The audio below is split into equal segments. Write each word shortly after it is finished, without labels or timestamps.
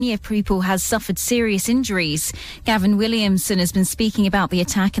Many people has suffered serious injuries. Gavin Williamson has been speaking about the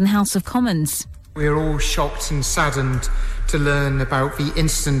attack in the House of Commons. We're all shocked and saddened to learn about the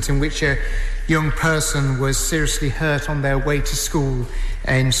incident in which a young person was seriously hurt on their way to school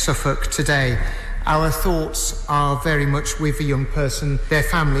in Suffolk today. Our thoughts are very much with the young person, their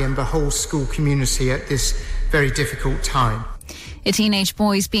family and the whole school community at this very difficult time. A teenage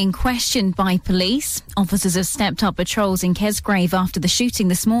boy is being questioned by police. Officers have stepped up patrols in Kesgrave after the shooting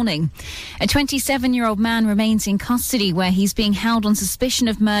this morning. A 27-year-old man remains in custody where he's being held on suspicion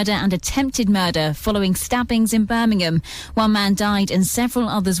of murder and attempted murder following stabbings in Birmingham. One man died and several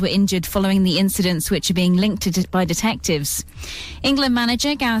others were injured following the incidents, which are being linked by detectives. England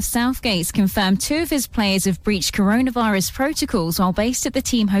manager Gareth Southgate's confirmed 2 of his players have breached coronavirus protocols while based at the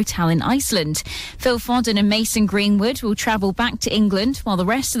team hotel in Iceland. Phil Foden and Mason Greenwood will travel back to England while the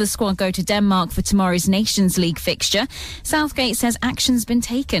rest of the squad go to Denmark for tomorrow's Nations League fixture. Southgate says action's been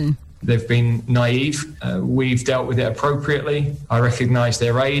taken. They've been naive. We've dealt with it appropriately. I recognise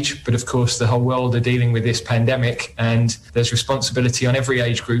their age, but of course the whole world are dealing with this pandemic, and there's responsibility on every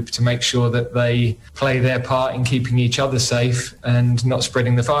age group to make sure that they play their part in keeping each other safe and not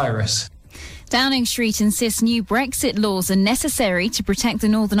spreading the virus. Downing Street insists new Brexit laws are necessary to protect the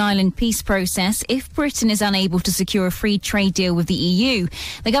Northern Ireland peace process if Britain is unable to secure a free trade deal with the EU.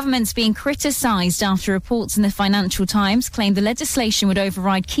 The government's being criticised after reports in the Financial Times claimed the legislation would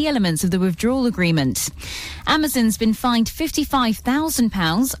override key elements of the withdrawal agreement. Amazon's been fined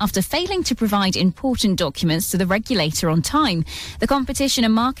 £55,000 after failing to provide important documents to the regulator on time. The Competition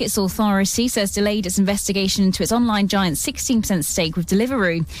and Markets Authority says delayed its investigation into its online giant's 16% stake with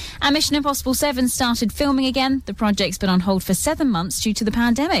Deliveroo. And Mission Impossible 7 started filming again. The project's been on hold for 7 months due to the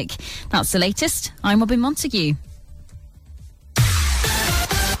pandemic. That's the latest. I'm Robin Montague.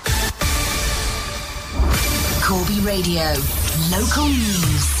 Corby Radio. Local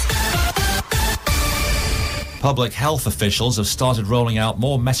news. Public health officials have started rolling out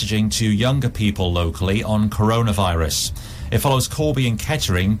more messaging to younger people locally on coronavirus. It follows Corby and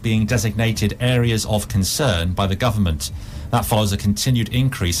Kettering being designated areas of concern by the government. That follows a continued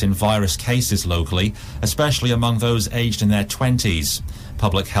increase in virus cases locally, especially among those aged in their 20s.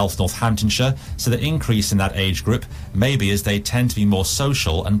 Public Health Northamptonshire said the increase in that age group may be as they tend to be more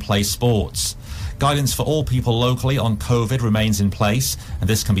social and play sports. Guidance for all people locally on COVID remains in place, and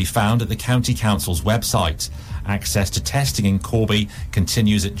this can be found at the County Council's website. Access to testing in Corby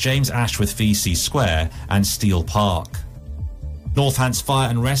continues at James Ashworth VC Square and Steel Park. Northants Fire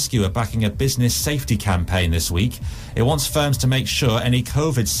and Rescue are backing a business safety campaign this week. It wants firms to make sure any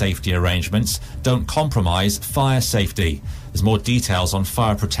COVID safety arrangements don't compromise fire safety. There's more details on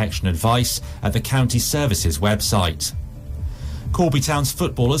fire protection advice at the County Services website. Corby Town's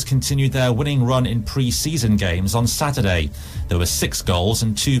footballers continued their winning run in pre-season games on Saturday. There were 6 goals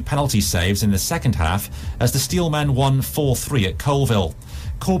and 2 penalty saves in the second half as the Steelmen won 4-3 at Colville.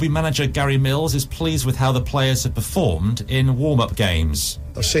 Corby manager Gary Mills is pleased with how the players have performed in warm-up games.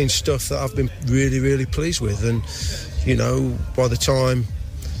 I've seen stuff that I've been really, really pleased with, and, you know, by the time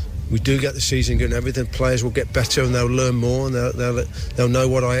we do get the season going, everything, players will get better and they'll learn more and they'll know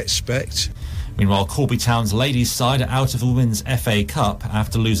what I expect. Meanwhile, Corby Town's ladies' side are out of the Women's FA Cup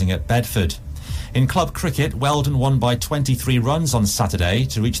after losing at Bedford. In club cricket, Weldon won by 23 runs on Saturday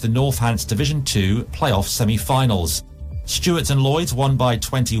to reach the Northants Division 2 playoff semi-finals. Stewarts and Lloyds won by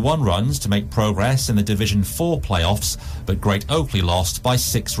 21 runs to make progress in the Division 4 playoffs, but Great Oakley lost by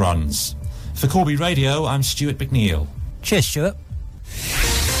 6 runs. For Corby Radio, I'm Stuart McNeil. Cheers, Stuart.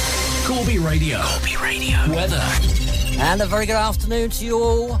 Corby Radio. Corby Radio. Weather. And a very good afternoon to you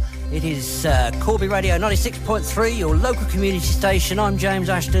all. It is Corby Radio 96.3, your local community station. I'm James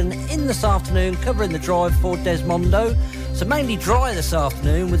Ashton in this afternoon, covering the drive for Desmondo. So mainly dry this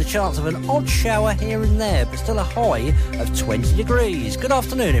afternoon with a chance of an odd shower here and there, but still a high of 20 degrees. Good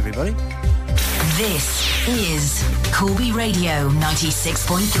afternoon, everybody. This is Corby Radio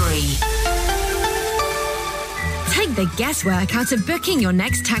 96.3. Take the guesswork out of booking your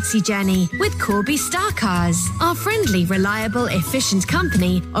next taxi journey with Corby Star Cars. Our friendly, reliable, efficient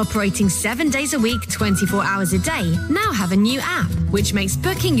company, operating 7 days a week, 24 hours a day, now have a new app, which makes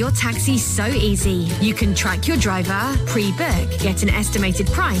booking your taxi so easy. You can track your driver, pre-book, get an estimated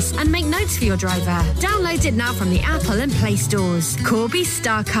price, and make notes for your driver. Download it now from the Apple and Play stores. Corby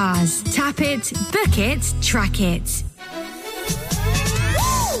Star Cars. Tap it, book it, track it.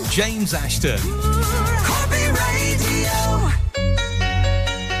 James Ashton. Corby Radio.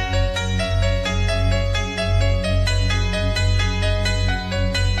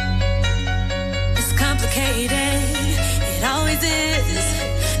 It's complicated, it always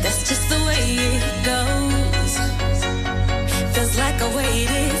is. That's just the way it goes. Feels like I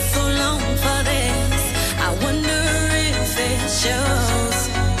waited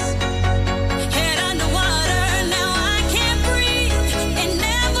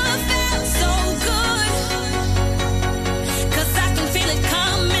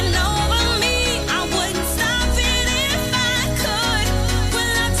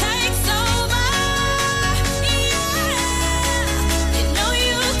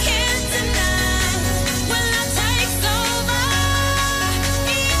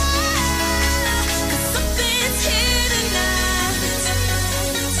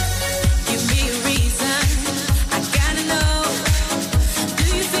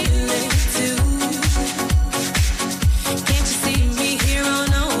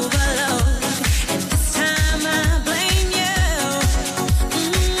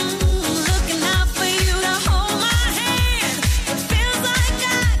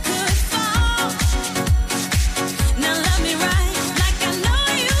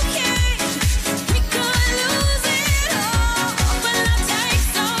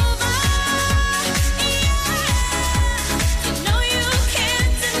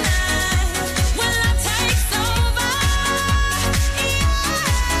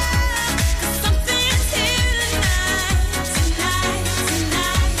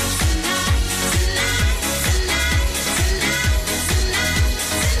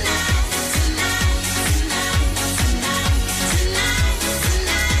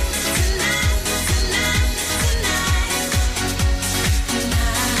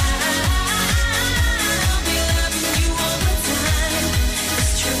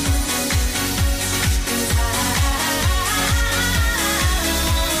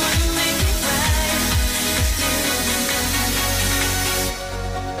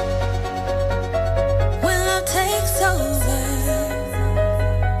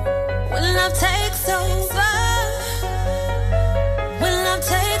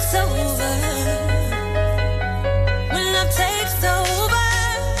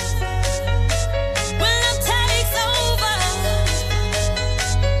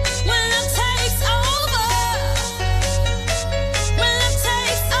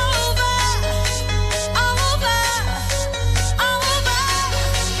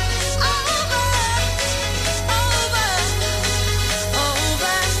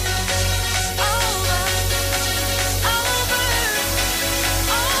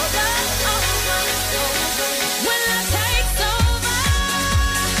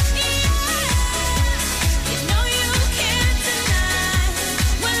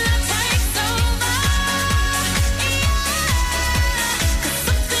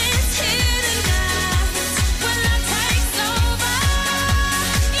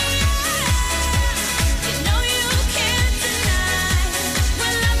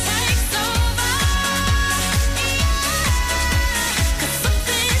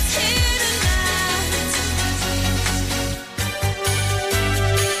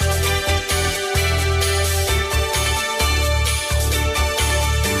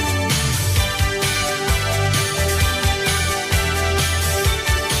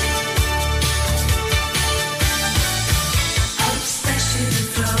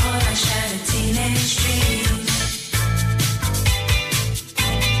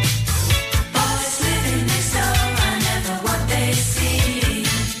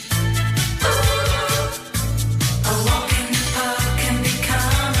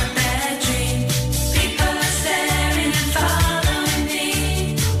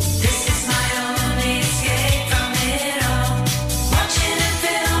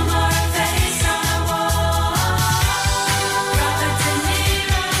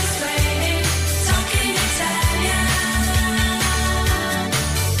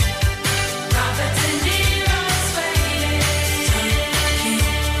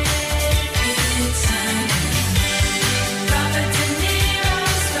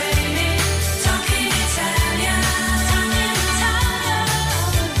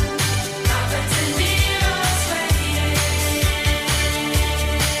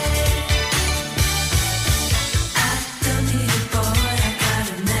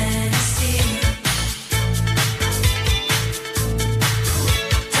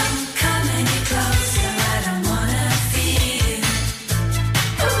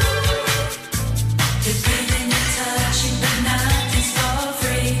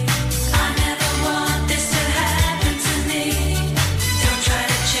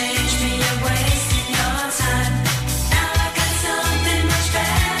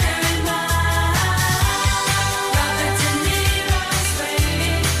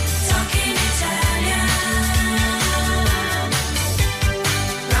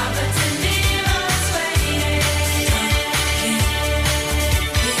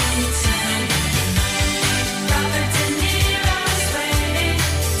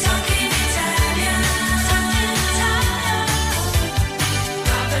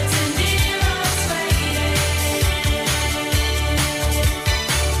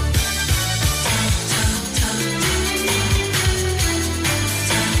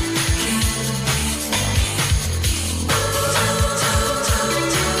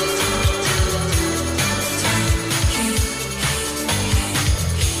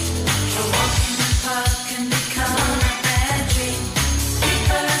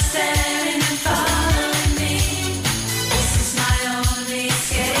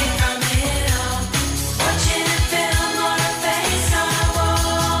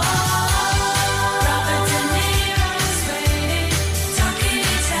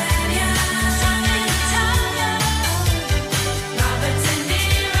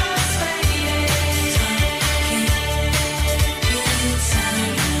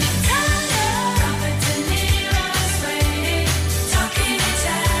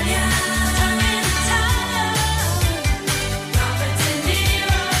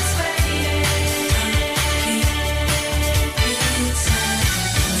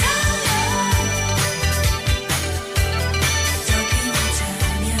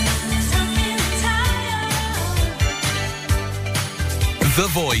The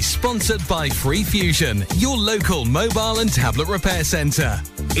Voice, sponsored by Free Fusion, your local mobile and tablet repair centre.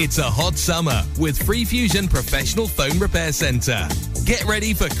 It's a hot summer with Free Fusion Professional Phone Repair Centre. Get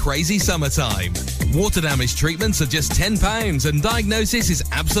ready for crazy summertime. Water damage treatments are just £10 and diagnosis is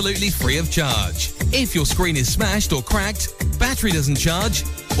absolutely free of charge. If your screen is smashed or cracked, battery doesn't charge,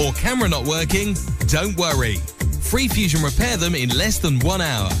 or camera not working, don't worry. Free Fusion repair them in less than 1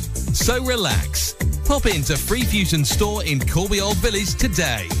 hour. So relax. Pop into Free Fusion store in Corby Old Village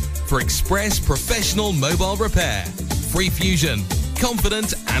today for express professional mobile repair. Free Fusion,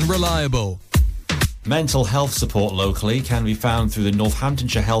 confident and reliable. Mental health support locally can be found through the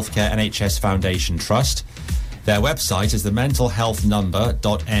Northamptonshire Healthcare NHS Foundation Trust. Their website is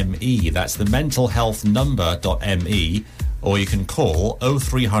thementalhealthnumber.me. That's thementalhealthnumber.me, or you can call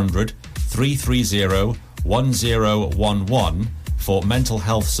 0300 330 1011 for mental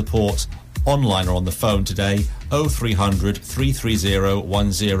health support online or on the phone today, 0300 330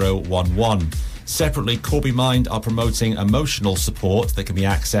 1011. Separately, Corby Mind are promoting emotional support that can be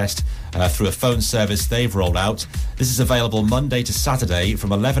accessed through a phone service they've rolled out. This is available Monday to Saturday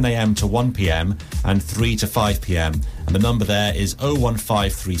from 11 a.m. to 1 p.m. and 3 to 5 p.m. And the number there is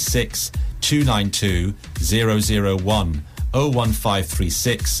 01536 292 001.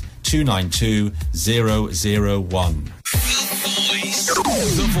 01536 292 001.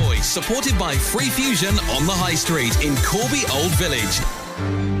 The Voice, supported by Free Fusion on the High Street in Corby Old Village.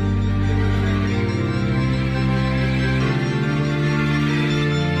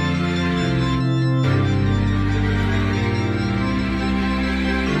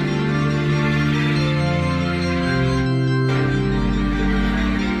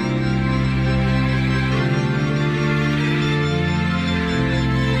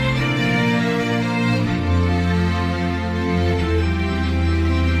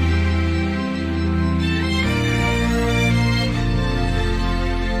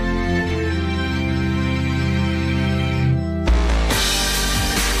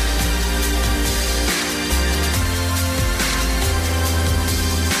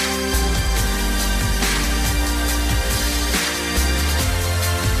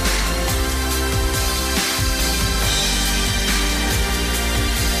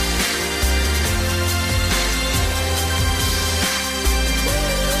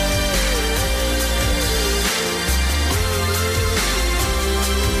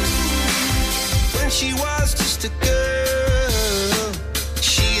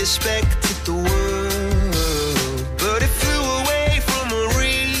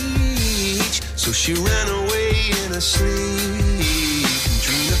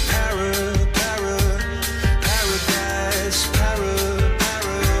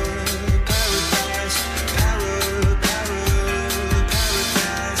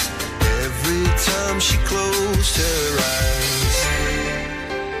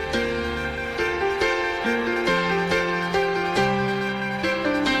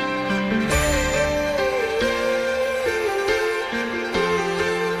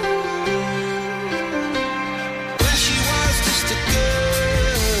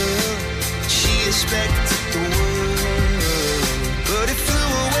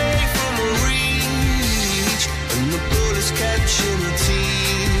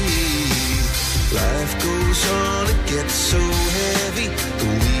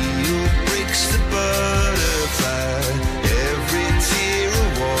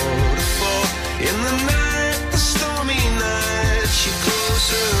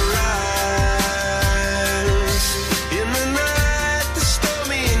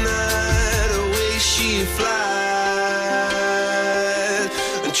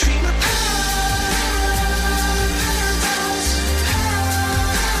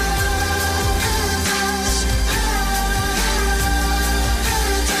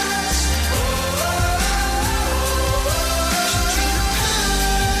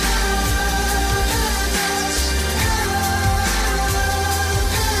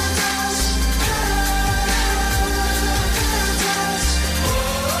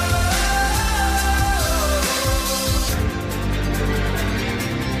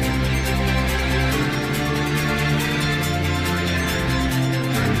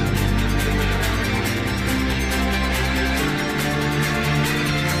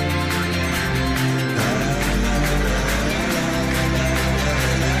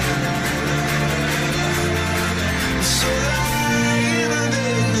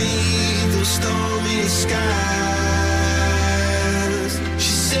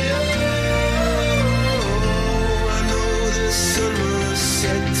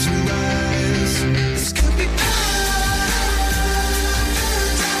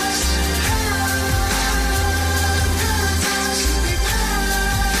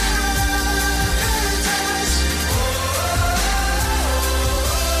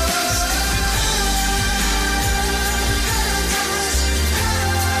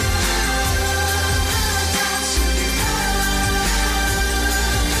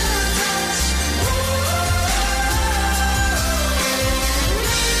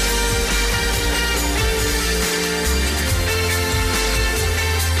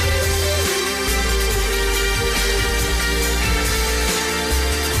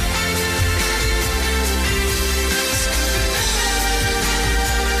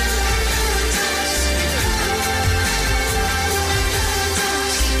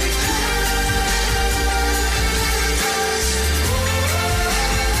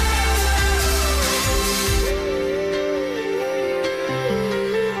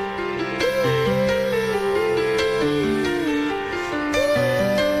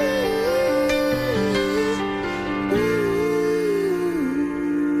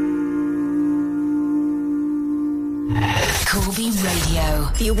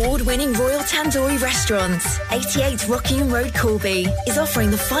 Radio. The award-winning Royal Tandoori Restaurant, 88 Rockingham Road, Corby, is offering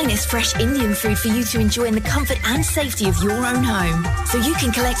the finest fresh Indian food for you to enjoy in the comfort and safety of your own home. So you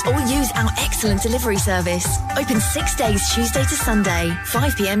can collect or use our excellent delivery service. Open 6 days, Tuesday to Sunday,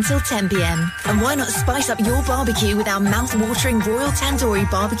 5 p.m. till 10 p.m. And why not spice up your barbecue with our mouth-watering Royal Tandoori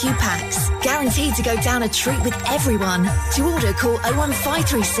barbecue packs? Guaranteed to go down a treat with everyone. To order, call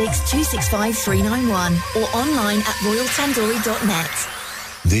 01536 265 391 or online at royaltandoori.net.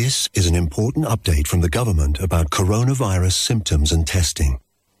 This is an important update from the government about coronavirus symptoms and testing.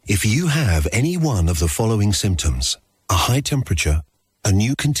 If you have any one of the following symptoms, a high temperature, a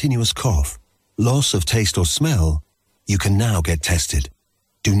new continuous cough, loss of taste or smell, you can now get tested.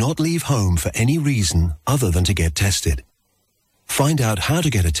 Do not leave home for any reason other than to get tested. Find out how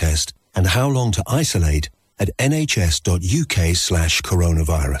to get a test and how long to isolate at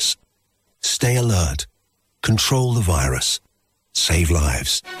nhs.uk/coronavirus. Stay alert. Control the virus. Save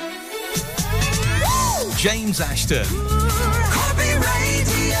lives. James Ashton. Corby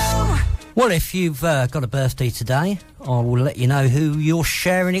Radio. Well, if you've got a birthday today, I will let you know who you're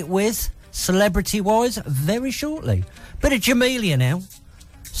sharing it with, celebrity-wise, very shortly. Bit of Jamelia now.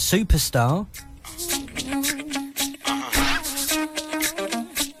 Superstar.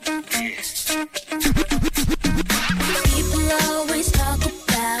 People always talk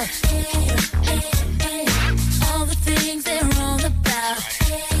about all the things they're wrong about.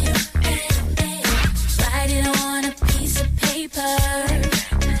 Write it on a piece of paper.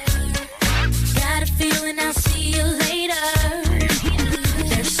 Got a feeling I'll see you later.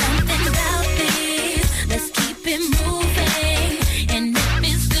 There's something about this. Let's keep it moving. And if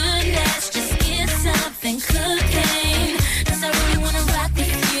it's good, let's just get something cooking. 'Cause I really wanna rock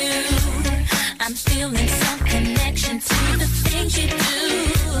with you. I'm feeling some connection to the things you do.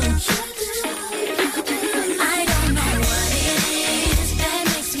 I don't know what it is that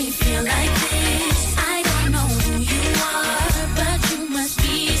makes me feel like this. I don't know who you are, but you must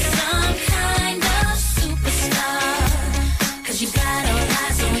be some kind of superstar. 'Cause you got all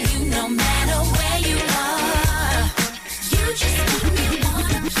eyes on you no matter where you are. You just make me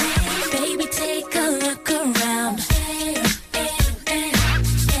wanna play. Baby, take a look around.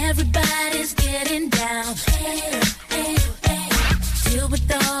 Everybody's getting down. Deal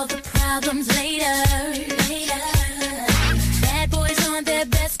with all the problems later. Bad boys on their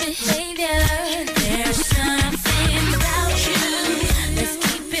best behavior. There's something about you. Let's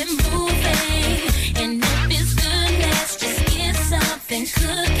keep it moving. And if it's good, let's just get something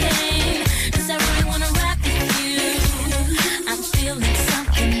cooking. 'Cause I really wanna rock with you. I'm feeling some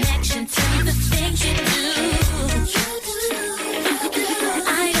connection to the things you do.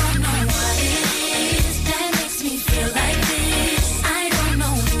 I don't know what it is that makes me feel like this. I don't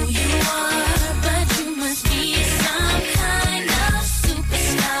know who you are, but you must be some kind of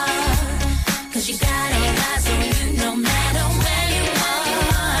superstar. 'Cause you got all eyes on you no matter where you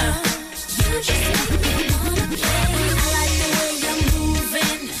are. You just make me wanna play. I like the way you're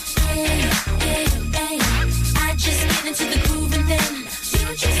moving. I just get into the groove and then you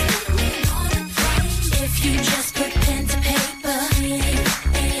just make me wanna play. If you just put pen to paper,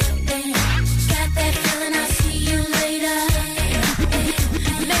 got that feeling I'll see you later.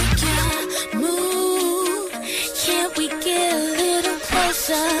 Make your move. Can't we get a little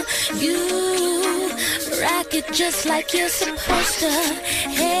closer? You rock it just like you're supposed to.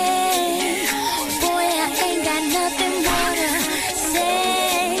 Hey, boy, I ain't got nothing more to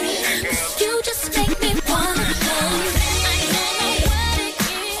say. 'Cause you just make me wanna play. I don't know what it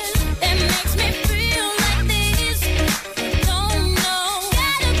is that makes me feel like this. No,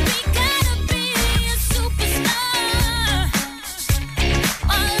 gotta be a superstar.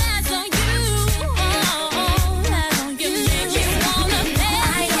 All eyes on you, all eyes on you. Make me wanna play.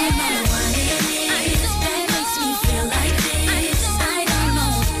 I don't know what it is that makes me feel like this. I don't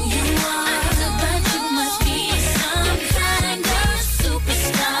know who you are, but you must be some kind of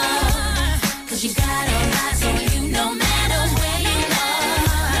superstar. 'Cause you got all eyes on you no matter where you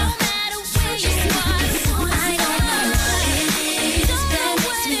are. I don't know what it is that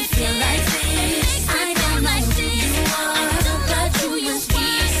makes me feel like this. I don't know who you are, but you must be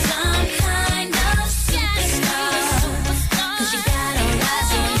some kind of superstar. 'Cause you got all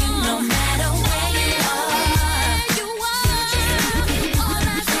eyes on you no matter where you are. All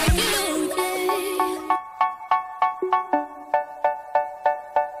eyes on you.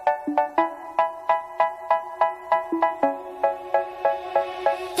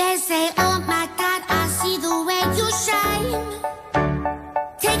 They say, oh my God, I see the way you shine.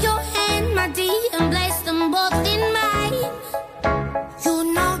 Take your hand, my dear, and place them both in mine.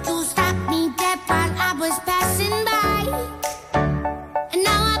 You know you stopped me dead while I was passing by.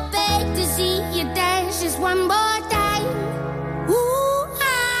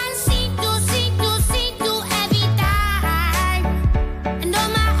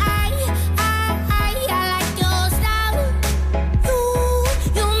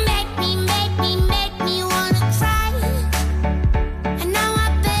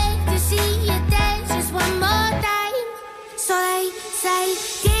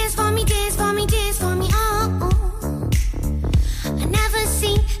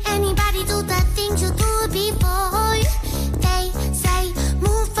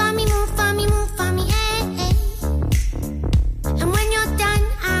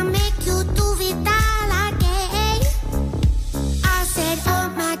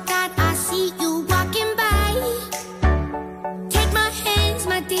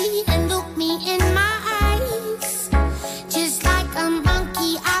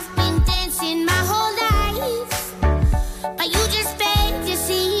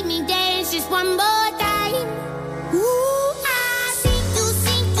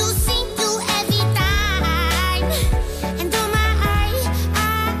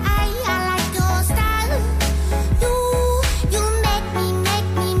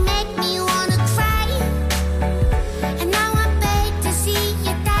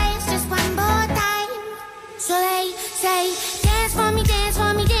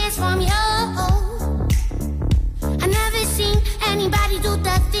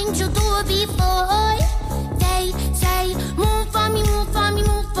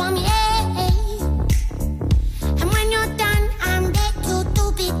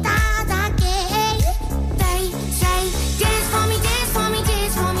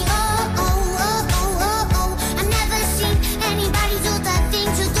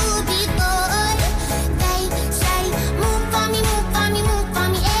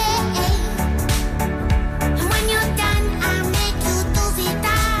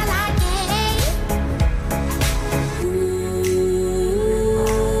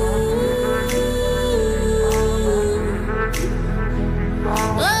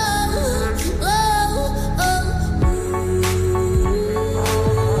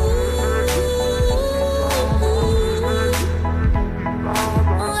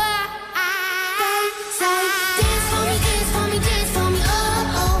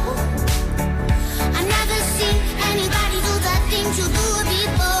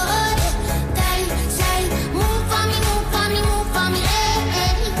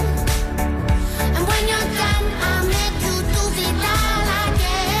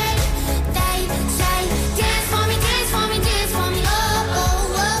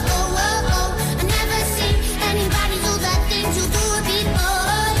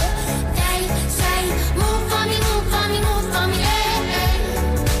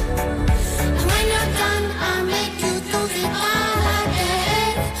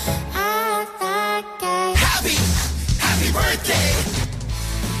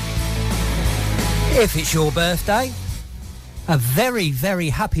 If it's your birthday, a very, very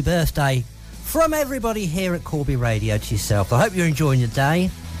happy birthday from everybody here at Corby Radio to yourself. I hope you're enjoying your day,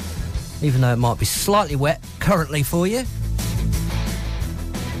 even though it might be slightly wet currently for you.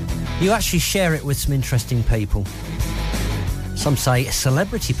 You actually share it with some interesting people. Some say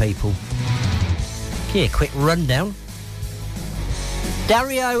celebrity people. Here, quick rundown.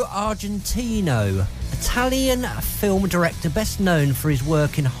 Dario Argentino, Italian film director best known for his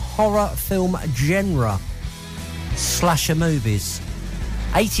work in horror film genre, slasher movies.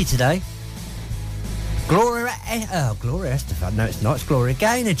 80 today. Gloria Estefan. No, it's not. It's Gloria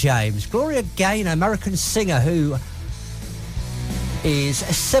Gaynor, James. Gloria Gaynor, American singer who is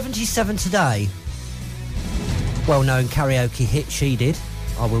 77 today. Well-known karaoke hit she did,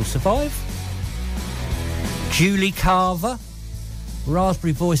 I Will Survive. Julie Carver,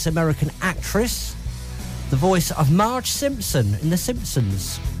 raspberry voice American actress, the voice of Marge Simpson in The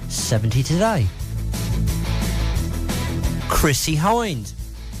Simpsons, 70 today. Chrissie Hynde,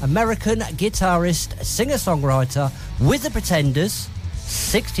 American guitarist, singer-songwriter with The Pretenders,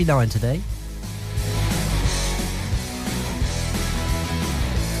 69 today.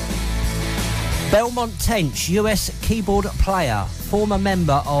 Belmont Tench, US keyboard player, former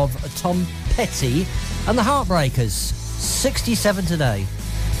member of Tom Petty and the Heartbreakers, 67 today.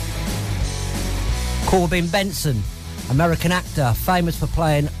 Corbin Benson, American actor, famous for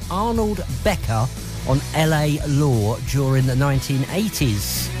playing Arnold Becker on LA Law during the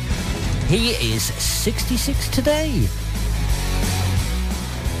 1980s. He is 66 today.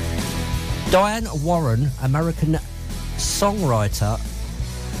 Diane Warren, American songwriter,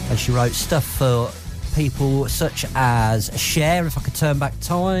 and she wrote stuff for people such as Cher, If I Could Turn Back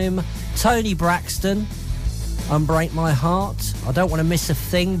Time, Tony Braxton, Unbreak My Heart, I Don't Want to Miss a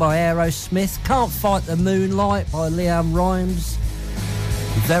Thing by Aerosmith, Can't Fight the Moonlight by Leanne Rimes.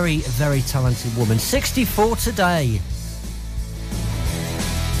 Very, very talented woman. 64 today.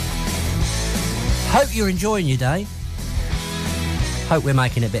 Hope you're enjoying your day. Hope we're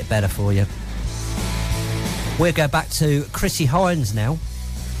making it a bit better for you. We'll go back to Chrissie Hynde now,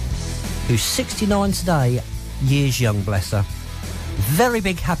 who's 69 today, years young, bless her. Very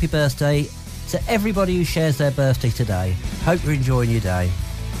big happy birthday to everybody who shares their birthday today. Hope you're enjoying your day.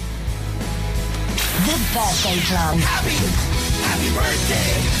 The Birthday Club. Happy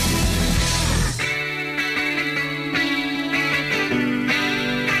birthday!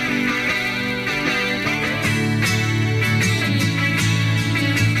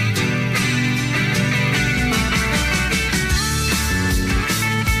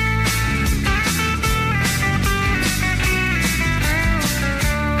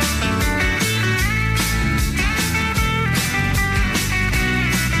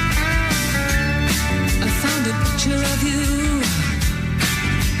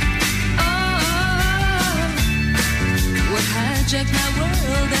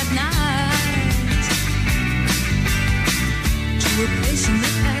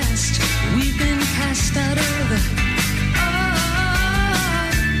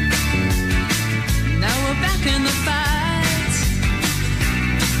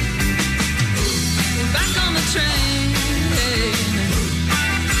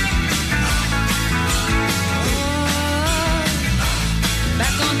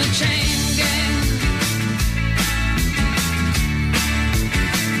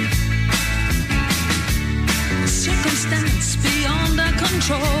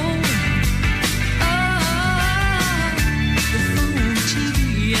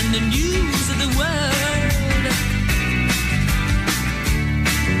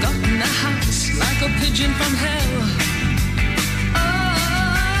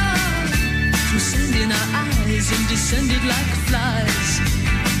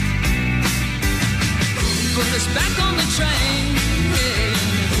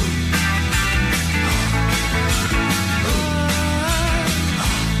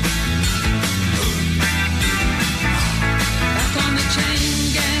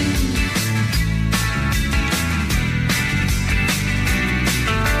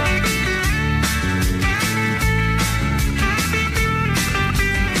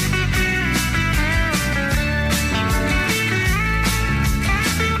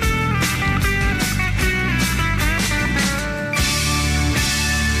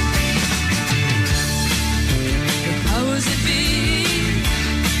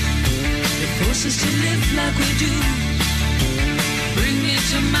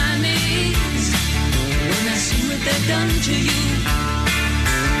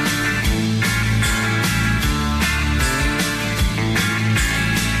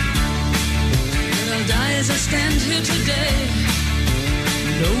 As I stand here today,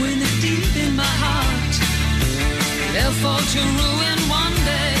 knowing that deep in my heart They'll fall to ruin one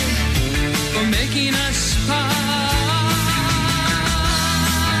day for making us part.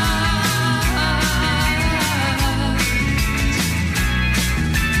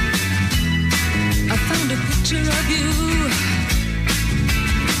 I found a picture of you.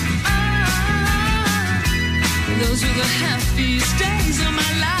 Those were the happiest days of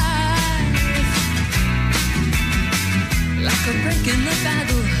my life. Like a break in the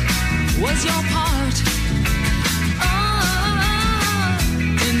battle was your part.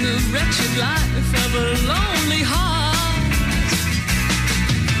 In the wretched life of a lonely heart.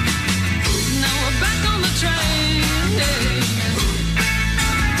 Now we're back on the train.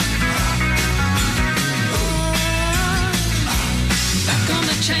 Back on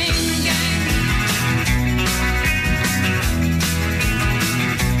the chain gang.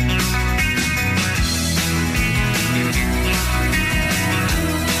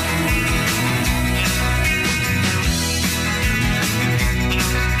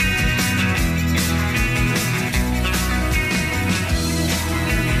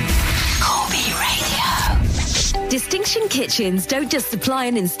 Distinction Kitchens don't just supply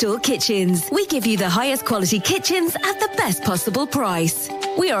and install kitchens. We give you the highest quality kitchens at the best possible price.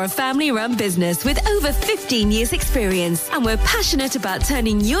 We are a family-run business with over 15 years' experience, and we're passionate about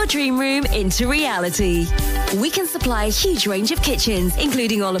turning your dream room into reality. We can supply a huge range of kitchens,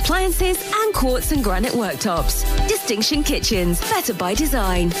 including all appliances and quartz and granite worktops. Distinction Kitchens, better by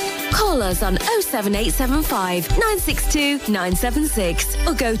design. Call us on 07875 962 976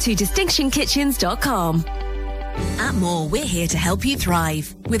 or go to distinctionkitchens.com. At Moore, we're here to help you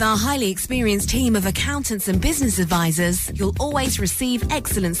thrive. With our highly experienced team of accountants and business advisors, you'll always receive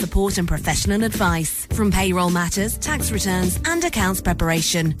excellent support and professional advice. From payroll matters, tax returns and accounts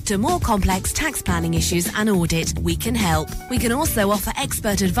preparation to more complex tax planning issues and audit, we can help. We can also offer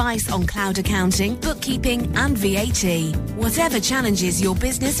expert advice on cloud accounting, bookkeeping and VAT. Whatever challenges your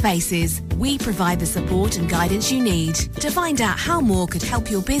business faces, we provide the support and guidance you need. To find out how Moore could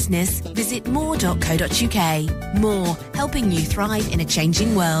help your business, visit moore.co.uk. Moore, helping you thrive in a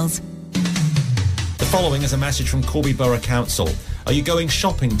changing world. The following is a message from Corby Borough Council. Are you going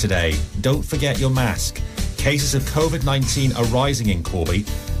shopping today? Don't forget your mask. Cases of COVID-19 are rising in Corby,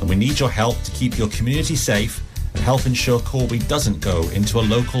 and we need your help to keep your community safe and help ensure Corby doesn't go into a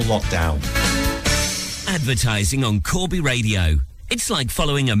local lockdown. Advertising on Corby Radio. It's like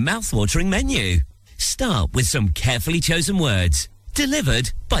following a mouth-watering menu. Start with some carefully chosen words,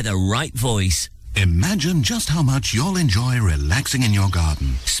 delivered by the right voice. Imagine just how much you'll enjoy relaxing in your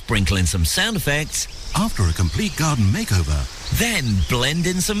garden. Sprinkle in some sound effects. After a complete garden makeover. Then blend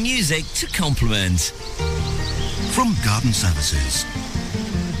in some music to complement. From Garden Services.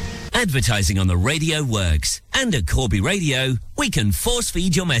 Advertising on the radio works. And at Corby Radio, we can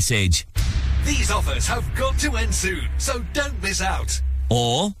force-feed your message. These offers have got to end soon, so don't miss out.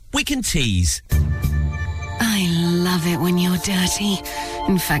 Or we can tease. I love it when you're dirty.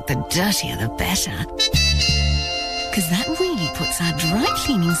 In fact, the dirtier the better. Because that really puts our dry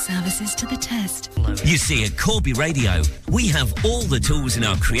cleaning services to the test. You see, at Corby Radio, we have all the tools in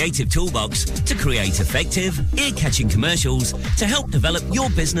our creative toolbox to create effective, ear-catching commercials to help develop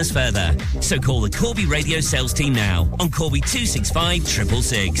your business further. So call the Corby Radio sales team now on Corby 265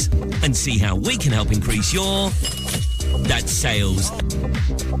 666 and see how we can help increase your... That's sales.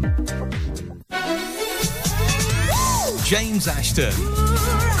 James Ashton.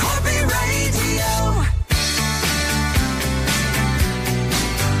 Corby Radio.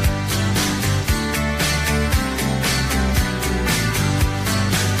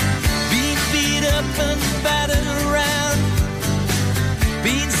 Been beat up and battered around.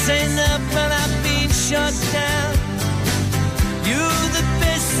 Been sent up and I've been shut down. You're the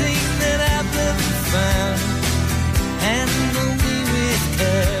best thing that I've ever found. Handle me with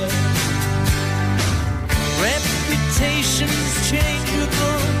care. Reputation's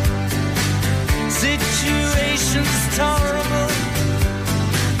changeable, situation's tolerable,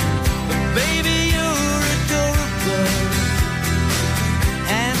 but baby you're adorable.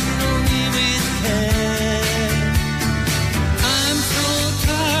 Handle me with care. I'm so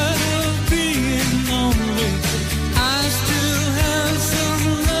tired of being lonely. I still have some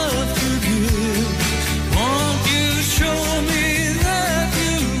love to give. Won't you show me that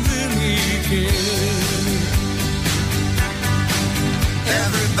you really care?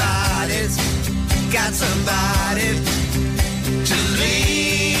 Everybody's got somebody to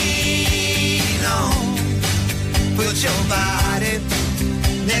lean on. Put your body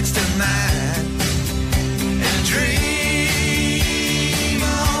next to mine and dream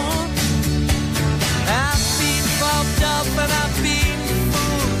on. I've been fucked up and I've been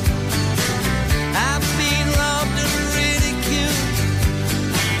fooled. I've been loved and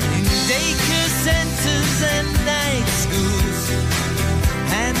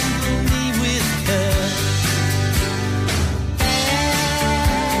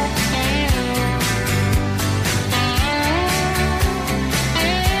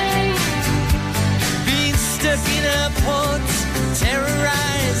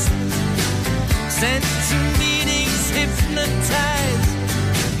Sent to meetings, hypnotized,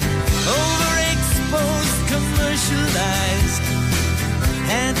 overexposed, commercialized.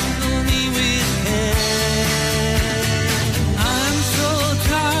 Handle me with care. I'm so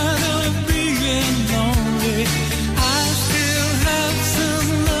tired of being lonely. I still have some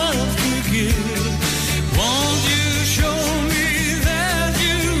love to give. Won't you show me that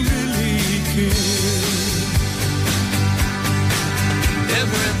you really care?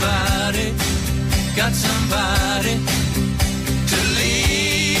 Everybody got somebody to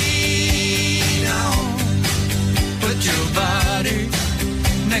lean on. Put your body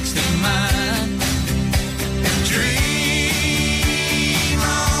next to mine and dream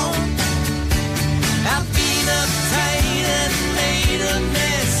on. I've been uptight and made a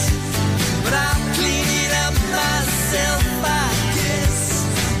mess, but I'll clean it up myself, I guess.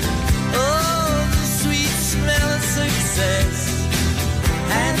 Oh, the sweet smell of success.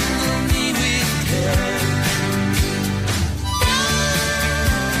 Handle me with care.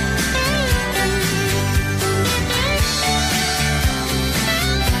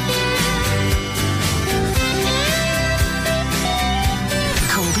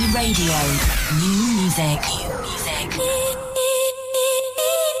 Radio. New music.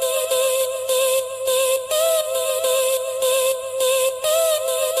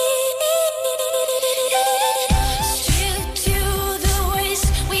 Straight to the waste,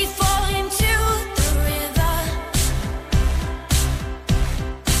 we fall into the river.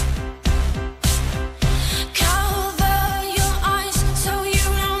 Cover your eyes so you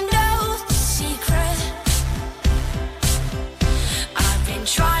don't know the secret. I've been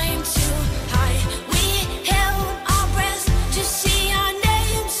trying to hide. We held our breath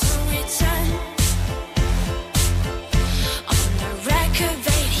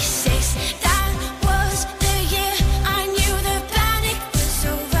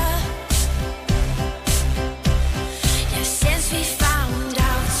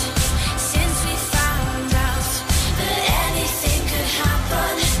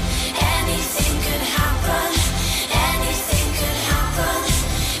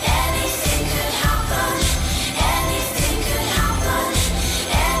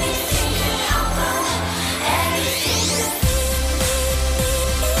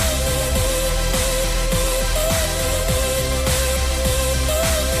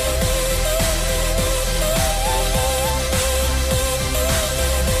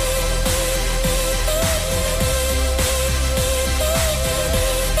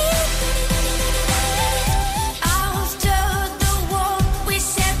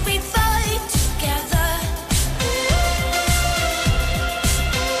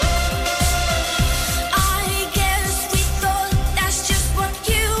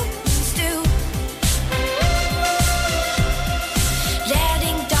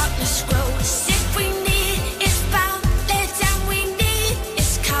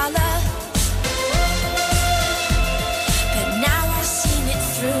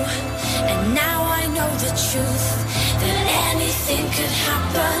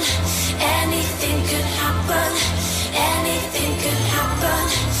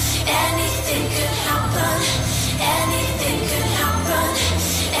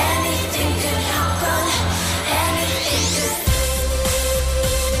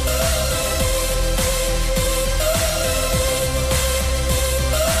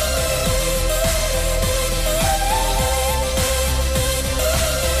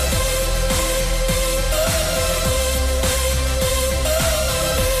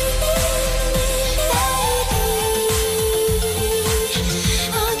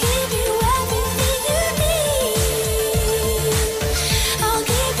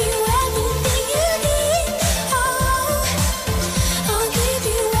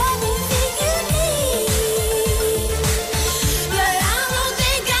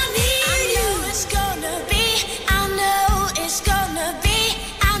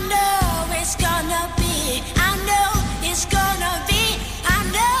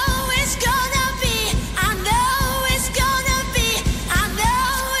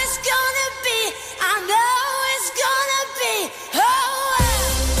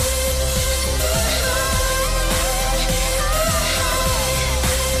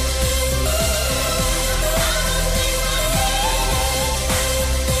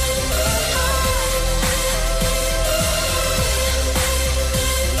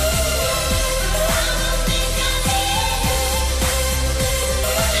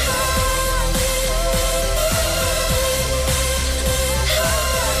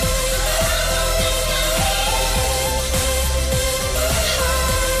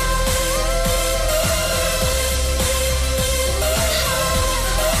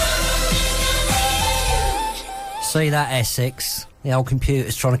See that, Essex? The old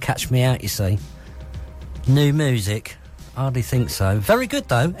computer's trying to catch me out, you see. New music? Hardly think so. Very good,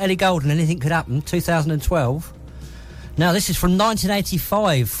 though. Ellie Goulding, Anything Could Happen, 2012. Now, this is from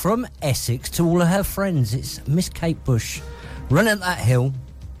 1985, from Essex to all of her friends. It's Miss Kate Bush, Running Up That Hill.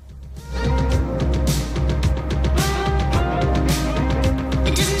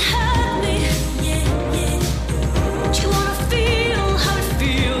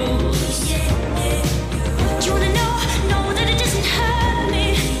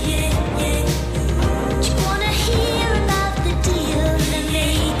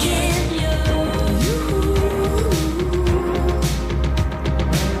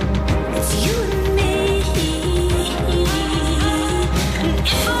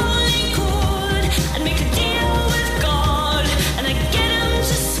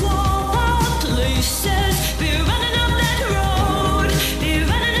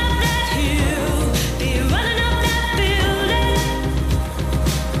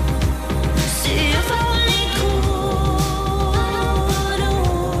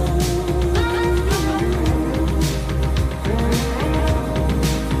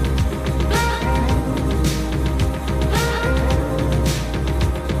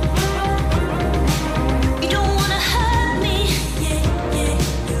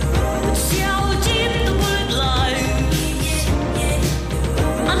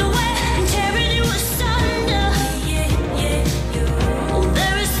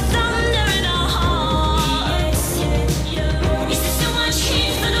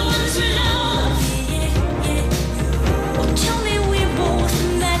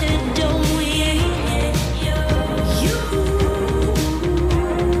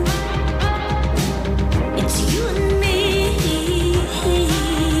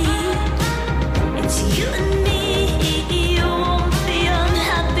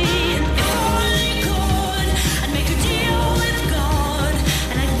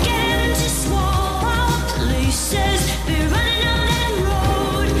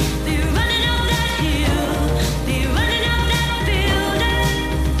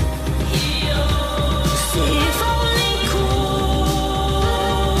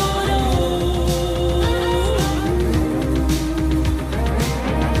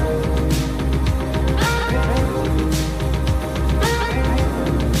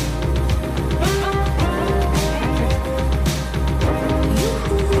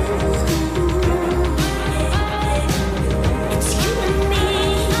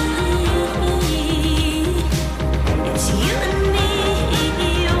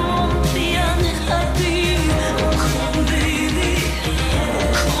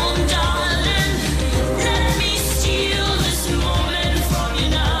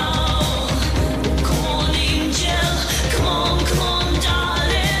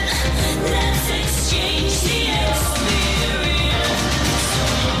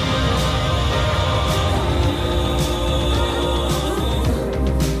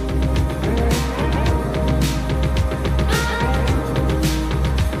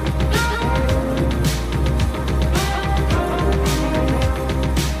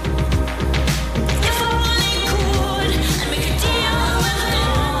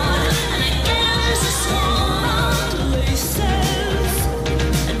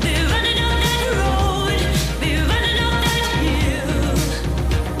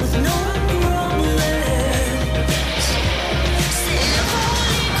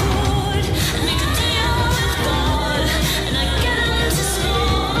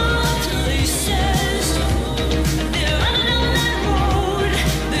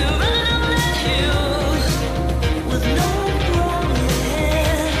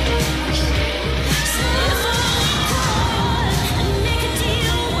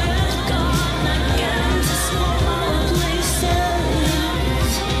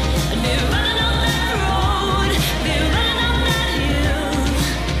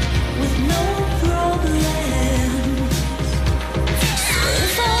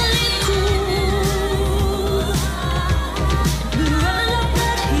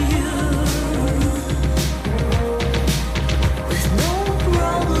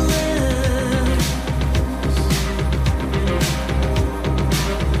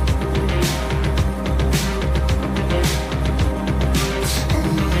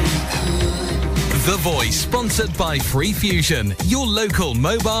 The Voice, sponsored by Free Fusion, your local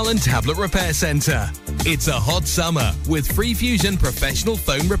mobile and tablet repair centre. It's a hot summer with Free Fusion Professional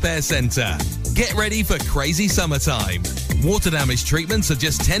Phone Repair Centre. Get ready for crazy summertime. Water damage treatments are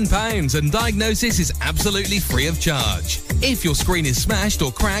just £10 and diagnosis is absolutely free of charge. If your screen is smashed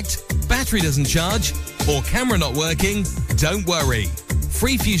or cracked, battery doesn't charge, or camera not working, don't worry.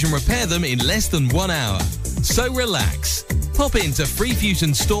 Free Fusion repair them in less than 1 hour. So relax. Pop into Free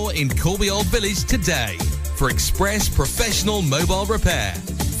Fusion store in Corby Old Village today for express professional mobile repair.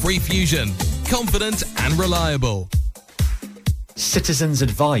 Free Fusion, confident and reliable. Citizens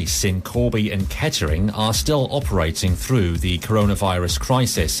Advice in Corby and Kettering are still operating through the coronavirus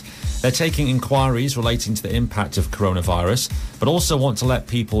crisis. They're taking inquiries relating to the impact of coronavirus, but also want to let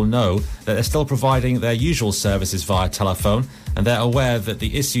people know that they're still providing their usual services via telephone, and they're aware that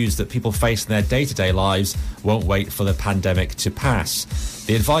the issues that people face in their day-to-day lives won't wait for the pandemic to pass.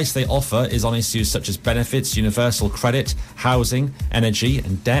 The advice they offer is on issues such as benefits, universal credit, housing, energy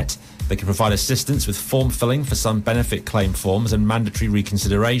and debt. They can provide assistance with form filling for some benefit claim forms and mandatory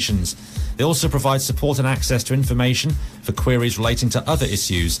reconsiderations. They also provide support and access to information for queries relating to other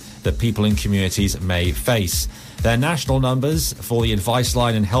issues that people in communities may face. Their national numbers for the advice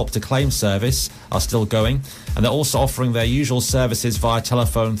line and help to claim service are still going, and they're also offering their usual services via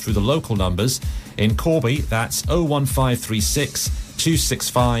telephone through the local numbers. In Corby, that's 01536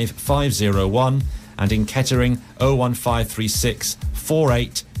 265 501, and in Kettering, 01536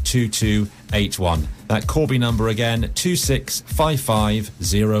 482281. That Corby number again,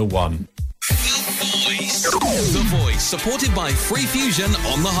 265501. The Voice, supported by Free Fusion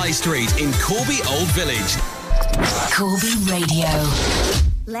on the High Street in Corby Old Village. Corby Radio.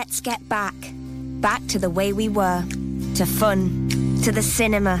 Let's get back to the way we were, to fun, to the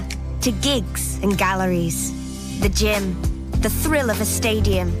cinema, to gigs and galleries, the gym, the thrill of a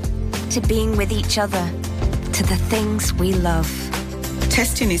stadium, to being with each other, to the things we love.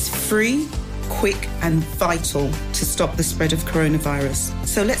 Testing is free, quick and vital to stop the spread of coronavirus.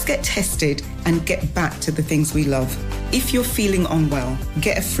 So let's get tested and get back to the things we love. If you're feeling unwell,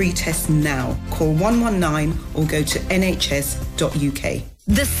 get a free test now. Call 119 or go to nhs.uk.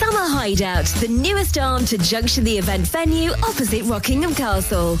 The Summer Hideout, the newest arm to Junction the event venue opposite Rockingham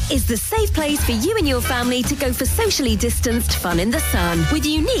Castle, is the safe place for you and your family to go for socially distanced fun in the sun with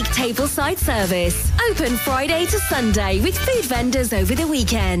unique tableside service. Open Friday to Sunday with food vendors over the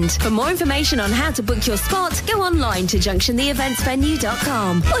weekend. For more information on how to book your spot, go online to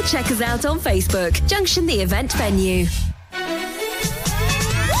junctiontheeventsvenue.com or check us out on Facebook, Junction the Event Venue.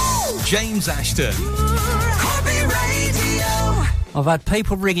 James Ashton. Corby Radio. I've had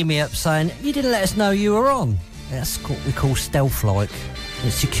people ringing me up saying, you didn't let us know you were on. That's what we call stealth-like.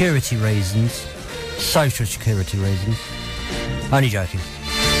 It's security reasons, social security reasons. Only joking.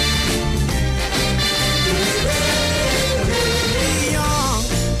 Be young,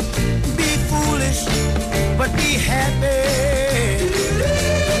 be foolish, but be happy.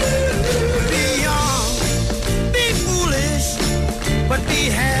 Be young, be foolish, but be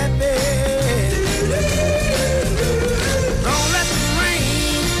happy.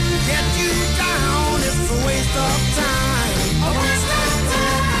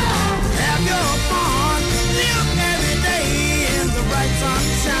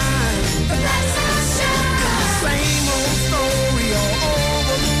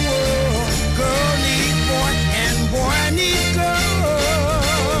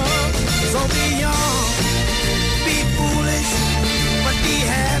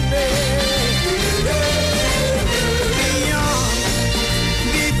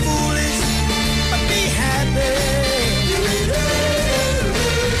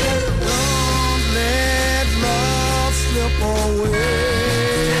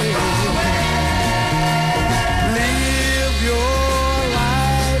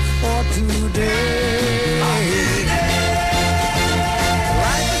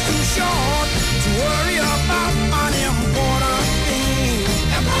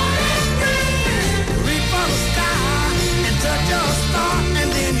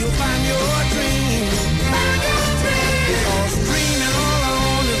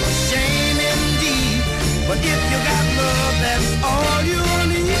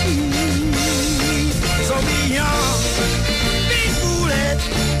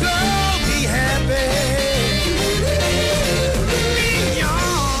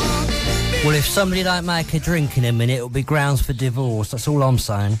 Well, if somebody don't make a drink in a minute, it'll be grounds for divorce. That's all I'm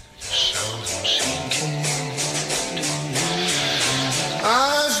saying.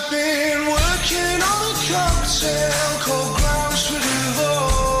 I've been working on a cocktail called Grounds for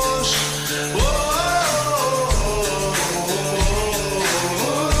Divorce.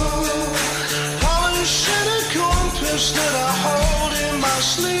 Polish and a compass that I hold in my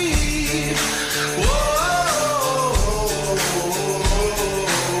sleeve.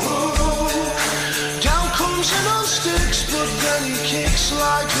 Down comes it on sticks, but then he kicks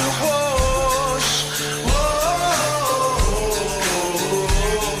like a horse.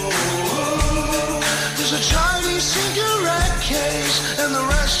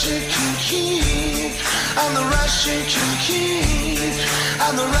 rest you can keep, and the rest you can keep,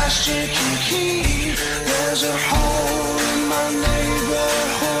 and the rest you can keep. There's a hole in my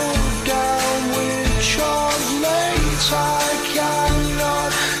neighborhood down which of late I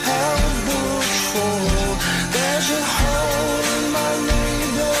cannot help but fall. There's a hole in my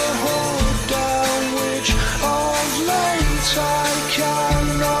neighborhood down which of late I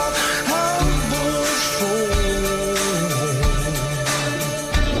cannot help but fall.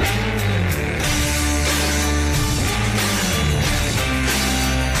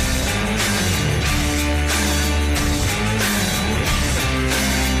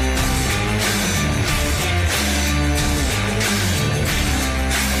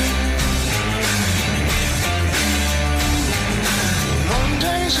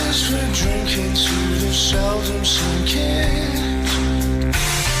 Mondays is for drinking to the seldom sinking.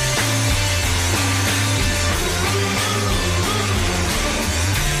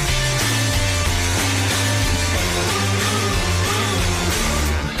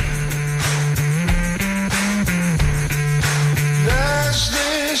 There's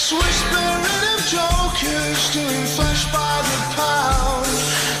this whispering of jokers doing flesh by the pound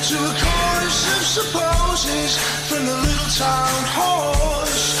to a chorus of supposes from the little town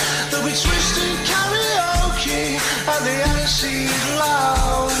horse. There'll be twisted karaoke at the Aniseed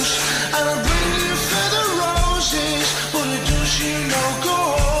Lounge, and I'll bring you feather roses, but it does you no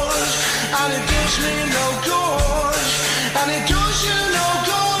good, and it does me no good, and it does you no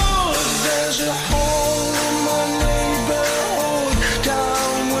good. There's a hole in my neighborhood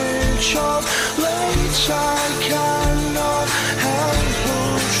down which of late I cannot help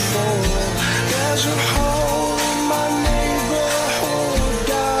but fall. There's a hole in my neighborhood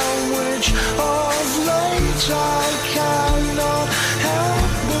down which of late I cannot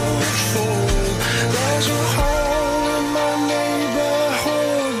help but fall. There's a hole in my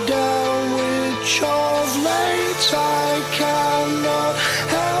neighborhood down which of late I cannot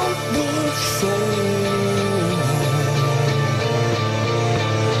help but fall.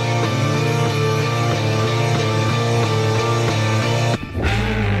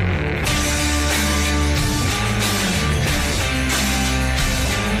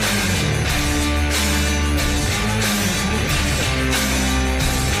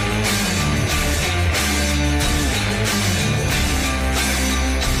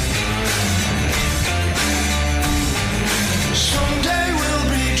 Someday we'll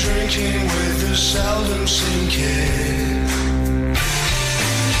be drinking with the seldom sinking.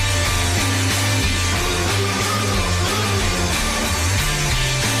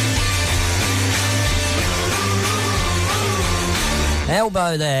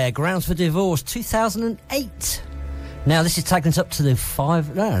 Elbow there, Grounds for Divorce, 2008. Now, this is taking us up to the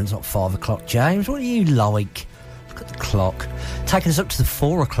no, it's not 5 o'clock, James. What are you like? Look at the clock. Taking us up to the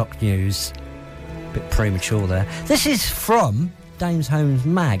 4 o'clock news. Bit premature there. This is from Dames Holmes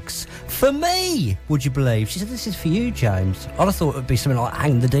Mags. For me, would you believe? She said, this is for you, James. I'd have thought it would be something like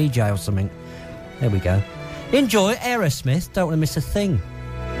Hang the DJ or something. There we go. Enjoy Aerosmith. Don't want to miss a thing.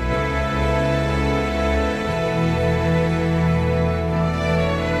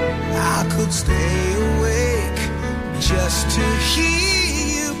 I could stay awake just to hear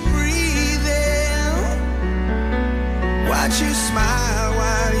you breathing, watch you smile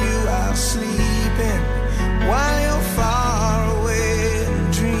while you are sleeping, while you're far away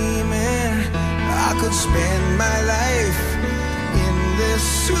and dreaming. I could spend my life in this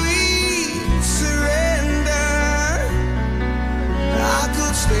sweet surrender. I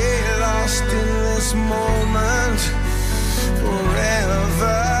could stay lost in this moment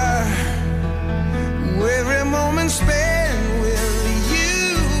forever. Every moment spent with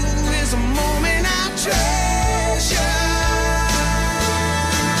you is a moment I treasure.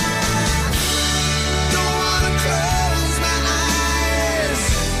 Don't wanna close my eyes,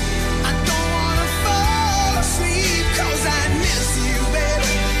 I don't wanna fall asleep, 'cause I miss you,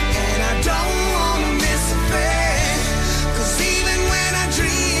 baby, and I don't wanna miss a thing. 'Cause even when I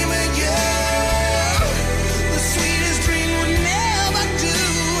dream of you, the sweetest dream would never do.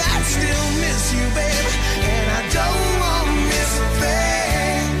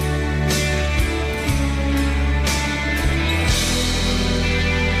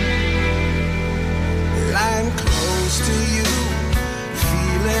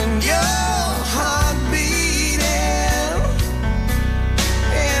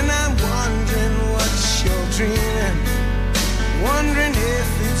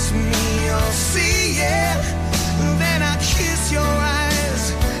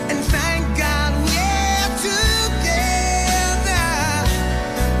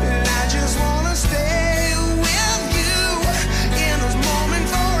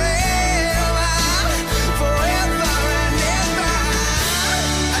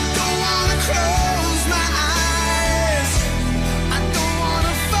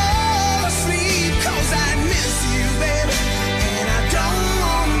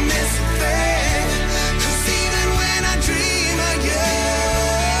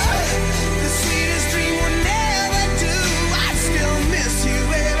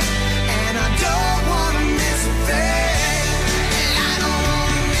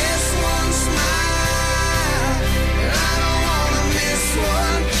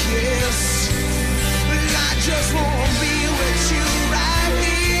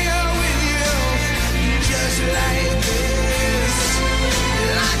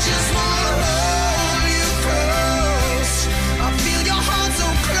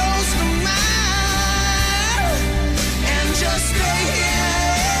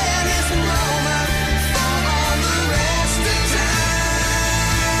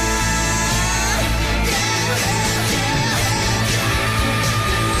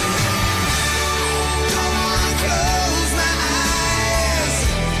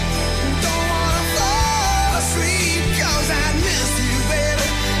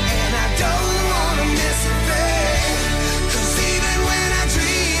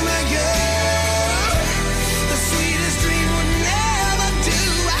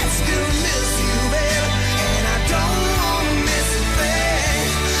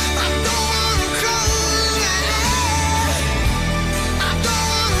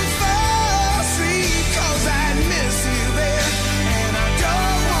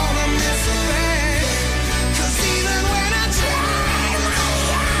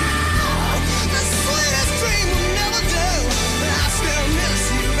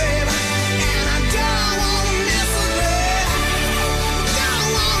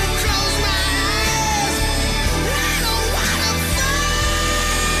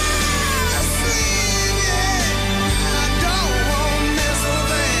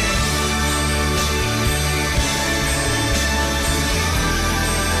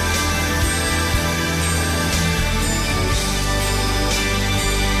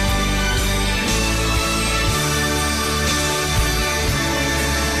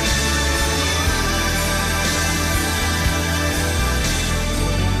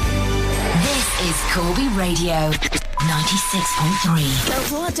 Corby Radio 96.3.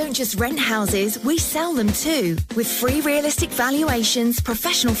 Belvoir don't just rent houses, we sell them too. With free realistic valuations,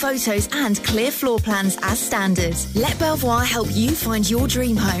 professional photos and clear floor plans as standard. Let Belvoir help you find your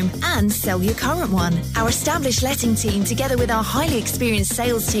dream home and sell your current one. Our established letting team, together with our highly experienced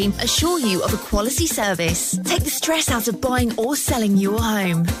sales team, assure you of a quality service. Take the stress out of buying or selling your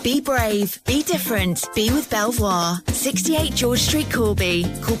home. Be brave, be different, be with Belvoir. 68 George Street, Corby.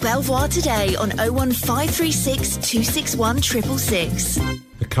 Call Belvoir today on 01536 261 666.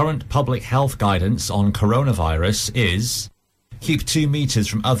 The current public health guidance on coronavirus is: keep 2 metres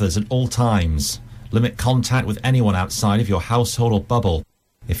from others at all times. Limit contact with anyone outside of your household or bubble.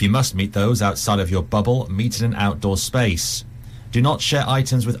 If you must meet those outside of your bubble, meet in an outdoor space. Do not share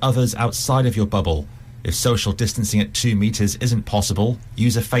items with others outside of your bubble. If social distancing at 2 metres isn't possible,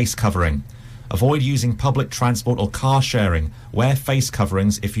 use a face covering. Avoid using public transport or car sharing. Wear face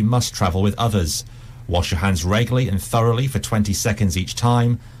coverings if you must travel with others. Wash your hands regularly and thoroughly for 20 seconds each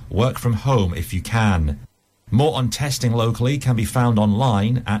time. Work from home if you can. More on testing locally can be found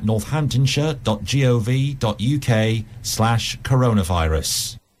online at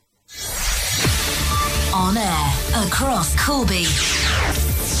northamptonshire.gov.uk/coronavirus. On air across Corby.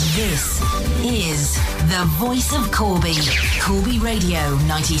 This is the voice of Corby. Corby Radio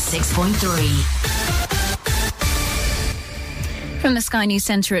 96.3. From the Sky News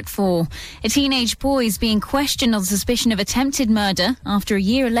Centre at 4. A teenage boy is being questioned on suspicion of attempted murder after a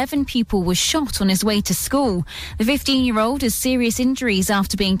Year 11 pupil was shot on his way to school. The 15-year-old has serious injuries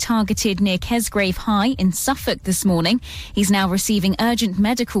after being targeted near Kesgrave High in Suffolk this morning. He's now receiving urgent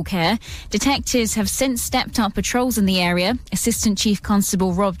medical care. Detectives have since stepped up patrols in the area. Assistant Chief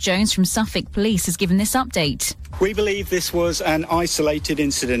Constable Rob Jones from Suffolk Police has given this update. We believe this was an isolated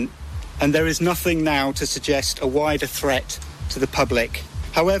incident, and there is nothing now to suggest a wider threat to the public.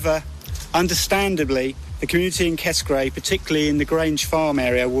 However, understandably, the community in Kesgrave, particularly in the Grange Farm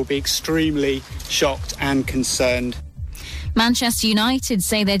area, will be extremely shocked and concerned. Manchester United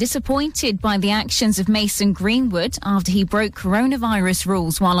say they're disappointed by the actions of Mason Greenwood after he broke coronavirus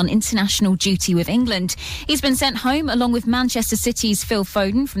rules while on international duty with England. He's been sent home along with Manchester City's Phil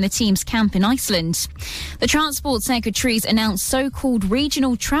Foden from the team's camp in Iceland. The Transport Secretary's announced so-called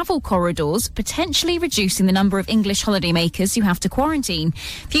regional travel corridors, potentially reducing the number of English holidaymakers who have to quarantine.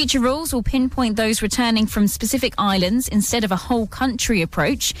 Future rules will pinpoint those returning from specific islands instead of a whole country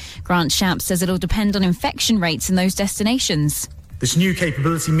approach. Grant Shapps says it'll depend on infection rates in those destinations. This new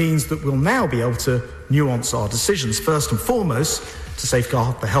capability means that we'll now be able to nuance our decisions, first and foremost to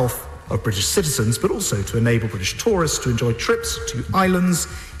safeguard the health of British citizens, but also to enable British tourists to enjoy trips to islands,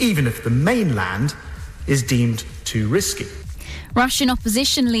 even if the mainland is deemed too risky. Russian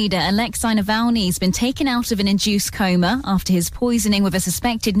opposition leader Alexei Navalny has been taken out of an induced coma after his poisoning with a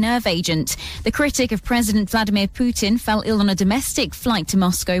suspected nerve agent. The critic of President Vladimir Putin fell ill on a domestic flight to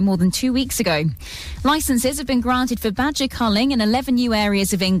Moscow more than 2 weeks ago. Licences have been granted for badger culling in 11 new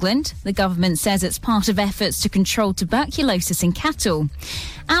areas of England. The government says it's part of efforts to control tuberculosis in cattle.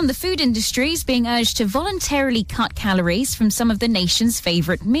 And the food industry is being urged to voluntarily cut calories from some of the nation's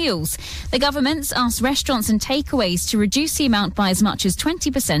favourite meals. The government's asked restaurants and takeaways to reduce the amount by as much as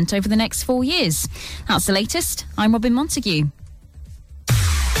 20% over the next 4 years. That's the latest. I'm Robin Montague.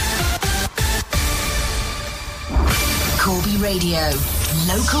 Corby Radio.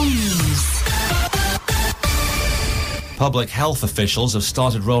 Local news. Public health officials have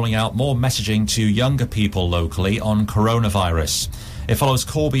started rolling out more messaging to younger people locally on coronavirus. It follows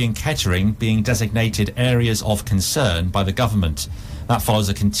Corby and Kettering being designated areas of concern by the government. That follows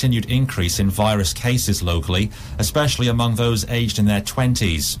a continued increase in virus cases locally, especially among those aged in their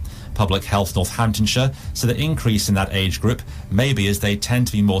 20s. Public Health Northamptonshire said the increase in that age group may be as they tend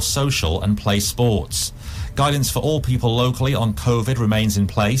to be more social and play sports. Guidance for all people locally on COVID remains in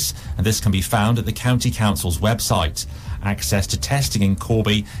place, and this can be found at the County Council's website. Access to testing in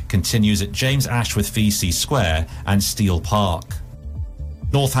Corby continues at James Ashworth VC Square and Steel Park.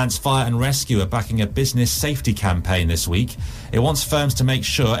 Northants Fire and Rescue are backing a business safety campaign this week. It wants firms to make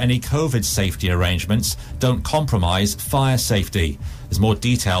sure any COVID safety arrangements don't compromise fire safety. There's more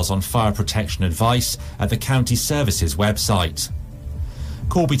details on fire protection advice at the County Services website.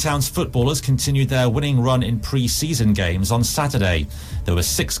 Corby Town's footballers continued their winning run in pre-season games on Saturday. There were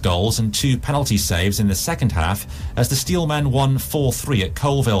 6 goals and 2 penalty saves in the second half as the Steelmen won 4-3 at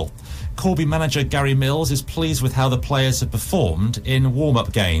Colville. Corby manager Gary Mills is pleased with how the players have performed in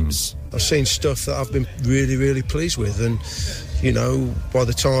warm-up games. I've seen stuff that I've been really, really pleased with, and, you know, by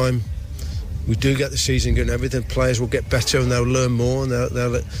the time we do get the season going and everything, players will get better and they'll learn more and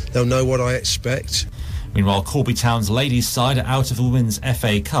they'll know what I expect. Meanwhile, Corby Town's ladies' side are out of the Women's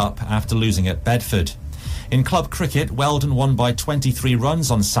FA Cup after losing at Bedford. In club cricket, Weldon won by 23 runs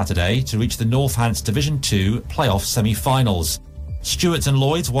on Saturday to reach the Northants Division 2 playoff semi-finals. Stewarts and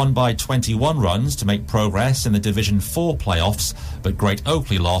Lloyds won by 21 runs to make progress in the Division 4 playoffs, but Great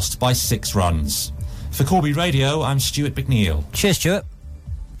Oakley lost by 6 runs. For Corby Radio, I'm Stuart McNeil. Cheers, Stuart.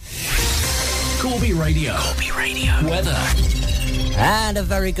 Corby Radio. Corby Radio. Weather. And a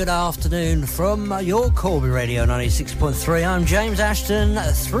very good afternoon from your Corby Radio 96.3. I'm James Ashton,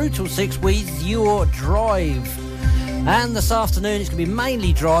 through till 6 with your drive. And this afternoon it's going to be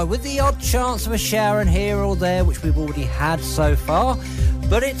mainly dry with the odd chance of a shower in here or there, which we've already had so far.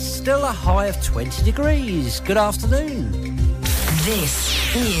 But it's still a high of 20 degrees. Good afternoon.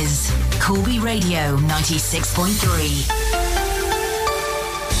 This is Corby Radio 96.3.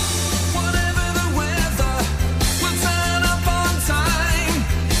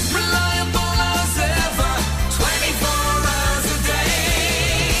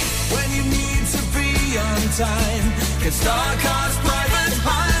 Time. Get Star Cars private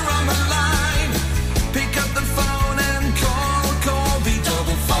hire on the line. Pick up the phone and call Corby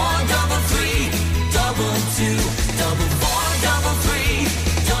 4433 22 4433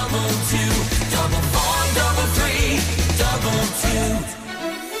 22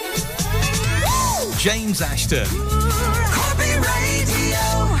 4433 22. James Ashton. Corby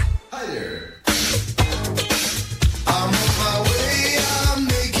Radio. Hi there. I'm on my way, I'm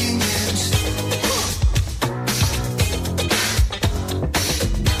making it.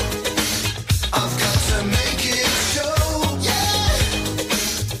 I've got to make it show, yeah.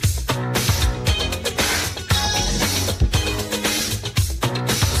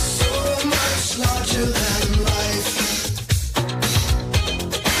 So much larger than life.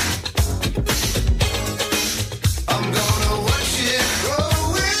 I'm gonna watch it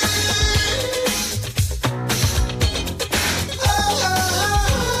growing.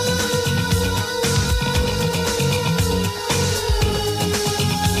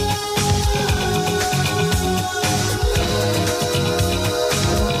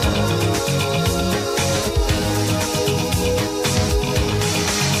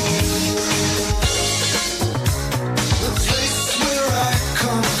 The place where I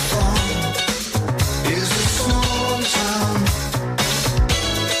come from is a small town.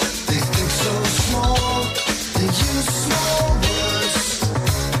 They think so small, they use small words.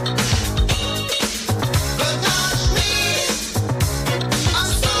 But not me, I'm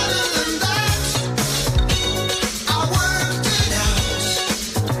smarter than that. I worked it out.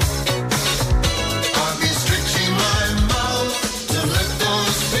 I've been stretching my mouth to let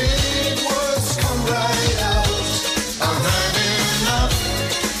those big words come right out. I've had enough,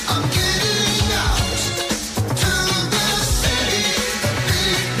 I'm getting out to the city, a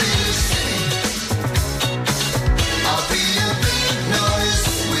big, big city. I'll be a big noise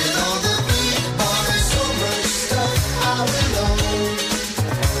with all the big boys, so much stuff I will own.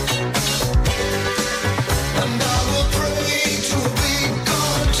 And I will pray to a big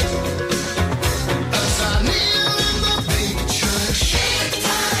God as I kneel in the big church.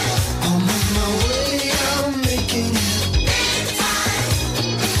 I'm on my way, I'm making it.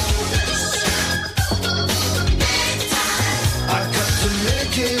 I've got to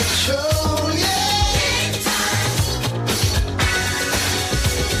make it show, yeah.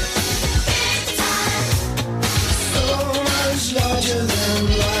 So much larger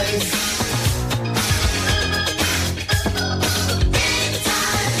than life.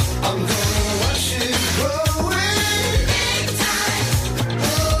 I'm gonna watch it growing.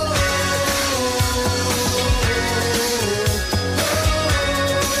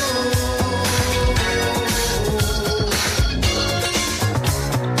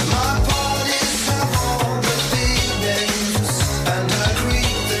 My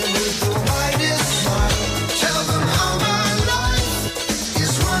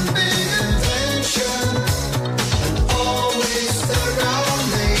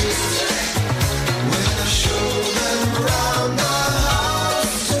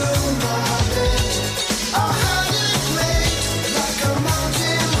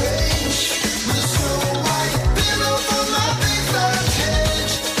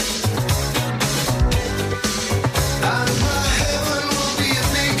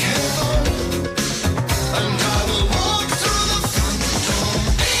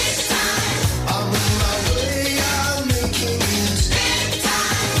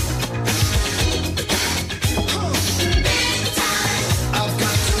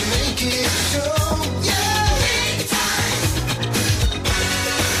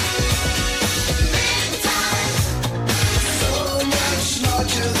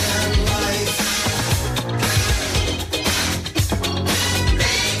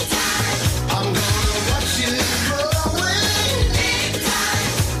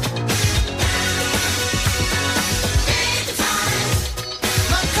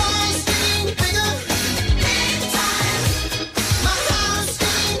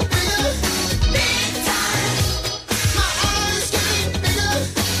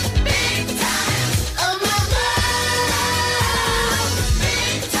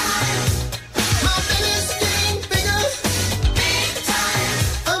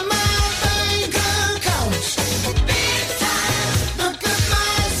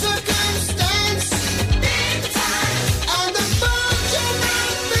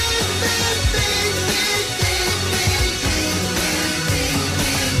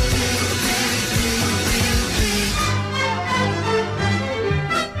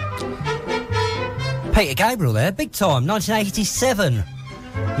Peter Gabriel there, big time, 1987.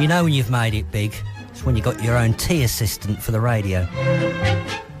 You know when you've made it big, it's when you got your own tea assistant for the radio.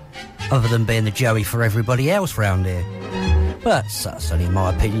 Other than being the Joey for everybody else round here. But that's only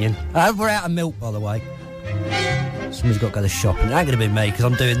my opinion. We're out of milk, by the way. Somebody's got to go to the shop, and it ain't going to be me, because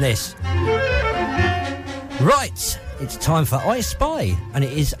I'm doing this. Right, it's time for I Spy, and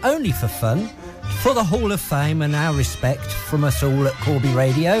it is only for fun, for the Hall of Fame and our respect from us all at Corby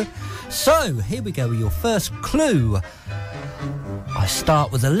Radio. So, here we go with your first clue. I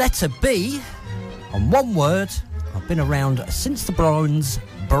start with the letter B, on one word. I've been around since the Bronze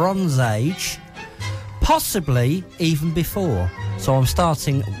Age, possibly even before. So I'm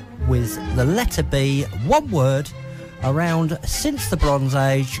starting with the letter B, one word, around since the Bronze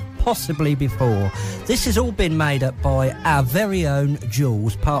Age, possibly before. This has all been made up by our very own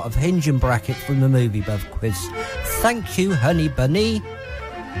Jules, part of Hinge and Bracket from the Movie Buff Quiz. Thank you, honey bunny.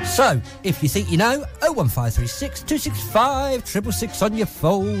 So, if you think you know, 01536 265 666 on your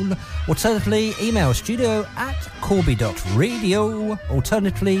phone. Alternatively, email studio@corby.radio.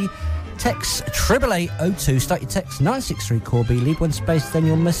 Alternatively, text 88802, start your text 963 Corby, leave one space, then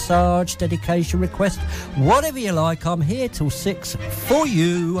your massage, dedication, request, whatever you like. I'm here till 6 for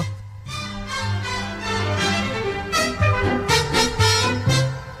you.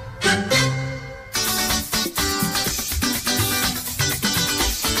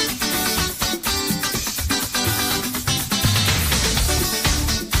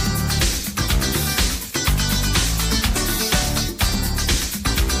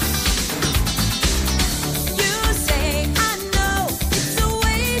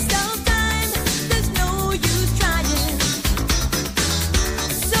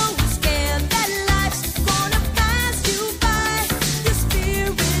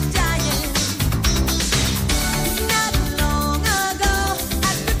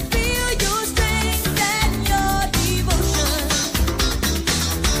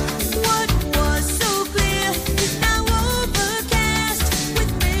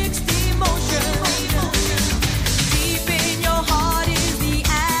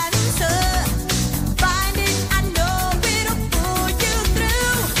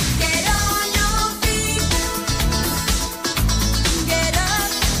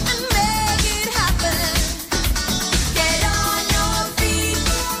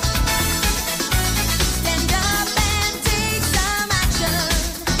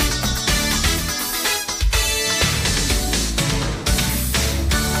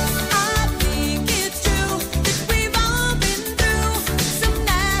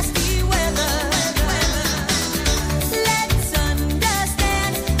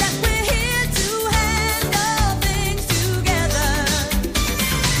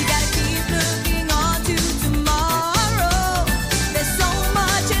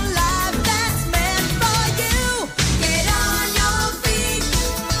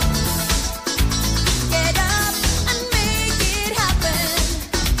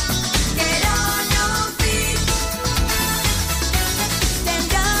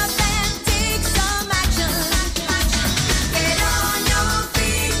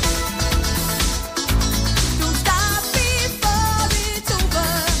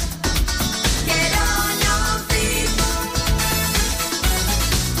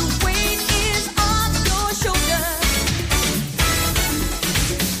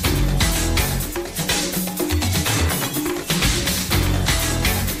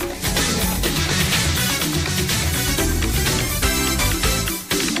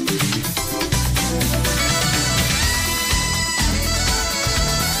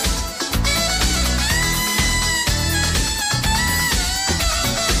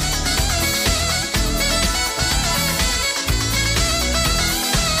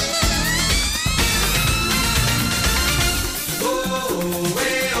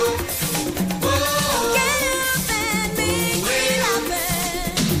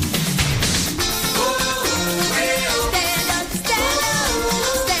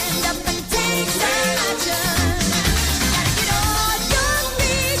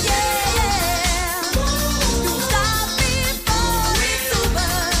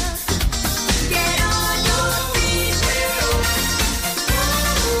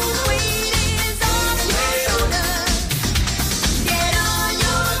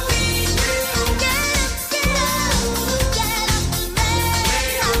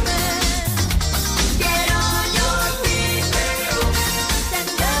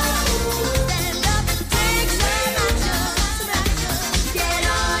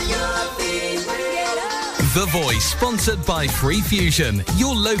 The Voice, sponsored by Free Fusion,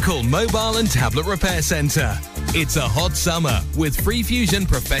 your local mobile and tablet repair centre. It's a hot summer with Free Fusion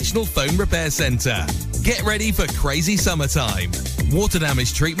Professional Phone Repair Centre. Get ready for crazy summertime. Water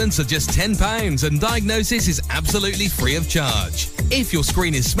damage treatments are just £10 and diagnosis is absolutely free of charge. If your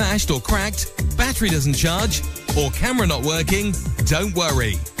screen is smashed or cracked, battery doesn't charge, or camera not working, don't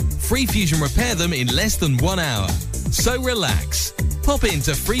worry. Free Fusion repair them in less than 1 hour. So relax. Pop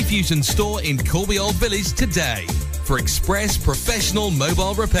into Free Fusion store in Corby Old Village today for express professional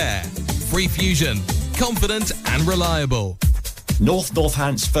mobile repair. Free Fusion. Confident and reliable.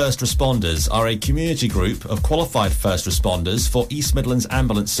 Northants First Responders are a community group of qualified first responders for East Midlands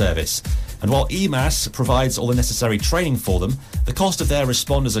Ambulance Service. And while EMAS provides all the necessary training for them, the cost of their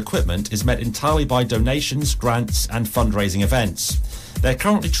responders' equipment is met entirely by donations, grants and fundraising events. They're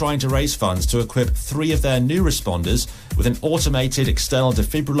currently trying to raise funds to equip 3 of their new responders with an automated external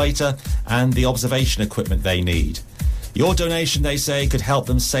defibrillator and the observation equipment they need. Your donation, they say, could help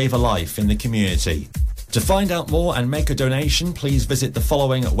them save a life in the community. To find out more and make a donation, please visit the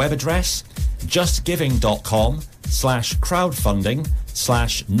following web address: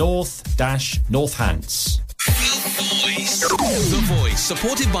 justgiving.com/crowdfunding/north-northants. The Voice,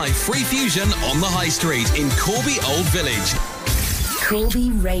 supported by Free Fusion on the High Street in Corby Old Village.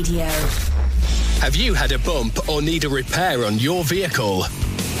 Corby Radio. Have you had a bump or need a repair on your vehicle?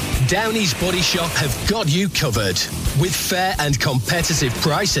 Downey's Body Shop have got you covered with fair and competitive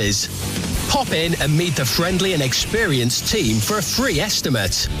prices. Pop in and meet the friendly and experienced team for a free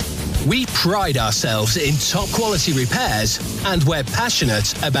estimate. We pride ourselves in top quality repairs and we're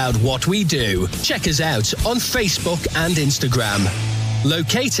passionate about what we do. Check us out on Facebook and Instagram.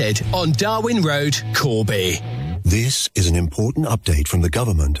 Located on Darwin Road, Corby. This is an important update from the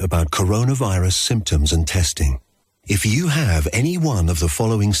government about coronavirus symptoms and testing. If you have any one of the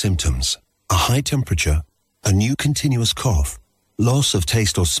following symptoms: a high temperature, a new continuous cough, loss of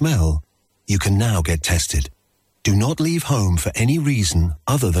taste or smell, you can now get tested. Do not leave home for any reason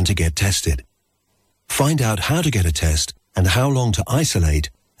other than to get tested. Find out how to get a test and how long to isolate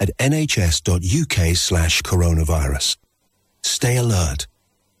at nhs.uk/coronavirus. Stay alert.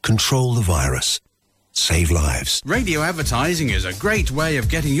 Control the virus. Save lives. Radio advertising is a great way of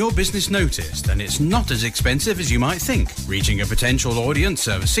getting your business noticed, and it's not as expensive as you might think. Reaching a potential audience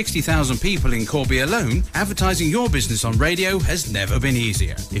of 60,000 people in Corby alone, advertising your business on radio has never been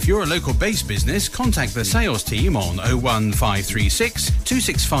easier. If you're a local based business, contact the sales team on 01536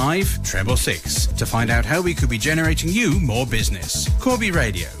 265 666 to find out how we could be generating you more business. Corby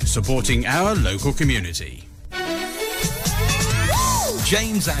Radio, supporting our local community.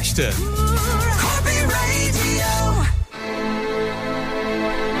 James Ashton. Corby Radio.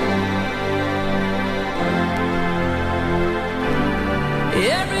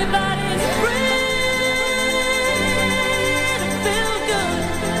 Everybody's free to feel good.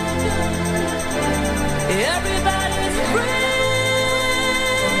 Everybody's free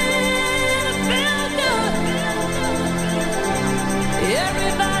to feel good.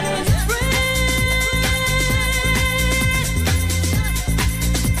 Everybody's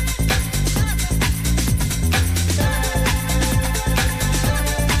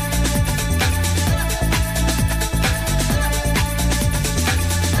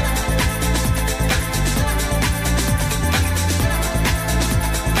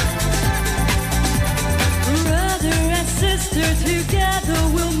together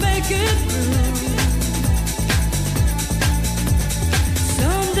we'll make it through.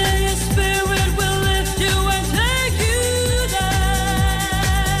 Someday your spirit will lift you and take you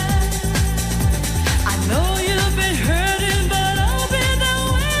there. I know you've been hurting, but I'll be there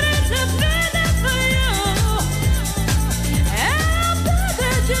waiting to be there for you. And I'll be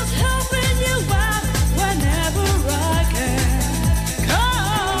there just helping you out whenever I can.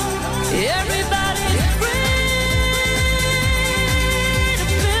 Come, everybody's free.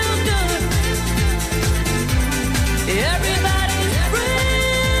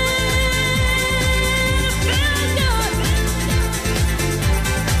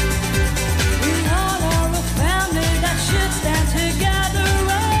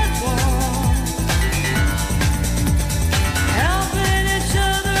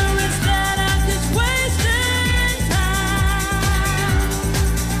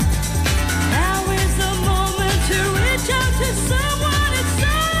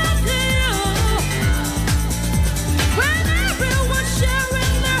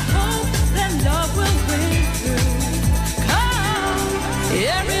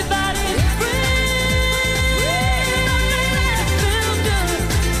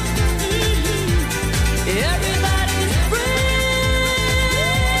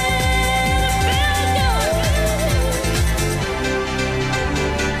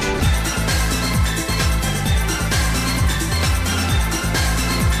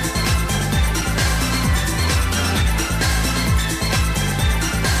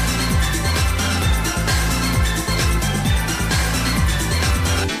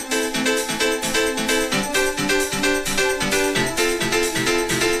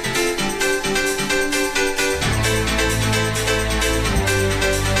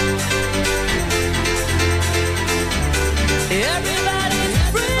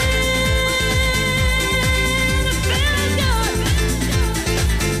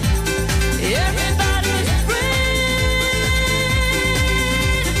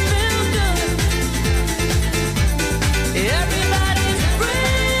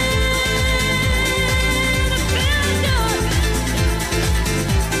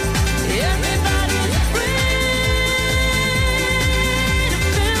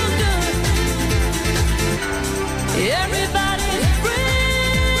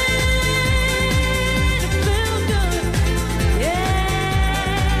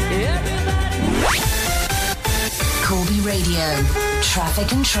 Radio.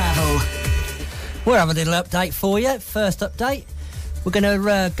 Traffic and travel. We'll have a little update for you. First update, we're going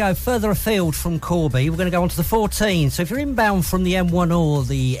to go further afield from Corby. We're going to go on to the 14. So if you're inbound from the M1 or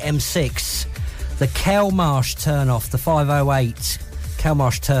the M6, the Kelmarsh turn-off, the 508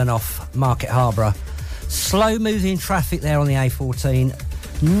 Kelmarsh turn-off, Market Harborough. Slow-moving traffic there on the A14.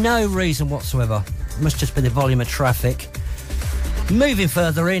 No reason whatsoever. Must just be the volume of traffic. Moving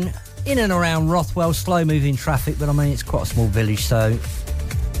further in and around Rothwell, slow-moving traffic, but I mean, it's quite a small village, so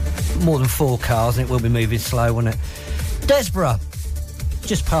more than 4 cars, and it will be moving slow, won't it? Desborough,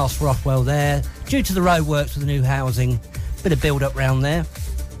 just past Rothwell there. Due to the roadworks with the new housing, bit of build-up round there.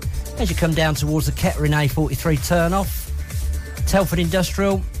 As you come down towards the Kettering A43 turn-off, Telford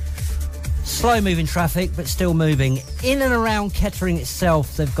Industrial, slow-moving traffic, but still moving. In and around Kettering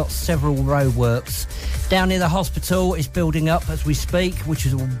itself, they've got several roadworks. Down near the hospital is building up as we speak, which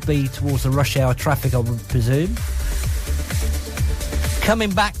will be towards the rush hour traffic, I would presume.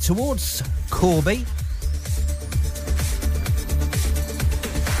 Coming back towards Corby.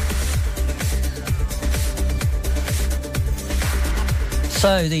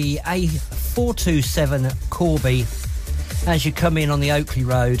 So the A427 Corby, as you come in on the Oakley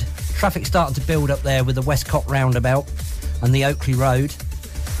Road, traffic starting to build up there with the Westcott roundabout and the Oakley Road.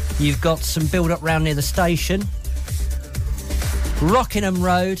 You've got some build up round near the station. Rockingham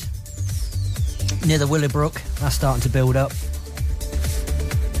Road near the Willowbrook, that's starting to build up.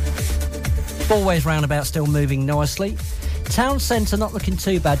 Fourways roundabout still moving nicely. Town centre not looking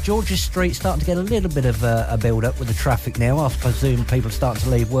too bad. George's Street starting to get a little bit of a build up with the traffic now. I presume people are starting to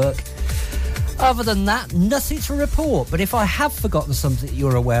leave work. Other than that, nothing to report. But if I have forgotten something that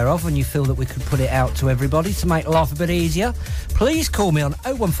you're aware of and you feel that we could put it out to everybody to make life a bit easier, please call me on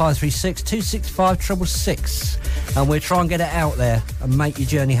 01536 265 666 and we'll try and get it out there and make your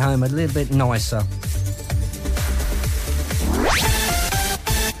journey home a little bit nicer.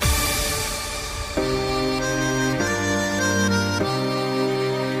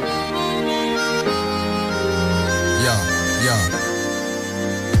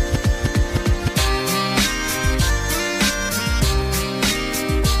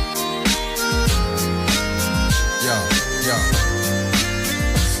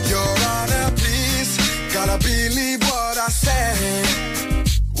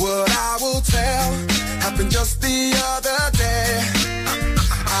 Just the other day,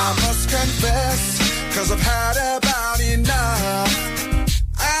 I must confess, 'cause I've had about enough.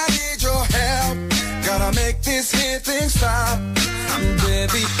 I need your help, gotta make this here thing stop.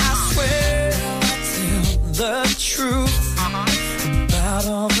 Baby, I swear I'll tell the truth about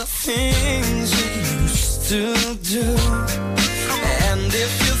all the things you used to do. And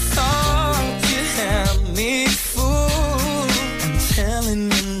if you thought you had me fooled, I'm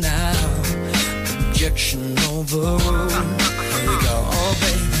telling you now, objection overruled. Here we go, oh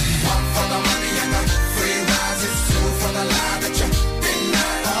baby. 1 for the money and the free rides. It's 2 for the lie that you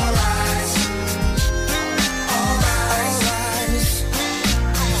denied. Alright, alright.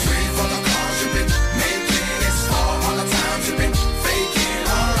 3 for the calls you've been making. It's 4 all the times you've been faking.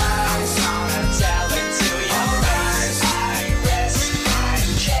 Alright, tell it to you. Alright, I rest my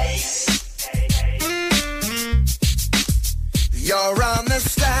case. You're on the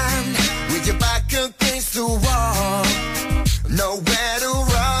stand with your back against the wall, nowhere to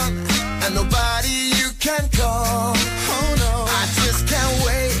run and nobody you can call. Oh no, I just can't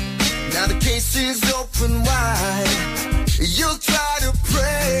wait. Now the case is open wide. You'll try to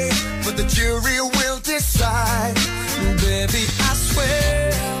pray, but the jury will decide. Baby, I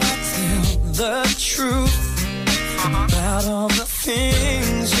swear I'll tell the truth about all the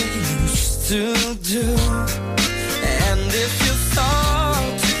things you used to do. And if you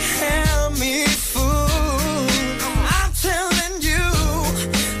thought you had me fooled, I'm telling you,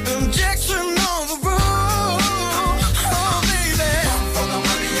 objection overruled. Oh baby, 1 for the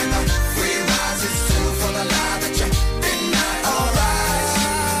money and the free rides. It's 2 for the lie that you denied. Alright,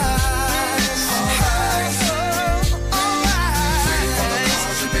 alright, alright. 3 for the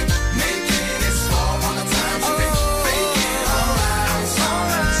calls you've been making. It's 4 all the times you've been faking. Alright,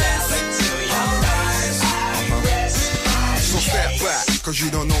 alright. Tell it to you. Alright, so step back, 'cause you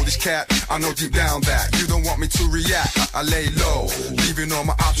don't know this cat. I know deep down that you don't want me to react. I lay low, leaving all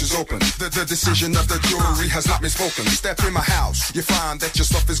my options open. The decision of the jury has not been spoken. Step in my house, you find that your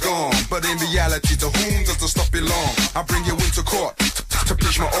stuff is gone. But in reality, to whom does the stuff belong? I bring you into court to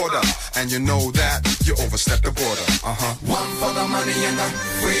preach my order, and you know that you overstepped the border. 1 for the money and the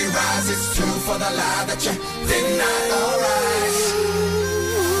free rides. It's 2 for the lie that you denied. Alright,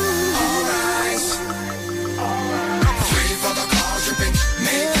 alright. 3 for the calls you've been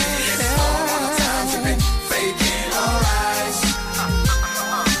making. It's 4 all the times you've been faking. Alright.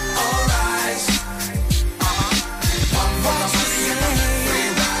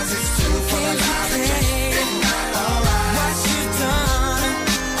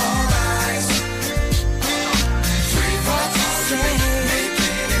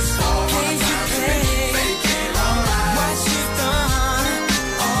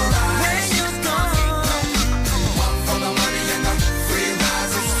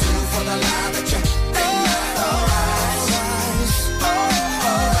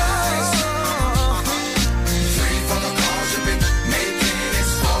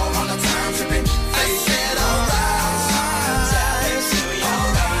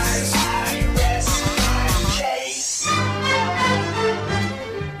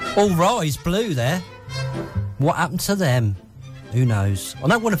 All Rise, Blue there. What happened to them? Who knows? I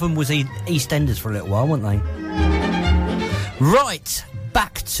know one of them was EastEnders for a little while, weren't they? Right,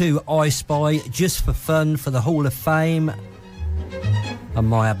 back to I Spy, just for fun, for the Hall of Fame. And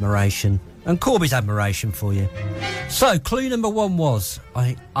my admiration. And Corby's admiration for you. So, clue number one was,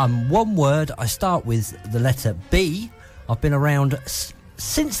 one word, I start with the letter B. I've been around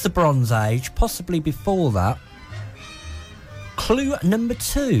since the Bronze Age, possibly before that. Clue number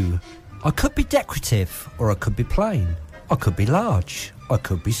two, I could be decorative, or I could be plain. I could be large, I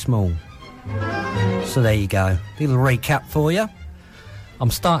could be small. So there you go, little recap for you. I'm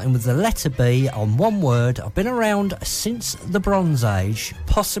starting with the letter B on one word. I've been around since the Bronze Age,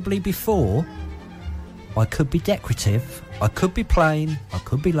 possibly before. I could be decorative, I could be plain, I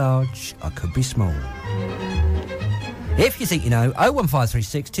could be large, I could be small. If you think you know,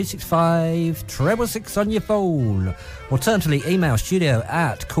 01536 265 666 on your phone. Alternatively, email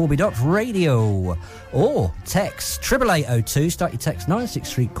studio@corby.radio or text 88802, start your text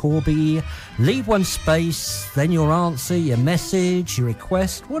 963 Corby, leave one space, then your answer, your message, your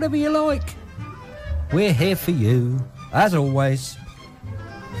request, whatever you like. We're here for you, as always.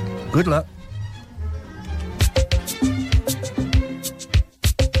 Good luck.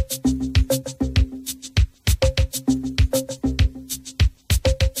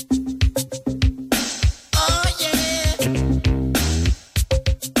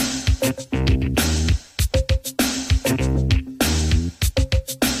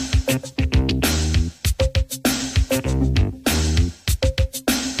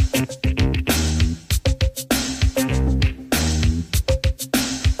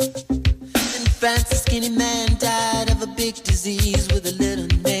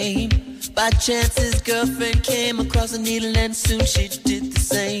 Chance his girlfriend came across a needle and soon she did the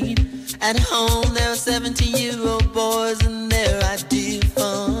same. At home there were 17-year-old boys and their idea of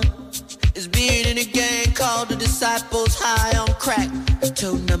fun is being in a gang called the Disciples, high on crack,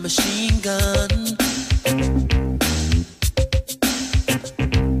 toting a machine gun.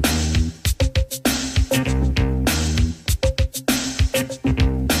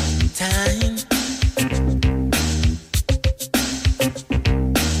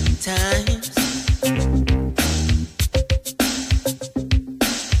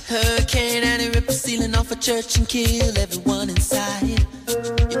 Church and kill everyone inside. You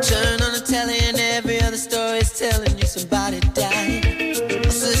turn on the telly and every other story is telling you somebody died. My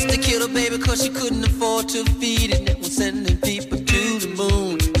sister killed her baby cause she couldn't afford to feed it, and it was sending people to the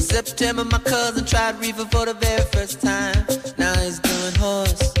moon. In September my cousin tried reefer for the very first time. Now he's doing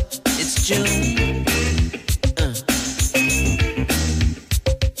horse. It's June.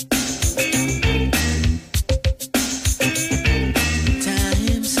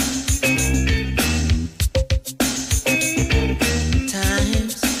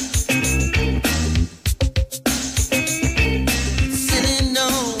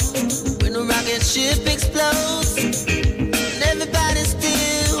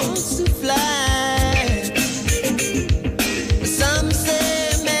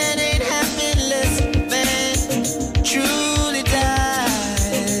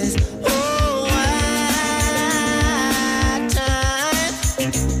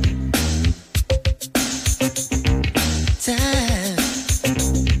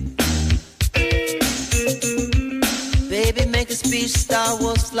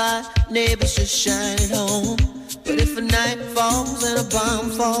 Neighbors just shine at home. But if a night falls and a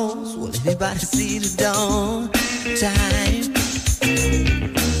bomb falls, will anybody see the dawn? Time.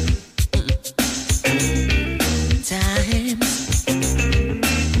 Time.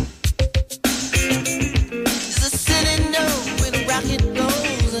 There's a city note where the rocket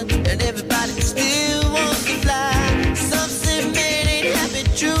goes and everybody still wants to fly. Some say man ain't happy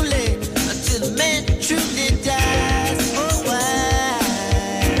truly until the man truly dies. Oh, why?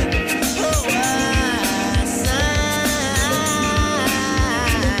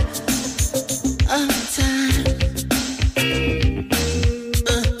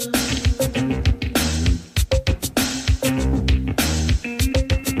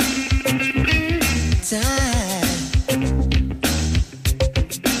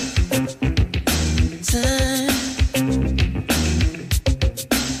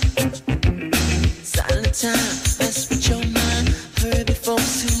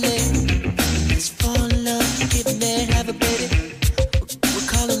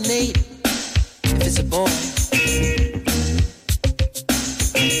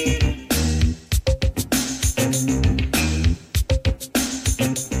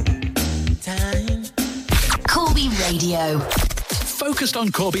 focused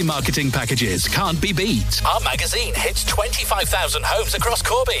on Corby marketing packages can't be beat. Our magazine hits 25,000 homes across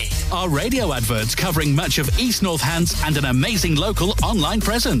Corby. Our radio adverts covering much of East Northants and an amazing local online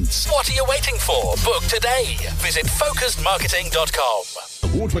presence. What are you waiting for? Book today. Visit focusedmarketing.com.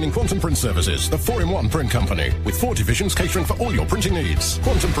 Award-winning Quantum Print Services, the 4-in-1 print company, with 4 divisions catering for all your printing needs.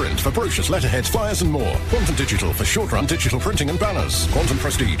 Quantum Print for brochures, letterheads, flyers and more. Quantum Digital for short-run digital printing and banners. Quantum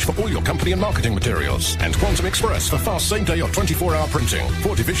Prestige for all your company and marketing materials. And Quantum Express for fast same-day or 24-hour printing.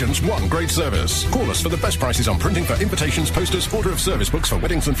 4 divisions, 1 great service. Call us for the best prices on printing for invitations, posters, order of service books for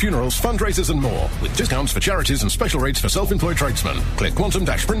weddings and funerals, fundraisers and more. With discounts for charities and special rates for self-employed tradesmen. Click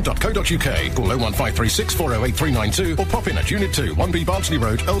quantum-print.co.uk, call 01536 408 392 or pop in at Unit 2, 1B Barnsley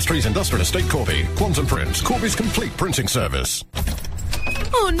Road, Elstreet Industrial Estate, Corby. Quantum Print, Corby's complete printing service.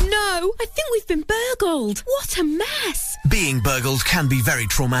 Oh no, I think we've been burgled. What a mess. Being burgled can be very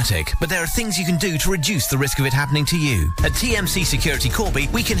traumatic, but there are things you can do to reduce the risk of it happening to you. At TMC Security Corby,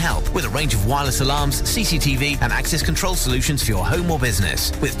 we can help with a range of wireless alarms, CCTV and access control solutions for your home or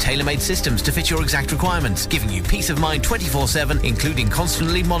business, with tailor-made systems to fit your exact requirements, giving you peace of mind 24/7, including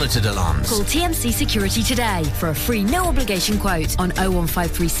constantly monitored alarms. Call TMC Security today for a free no-obligation quote on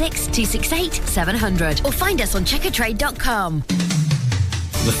 01536 268 700 or find us on checkertrade.com.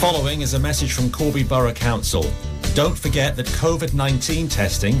 The following is a message from Corby Borough Council. Don't forget that COVID-19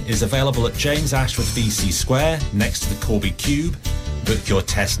 testing is available at James Ashworth VC Square next to the Corby Cube. Book your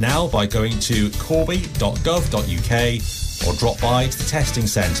test now by going to corby.gov.uk or drop by to the testing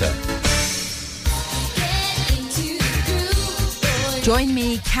centre. Join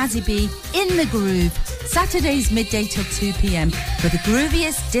me, Kazzy B, in the groove, Saturdays midday till 2 p.m. for the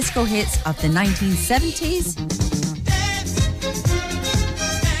grooviest disco hits of the 1970s,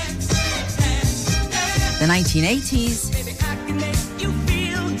 the 1980s,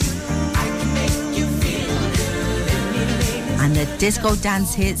 and the disco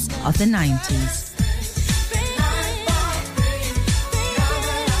dance hits of the 90s.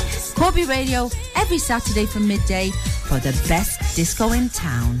 Corby Radio every Saturday from midday for the best disco in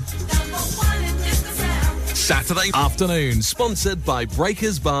town. Saturday afternoon, sponsored by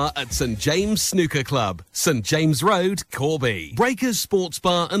Breakers Bar at St James Snooker Club, St James Road, Corby. Breakers Sports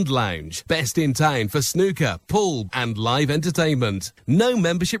Bar and Lounge, best in town for snooker, pool and live entertainment. No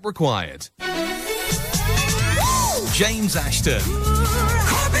membership required. James Ashton.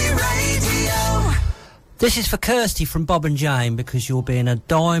 Corby Radio. This is for Kirsty from Bob and Jane, because you're being a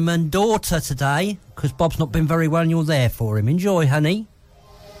diamond daughter today, because Bob's not been very well and you're there for him. Enjoy, honey.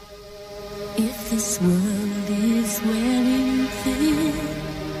 If this world is wearing thin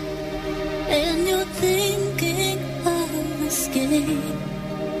and you're thinking of escape,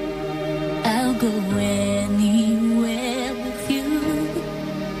 I'll go anywhere with you.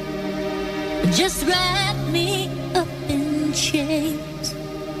 Just wrap me up in chains.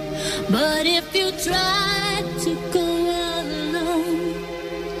 But if you try to go alone,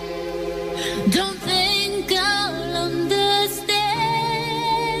 don't think I'll understand.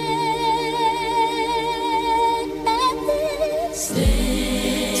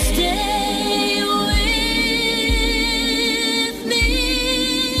 Stay with me.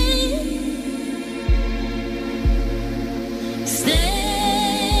 Stay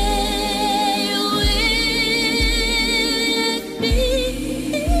with me.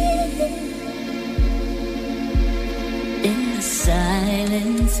 In the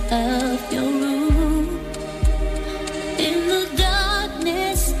silence of your room, in the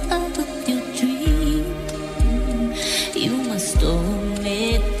darkness of your dream, you must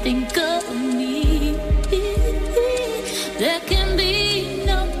only think of me. There can be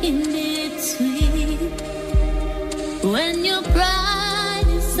no in between. When your pride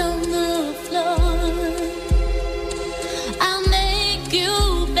is on the floor, I'll make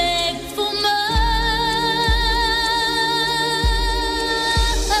you beg for more.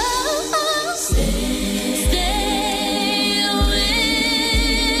 Stay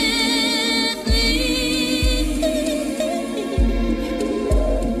with me.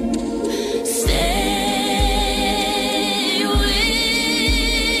 Stay with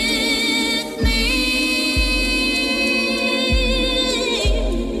me.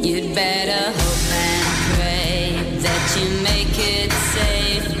 You'd better hope and pray that you make it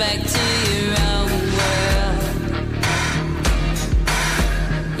safe back to your own world.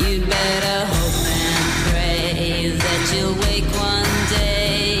 You'd better hope and pray that you'll wake one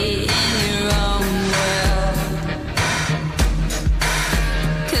day in your own world.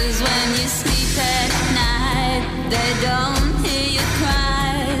 'Cause when you sleep at night, they don't hear your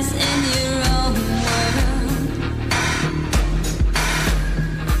cries in your own world.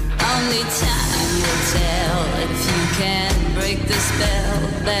 Only time will tell if you can break break the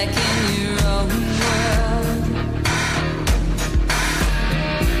spell back in your own world.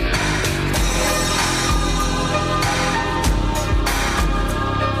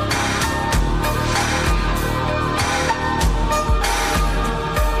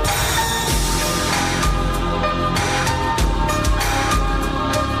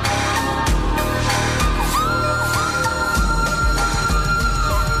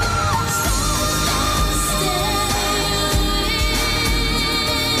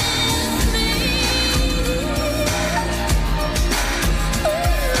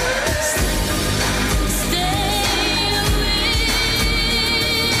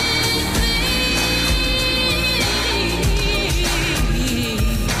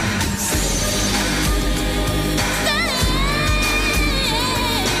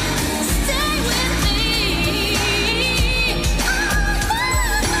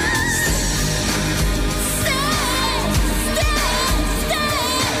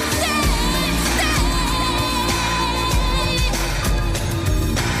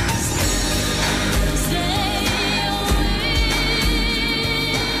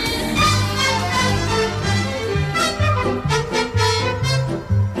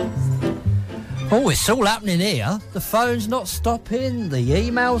 Oh, it's all happening here. The phone's not stopping, the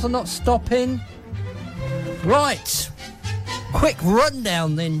emails are not stopping. Right. Quick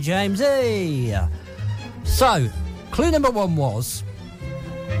rundown then, Jamesy. So, clue number one was...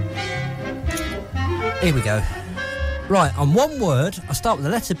 Here we go. Right, on one word, I start with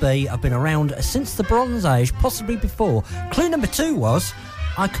the letter B. I've been around since the Bronze Age, possibly before. Clue number two was...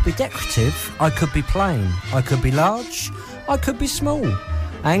 I could be decorative, I could be plain, I could be large, I could be small.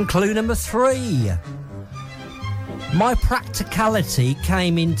 And clue number three. My practicality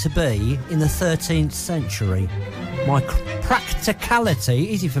came into be in the 13th century. My practicality,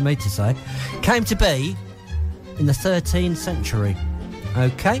 easy for me to say, came to be in the 13th century.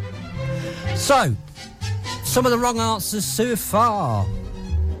 Okay? So, some of the wrong answers so far.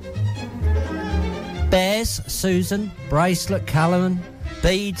 Bears, Susan. Bracelet, Callum.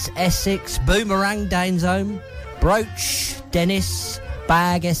 Beads, Essex. Boomerang, Dane's Home. Brooch, Dennis.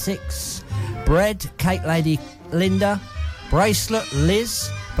 Bag, Essex. Bread, Kate Lady Linda. Bracelet, Liz.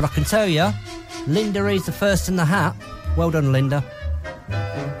 But I can tell you, Linda is the first in the hat. Well done, Linda.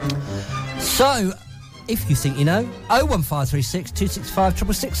 So, if you think you know, 01536 265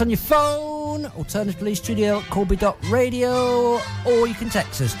 666 on your phone. Alternatively, studio@corby.radio. Or you can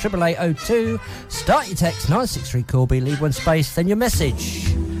text us, 88802. Start your text, 963 Corby, leave one space, then your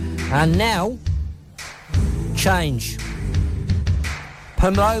message. And now, change.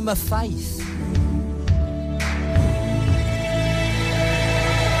 Paloma Faith.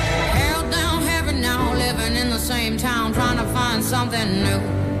 Held down heaven now, living in the same town, trying to find something new.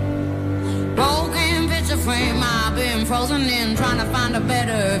 Broken picture frame, I've been frozen in, trying to find a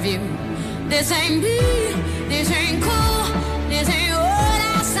better view. This ain't me, this ain't cool, this ain't what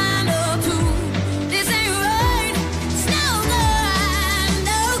I signed up to. This ain't right, it's no good,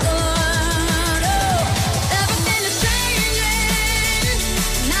 no good. Oh, everything is changing,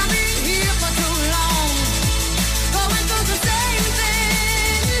 and I've been here for too long, going through the same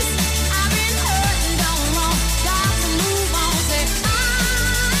things. I've been hurting, don't want, got to move on. Say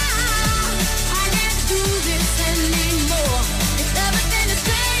I can't do this anymore. If everything is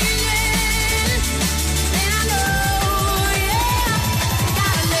changing, then I know, yeah,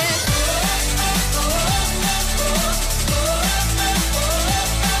 gotta let go.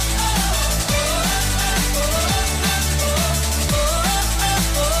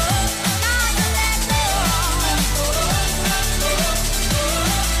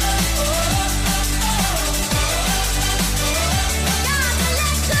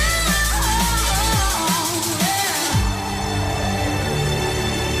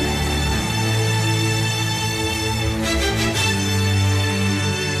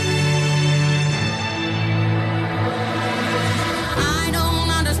 I don't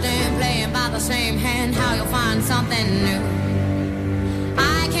understand playing by the same hand, how you'll find something new.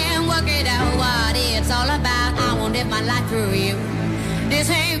 I can't work it out what it's all about. I won't live my life through you. This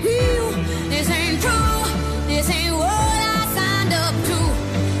ain't real, this ain't true, this ain't what I signed up to.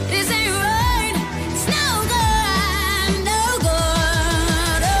 This ain't right, it's no good, no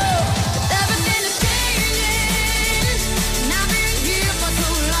good. Oh, everything is changing, and I've been here for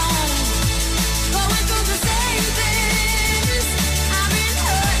too long, going through the same things. I've been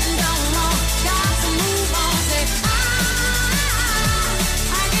hurting, don't know, got to move on. Say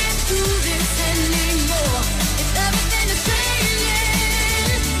I can't do this anymore. If everything is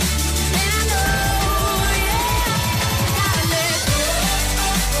changing, then I know, yeah.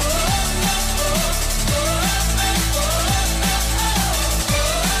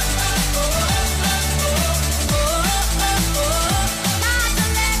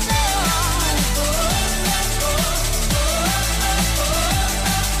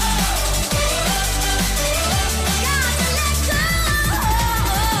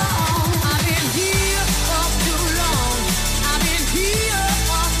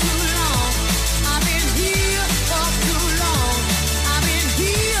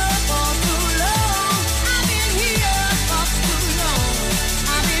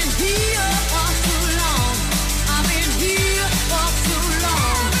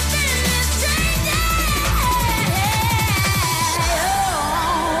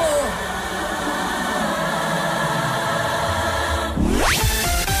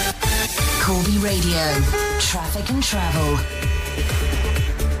 Corby Radio. Traffic and travel.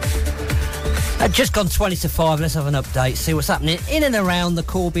 Just gone 20 to 5. Let's have an update, see what's happening in and around the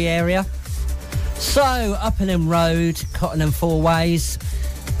Corby area. So, Uppingham Road, Cottenham Four Ways.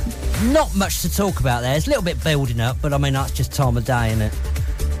 Not much to talk about there. It's a little bit building up, but I mean, that's just time of day, isn't it?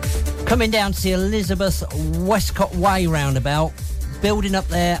 Coming down to the Elizabeth Westcott Way roundabout. Building up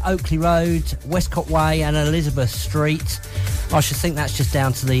there, Oakley Road, Westcott Way and Elizabeth Street. I should think that's just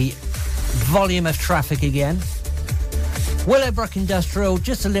down to the volume of traffic again. Willowbrook Industrial,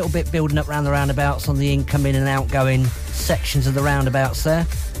 just a little bit building up around the roundabouts on the incoming and outgoing sections of the roundabouts there.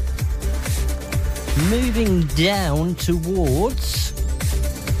 Moving down towards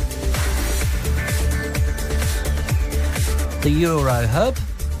the Euro Hub.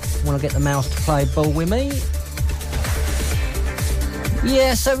 Want to get the mouse to play ball with me?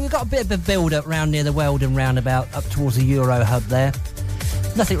 Yeah, so we've got a bit of a build-up round near the Weldon roundabout, up towards the Euro Hub there.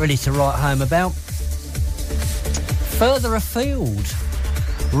 Nothing really to write home about. Further afield,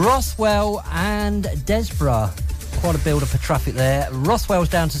 Rothwell and Desborough. Quite a build-up of traffic there. Rothwell's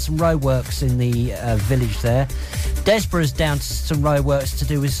down to some roadworks in the village there. Desborough's down to some roadworks to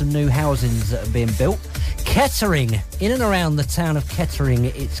do with some new housings that are being built. Kettering, in and around the town of Kettering,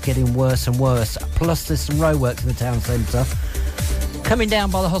 it's getting worse and worse. Plus there's some roadworks in the town centre. Coming down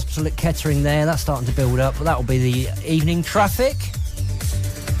by the hospital at Kettering there, that's starting to build up, but that will be the evening traffic.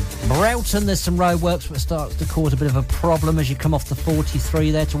 Broughton, there's some roadworks which starts to cause a bit of a problem as you come off the 43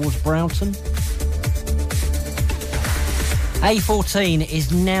 there towards Broughton. A14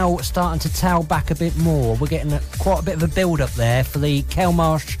 is now starting to tail back a bit more. We're getting quite a bit of a build-up there for the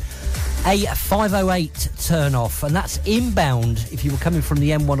Kelmarsh A508 turn-off, and that's inbound if you were coming from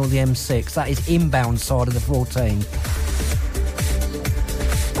the M1 or the M6. That is inbound side of the 14.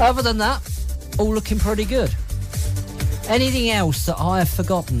 Other than that, all looking pretty good. Anything else that I have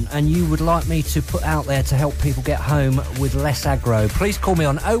forgotten and you would like me to put out there to help people get home with less aggro, please call me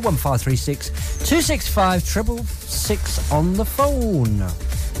on 01536 265 666 on the phone.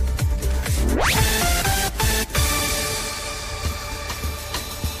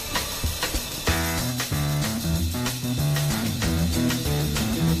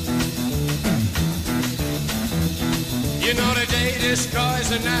 You know the day destroys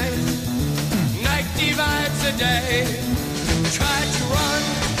the night, night divides the day. Try to run,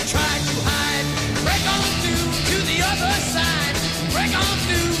 try to hide, break on through to the other side, break on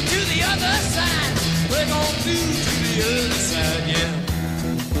through to the other side, break on through to the other side, yeah.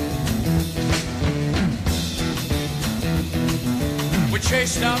 We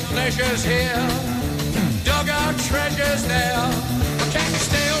chased our pleasures here, dug our treasures there, but can you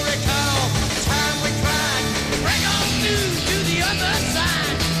still recall the time we cried? Break on through to the other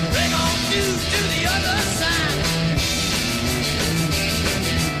side, break on through to the other side.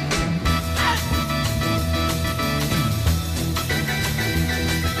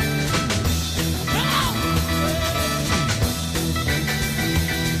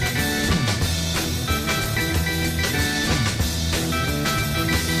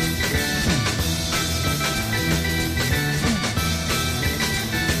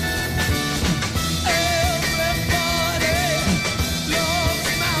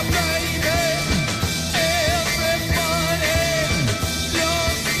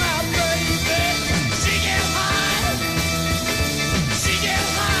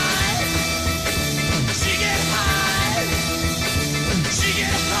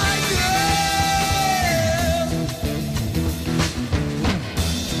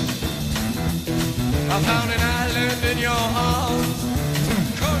 I found an island in your arms,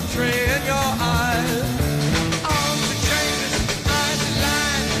 country in your eyes, arms and chains, eyes and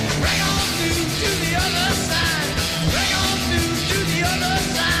lines. Bring on through to the other side. Bring on through to the other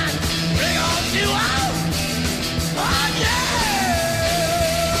side. Bring on through, oh yeah!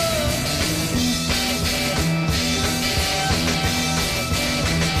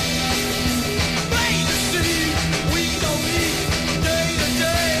 Wait to see, we don't need day to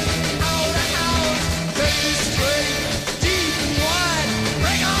day, hour to hour. Straight, deep and wide,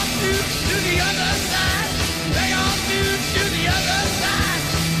 bring on through to the other side.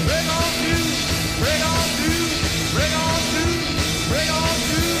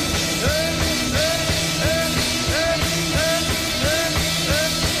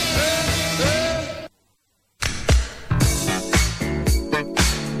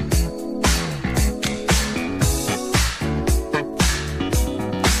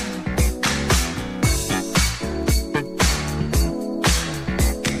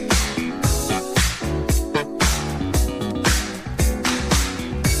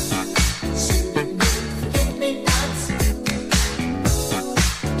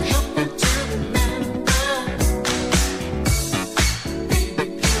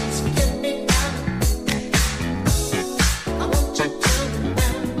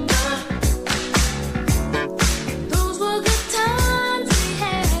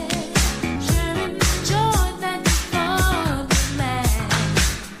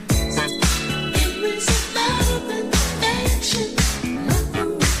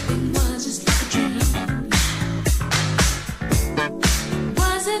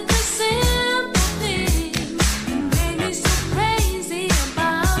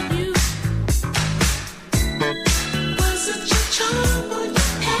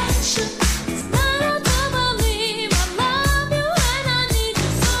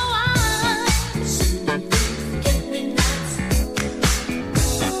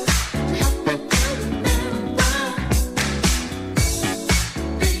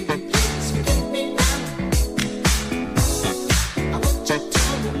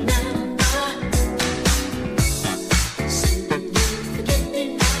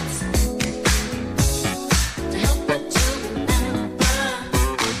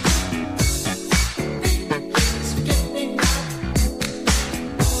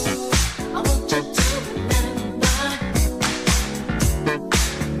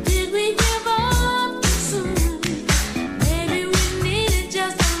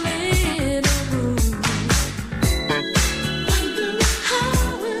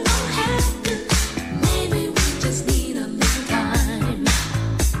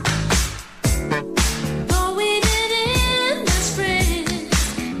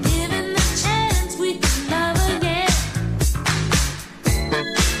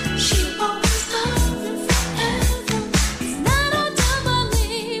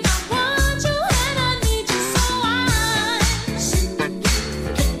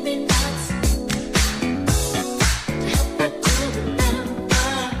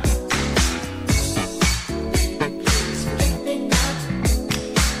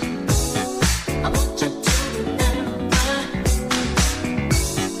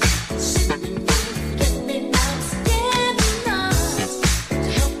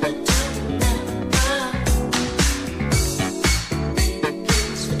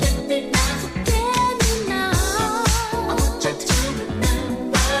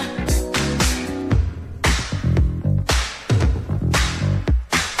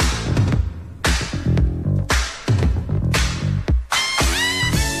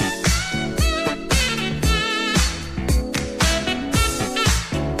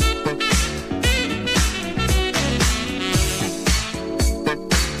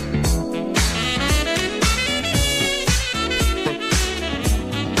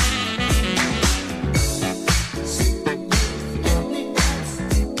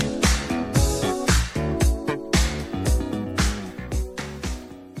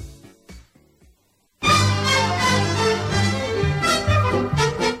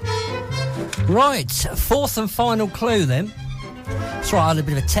 Right, fourth and final clue then. That's right, I had a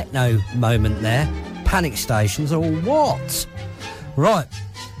bit of a techno moment there. Panic stations or what? Right,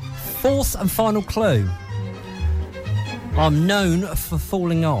 fourth and final clue. I'm known for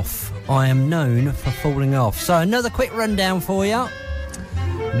falling off. I am known for falling off. So another quick rundown for you.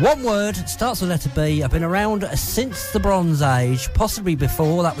 One word, starts with letter B. I've been around since the Bronze Age, possibly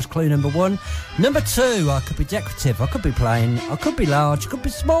before. That was clue number one. Number two, I could be decorative, I could be plain, I could be large, I could be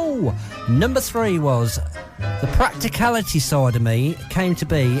small. Number three was the practicality side of me came to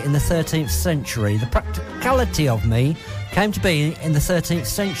be in the 13th century. The practicality of me came to be in the 13th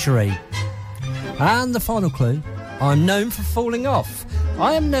century. And the final clue, I'm known for falling off.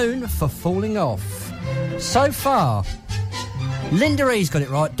 I am known for falling off. So far, Linda E's got it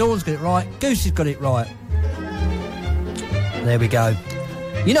right, Dawn's got it right, Goosey's got it right. There we go.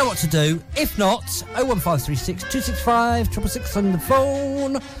 You know what to do. If not, 01536 265 666 on the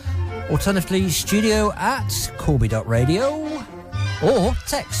phone. Alternatively, studio at corby.radio. Or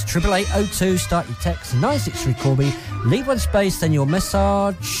text 88802, start your text 963 Corby. Leave one space, then your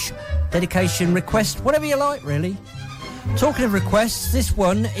message, dedication, request, whatever you like, really. Talking of requests, this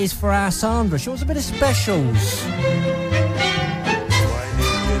one is for our Sandra. She wants a bit of specials.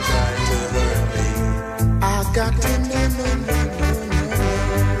 I got to know.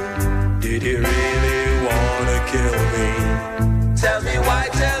 Did you really wanna kill me? Tell me why,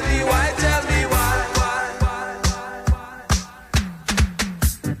 tell me why, tell me why.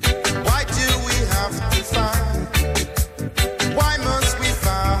 Why do we have to fight? Why must we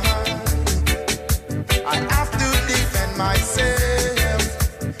fight? I have to defend myself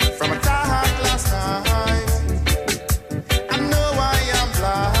from a attack last night. I know I am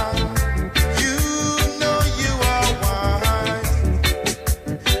blind.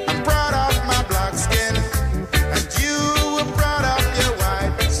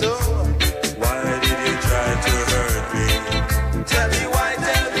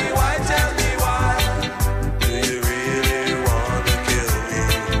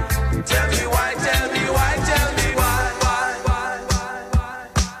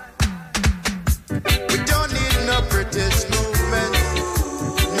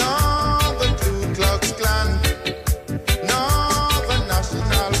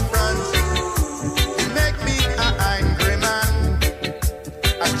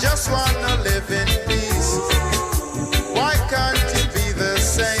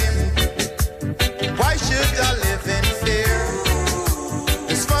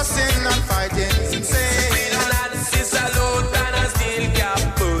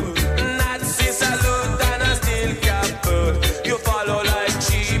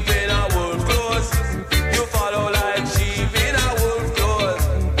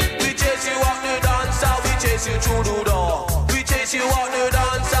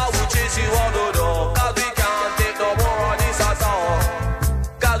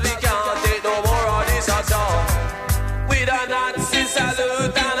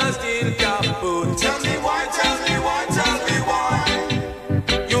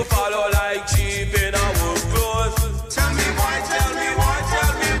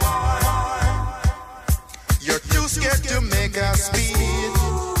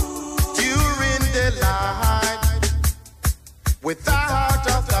 Without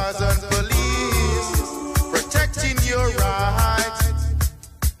a thousand police protecting your right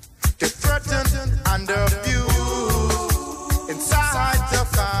to threaten and abuse inside the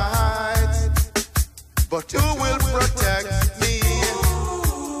fight, but who will protect me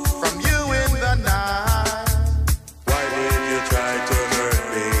from you in the night? Why did you try to hurt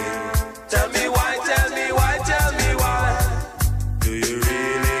me? Tell me why, tell me why, tell me why. Do you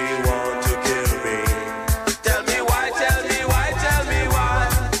really want to kill me? Tell me why, tell me why.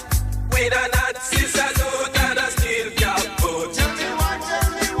 With a Nazi salute and a steel caput. Tell me why, tell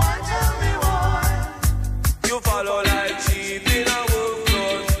me why, tell me why. You follow like sheep in a wolf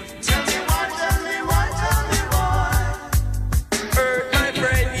clothes. Tell me why, tell me why, tell me why. Hurt my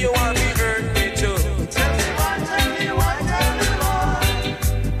friend, you want me hurt me too. Tell me why, tell me why, tell me why.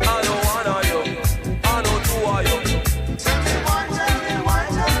 I don't one of you, I know two of you. Tell me why, tell me why,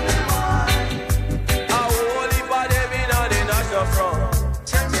 tell me why. I won't leave by them in the national front.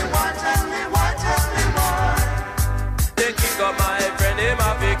 Got my friend, him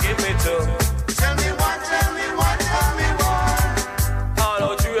have to give me two. Tell me why, tell me why, tell me why. I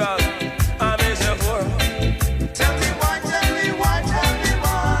know you have, I'm in the for. Tell me why, tell me why, tell me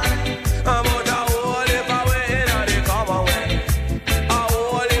why. I'm out a hole if I wait in on the Commonwealth. A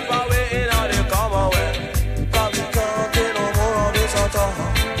hole if I wait in on the Commonwealth. Cause we can't take no more of this at all.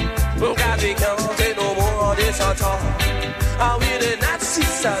 Cause we can't take no more of this at all. And we the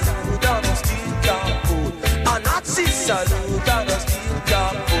Nazis are down the street. look and I still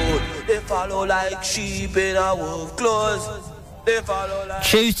can't fold. They follow like sheep in a wolf clothes. They follow like...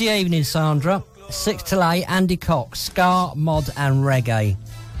 Tuesday evening, Sandra. 6 till 8, Andy Cox, ska, mod and reggae.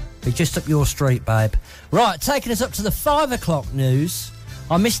 Be just up your street, babe. Right, taking us up to the 5 o'clock news.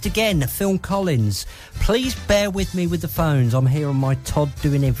 I missed again Phil Collins. Please bear with me with the phones. I'm here on my Todd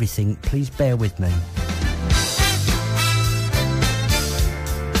doing everything. Please bear with me.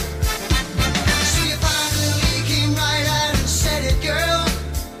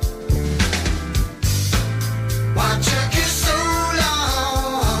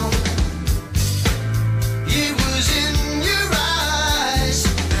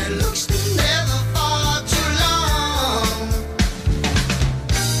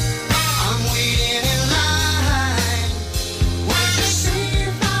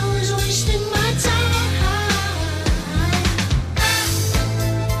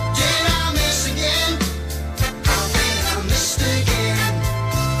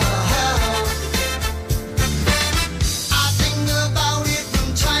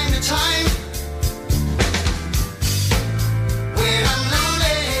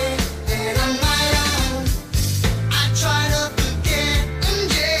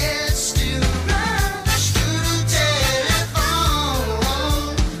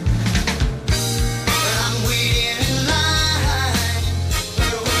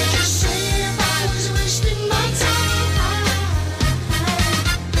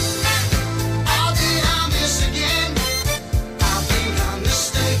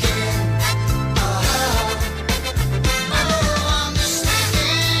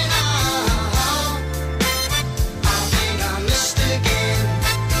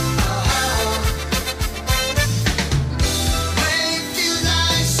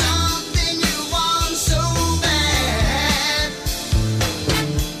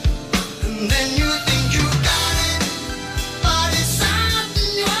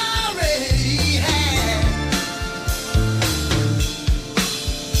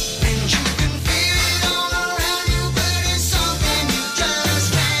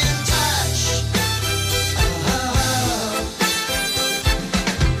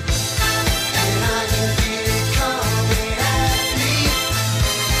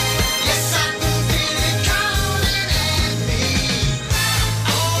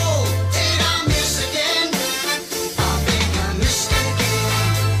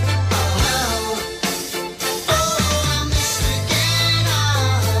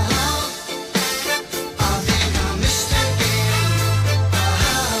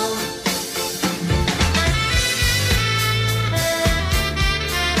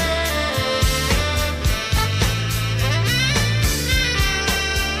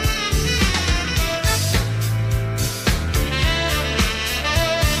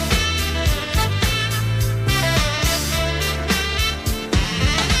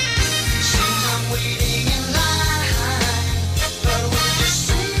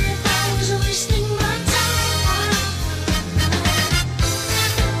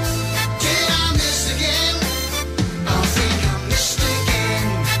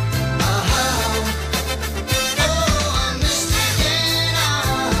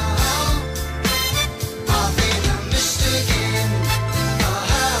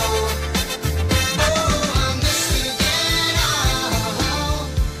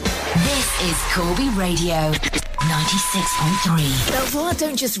 Corby Radio 96.3. Belvoir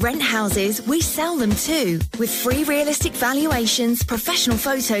don't just rent houses, we sell them too. With free realistic valuations, professional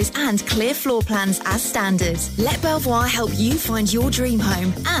photos and clear floor plans as standard. Let Belvoir help you find your dream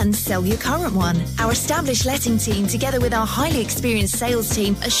home and sell your current one. Our established letting team together with our highly experienced sales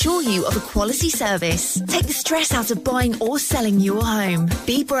team assure you of a quality service. Take the stress out of buying or selling your home.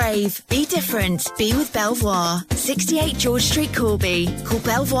 Be brave, be different, be with Belvoir. 68 George Street, Corby. Call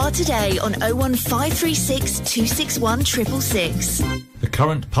Belvoir today on 01536 261 666. The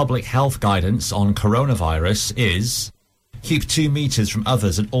current public health guidance on coronavirus is: keep 2 metres from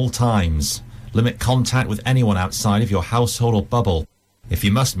others at all times. Limit contact with anyone outside of your household or bubble. If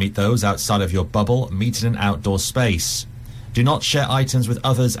you must meet those outside of your bubble, meet in an outdoor space. Do not share items with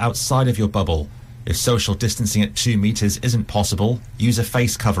others outside of your bubble. If social distancing at 2 metres isn't possible, use a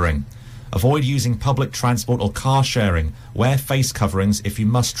face covering. Avoid using public transport or car sharing. Wear face coverings if you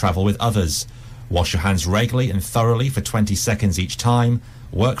must travel with others. Wash your hands regularly and thoroughly for 20 seconds each time.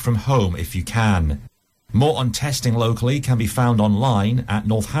 Work from home if you can. More on testing locally can be found online at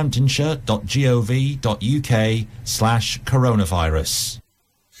northamptonshire.gov.uk/coronavirus.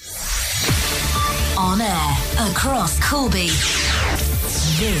 On air across Corby.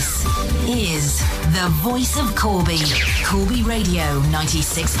 This is the voice of Corby. Corby Radio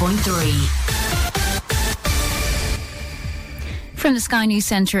 96.3. From the Sky News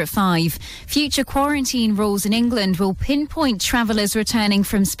Centre at 5, future quarantine rules in England will pinpoint travellers returning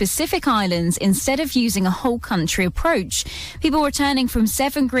from specific islands instead of using a whole country approach. People returning from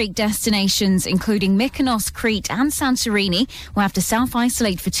 7 Greek destinations, including Mykonos, Crete and Santorini, will have to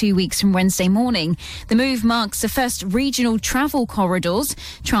self-isolate for 2 weeks from Wednesday morning. The move marks the first regional travel corridors.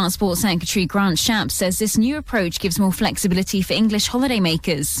 Transport Secretary Grant Shapps says this new approach gives more flexibility for English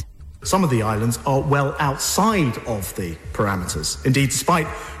holidaymakers. Some of the islands are well outside of the parameters. Indeed, despite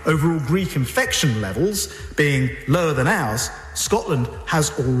overall Greek infection levels being lower than ours, Scotland has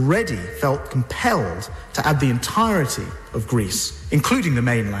already felt compelled to add the entirety of Greece, including the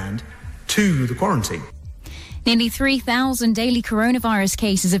mainland, to the quarantine. Nearly 3,000 daily coronavirus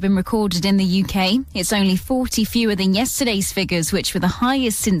cases have been recorded in the UK. It's only 40 fewer than yesterday's figures, which were the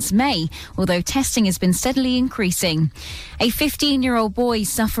highest since May, although testing has been steadily increasing. A 15-year-old boy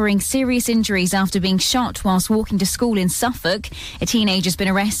suffering serious injuries after being shot whilst walking to school in Suffolk. A teenager has been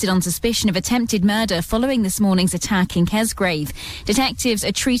arrested on suspicion of attempted murder following this morning's attack in Kesgrave. Detectives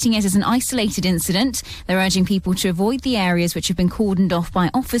are treating it as an isolated incident. They're urging people to avoid the areas which have been cordoned off by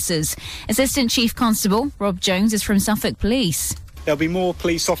officers. Assistant Chief Constable Rob Jones is from Suffolk Police. There'll be more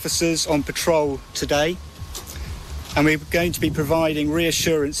police officers on patrol today, and we're going to be providing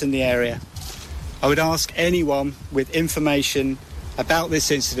reassurance in the area. I would ask anyone with information about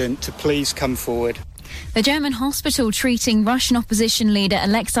this incident to please come forward. The German hospital treating Russian opposition leader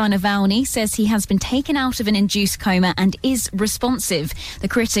Alexei Navalny says he has been taken out of an induced coma and is responsive. The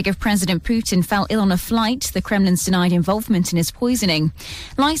critic of President Putin fell ill on a flight. The Kremlin's denied involvement in his poisoning.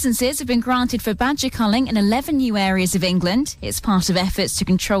 Licences have been granted for badger culling in 11 new areas of England. It's part of efforts to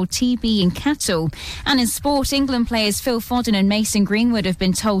control TB in cattle. And in sport, England players Phil Foden and Mason Greenwood have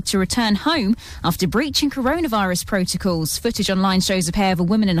been told to return home after breaching coronavirus protocols. Footage online shows a pair of a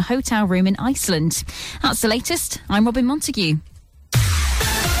woman in a hotel room in Iceland. That's the latest. I'm Robin Montague.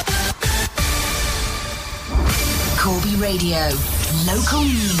 Corby Radio. Local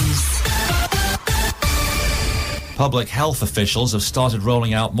news. Public health officials have started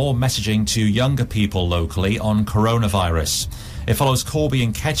rolling out more messaging to younger people locally on coronavirus. It follows Corby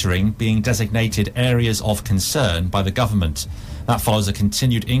and Kettering being designated areas of concern by the government. That follows a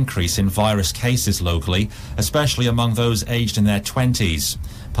continued increase in virus cases locally, especially among those aged in their 20s.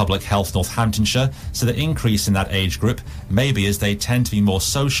 Public Health Northamptonshire said the increase in that age group may be as they tend to be more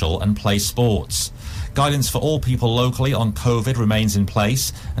social and play sports. Guidance for all people locally on COVID remains in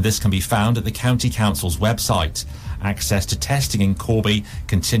place, and this can be found at the County Council's website. Access to testing in Corby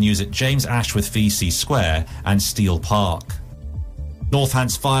continues at James Ashworth VC Square and Steel Park.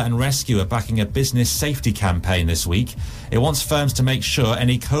 Northants Fire and Rescue are backing a business safety campaign this week. It wants firms to make sure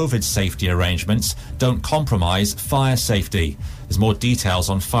any COVID safety arrangements don't compromise fire safety. There's more details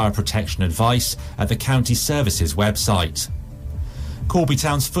on fire protection advice at the County Services website. Corby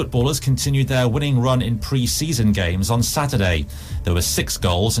Town's footballers continued their winning run in pre-season games on Saturday. There were 6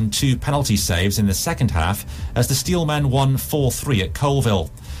 goals and 2 penalty saves in the second half as the Steelmen won 4-3 at Colville.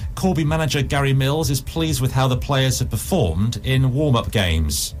 Corby manager Gary Mills is pleased with how the players have performed in warm-up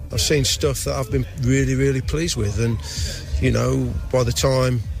games. I've seen stuff that I've been really, really pleased with, and, you know, by the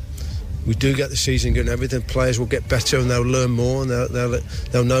time we do get the season going and everything, players will get better and they'll learn more and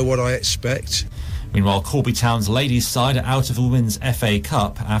they'll know what I expect. Meanwhile, Corby Town's ladies' side are out of the Women's FA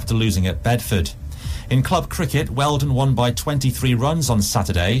Cup after losing at Bedford. In club cricket, Weldon won by 23 runs on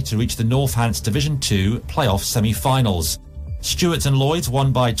Saturday to reach the Northants Division 2 playoff semi-finals. Stewarts and Lloyds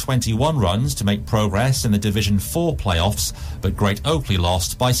won by 21 runs to make progress in the Division 4 playoffs, but Great Oakley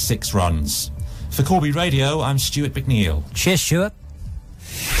lost by 6 runs. For Corby Radio, I'm Stuart McNeil. Cheers, Stuart.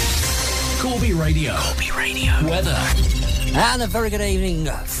 Corby Radio. Corby Radio. Weather. And a very good evening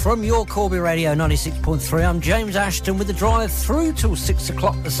from your Corby Radio 96.3. I'm James Ashton with the drive through till 6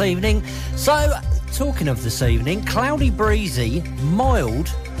 o'clock this evening. So, talking of this evening, cloudy, breezy,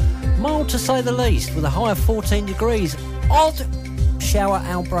 mild to say the least, with a high of 14 degrees. Odd shower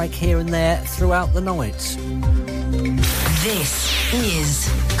outbreak here and there throughout the night. This is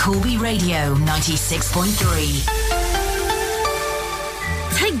Corby Radio 96.3.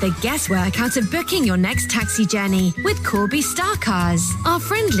 Take the guesswork out of booking your next taxi journey with Corby Star Cars. Our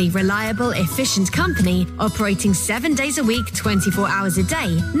friendly, reliable, efficient company operating 7 days a week, 24 hours a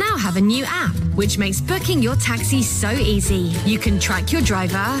day now have a new app which makes booking your taxi so easy. You can track your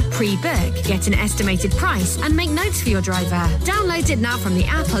driver, pre-book, get an estimated price and make notes for your driver. Download it now from the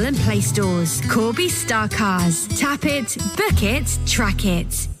Apple and Play stores. Corby Star Cars. Tap it, book it, track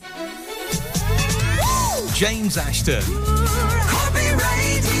it. James Ashton. Corby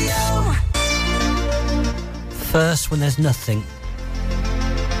Radio. First when there's nothing.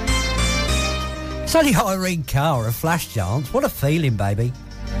 It's only Irene Cara of Flashdance. What a feeling, baby.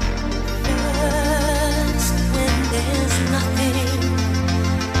 First, when there's nothing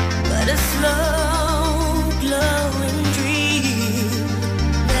but a slow glowing dream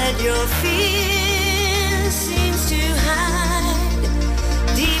that your fear seems to hide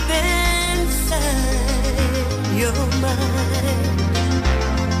deep inside your mind.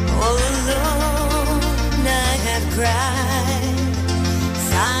 All alone I have cried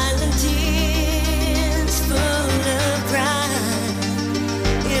silent tears full of pride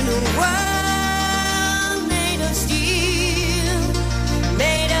in a world made of steel,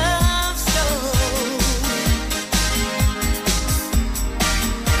 made of stone.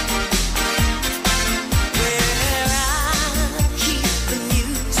 Where I keep the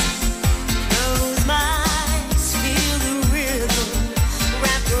music, close my eyes, feel the rhythm,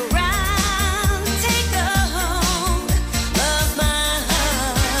 wrap around, take a hold of my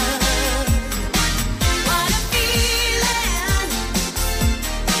heart. What a feeling,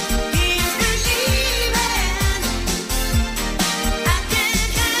 he's believing. I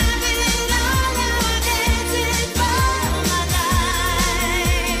can't have it all, now I'm dancing for my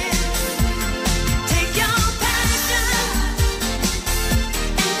life. Take your passion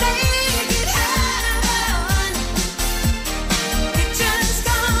and make it happen. Pictures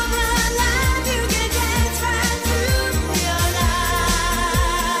come alive, you can dance right through your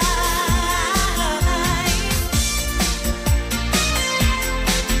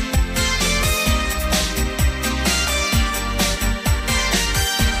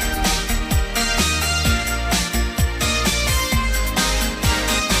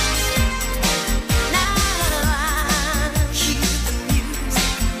keep the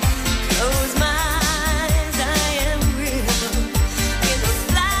music, close my eyes, I am rhythm in the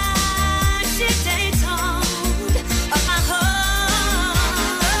flash, it takes hold of my heart.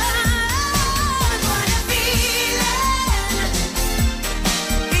 What a feeling,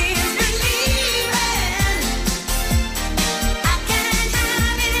 he's believing. I can't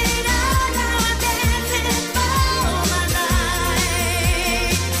have it all, now I'm dancing for my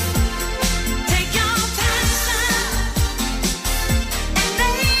life. Take your passion and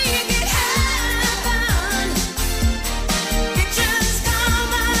make it happen. Pictures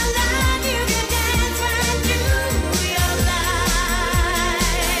come alive, you can dance right through your life.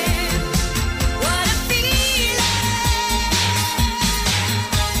 What a feeling. What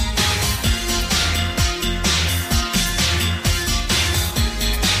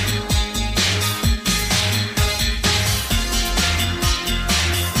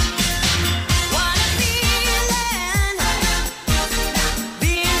feeling,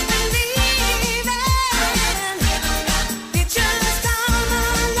 being believing. Pictures come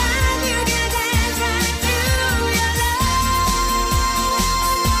alive, you can dance right through your life.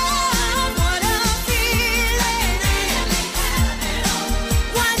 What a feeling,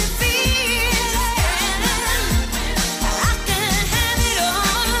 what a feeling. I can have it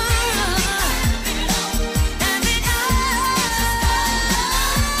all, have it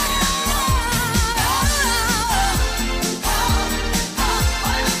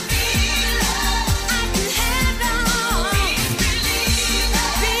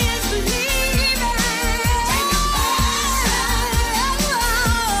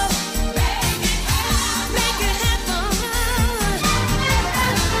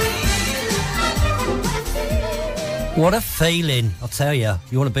What a feeling, I'll tell you.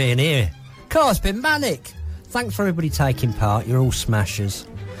 You want to be in here? Car's been manic. Thanks for everybody taking part. You're all smashers.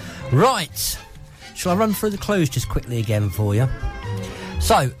 Right. Shall I run through the clues just quickly again for you?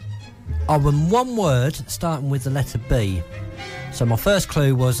 So, I run one word starting with the letter B. So my first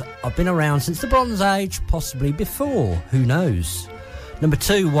clue was, I've been around since the Bronze Age, possibly before. Who knows? Number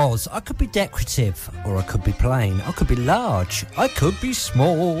 2 was, I could be decorative, or I could be plain. I could be large. I could be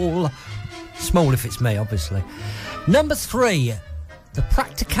small. Small if it's me, obviously. Number 3, the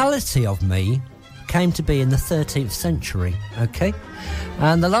practicality of me came to be in the 13th century, okay?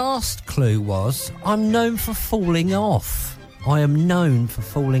 And the last clue was, I'm known for falling off. I am known for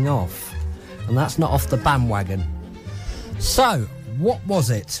falling off. And that's not off the bandwagon. So, what was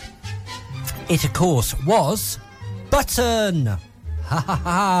it? It, of course, was button. Ha ha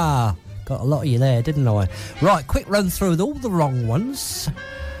ha. Got a lot of you there, didn't I? Right, quick run through with all the wrong ones.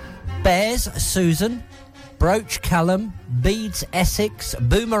 Bears, Susan. Brooch, Callum. Beads, Essex.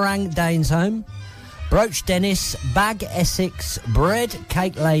 Boomerang, Danesholm. Brooch, Dennis. Bag, Essex. Bread,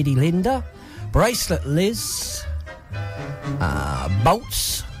 Cake Lady, Linda. Bracelet, Liz.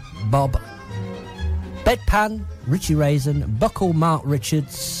 Bolts, Bob. Bedpan, Richie Raisin. Buckle, Mark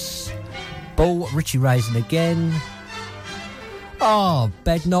Richards. Ball, Richie Raisin again. Oh,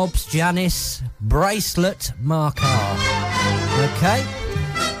 bed knobs, Janice. Bracelet, Mark R. Okay.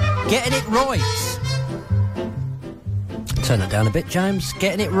 Getting it right. Turn it down a bit, James.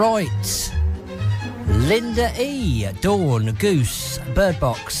 Getting it right. Linda E, Dawn, Goose,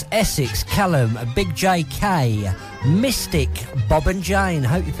 Birdbox, Essex, Callum, Big JK, Mystic, Bob and Jane.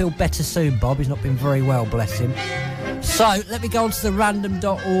 Hope you feel better soon, Bob. He's not been very well, bless him. So, let me go on to the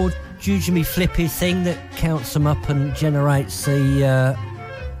random.org Jujimi Flippy thing that counts them up and generates the...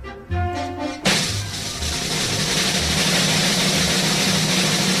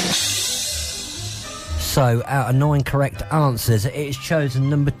 So, out of 9 correct answers, it's chosen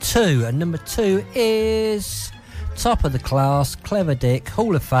number 2. And number 2 is top of the class, Clever Dick,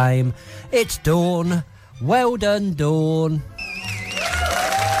 Hall of Fame. It's Dawn. Well done, Dawn.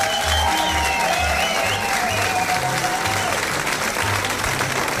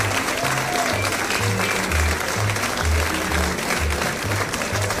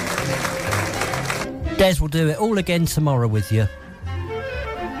 Des will do it all again tomorrow with you.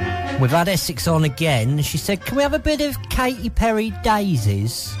 We've had Essex on again. She said, can we have a bit of Katy Perry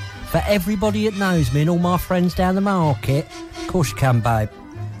Daisies for everybody that knows me and all my friends down the market? Of course you can, babe.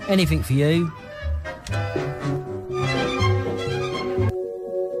 Anything for you.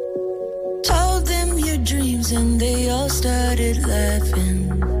 Told them your dreams and they all started laughing.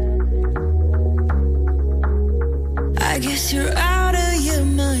 I guess you're out of your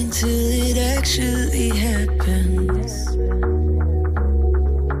mind till it actually happens.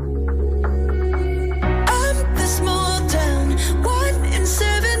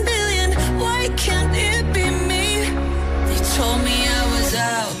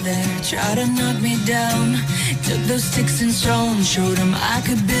 Try to knock me down. Took those sticks and stones, showed them I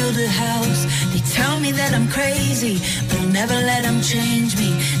could build a house. They tell me that I'm crazy, but I'll never let them change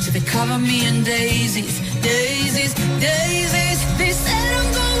me. So they cover me in daisies, daisies, daisies. They said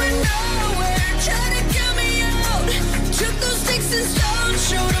I'm going nowhere, try to get me out. Took those sticks and stones,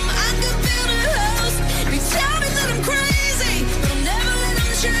 showed them I could build a house. They tell me that I'm crazy, but I'll never let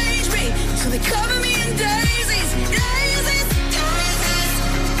them change me. So they cover me in daisies, daisies.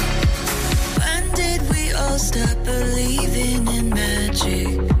 Did we all stop believing in magic?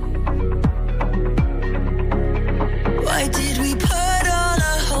 Why did we put all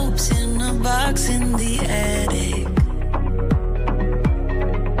our hopes in a box in the attic?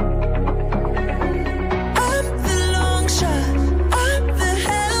 I'm the long shot, I'm the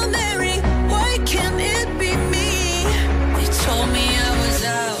Hail Mary. Why can't it be me? They told me I was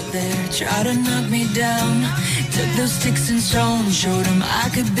out there, tried to knock me down. Took those sticks and stones, showed them I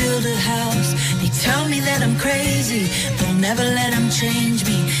could build a house. They tell me that I'm crazy, but I'll never let them change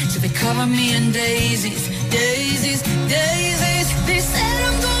me. So they cover me in daisies, daisies, daisies. They said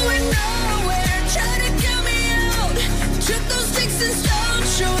I'm going nowhere, try to get me out. Took those sticks and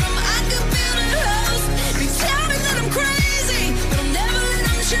stones, showed them I could build a house. They tell me that I'm crazy, but I'll never let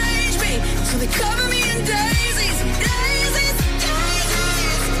them change me. So they cover me in daisies, daisies, daisies.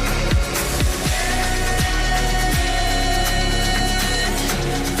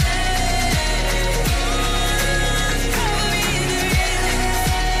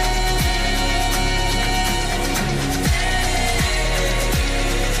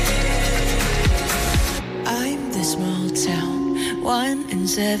 Small town, 1 in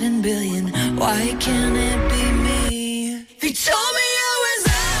 7 billion. Why can't it be me? They told me I was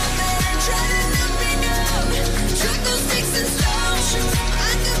out there, trying to knock me down. Took those sticks and stones, showed them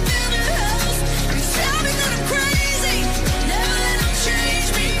I could build a house. They tell me that I'm crazy, never let them change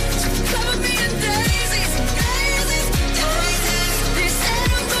me. So they cover me in daisies, daisies, daisies. They said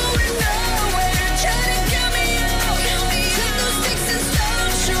I'm going nowhere, trying to get me out. Took those sticks and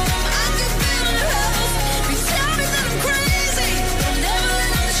stones, showed them I could build a house. They tell me that I'm crazy, but I'll never let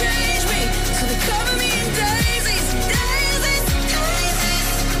them change me. So they cover me in daisies, daisies,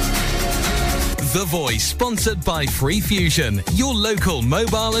 daisies. The Voice, sponsored by Free Fusion, your local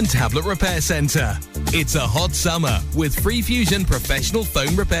mobile and tablet repair centre. It's a hot summer with Free Fusion Professional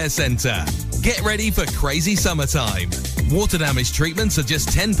Phone Repair Centre. Get ready for crazy summertime. Water damage treatments are just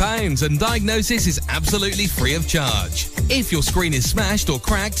 £10 and diagnosis is absolutely free of charge. If your screen is smashed or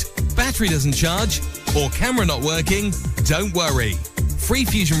cracked, battery doesn't charge, or camera not working, don't worry. Free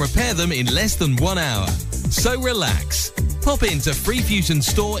Fusion repair them in less than 1 hour. So relax. Pop into Free Fusion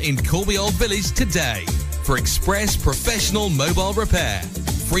store in Corby Old Village today for express professional mobile repair.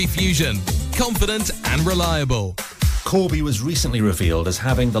 Free Fusion, confident and reliable. Corby was recently revealed as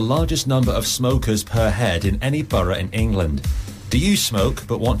having the largest number of smokers per head in any borough in England. Do you smoke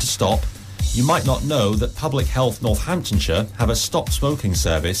but want to stop? You might not know that Public Health Northamptonshire have a stop smoking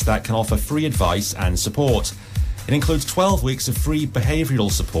service that can offer free advice and support. It includes 12 weeks of free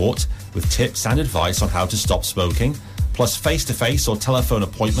behavioural support with tips and advice on how to stop smoking, plus face-to-face or telephone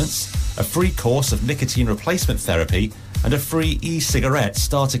appointments, a free course of nicotine replacement therapy, and a free e-cigarette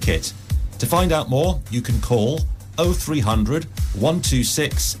starter kit. To find out more, you can call 0300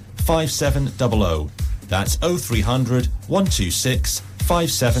 126 5700. That's 0300 126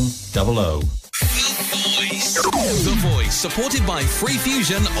 5700. The Voice, supported by Free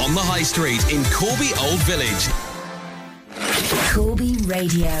Fusion on the High Street in Corby Old Village. Corby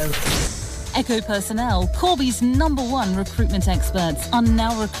Radio. Echo Personnel, Corby's #1 recruitment experts, are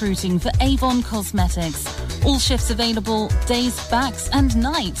now recruiting for Avon Cosmetics. All shifts available, days, backs and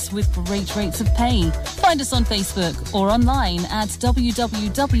nights with great rates of pay. Find us on Facebook or online at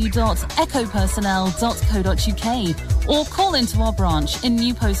www.echopersonnel.co.uk or call into our branch in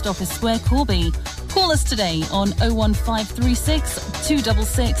New Post Office Square, Corby. Call us today on 01536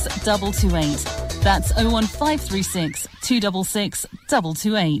 266 228. That's 01536 266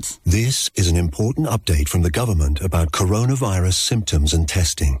 228. This is an important update from the government about coronavirus symptoms and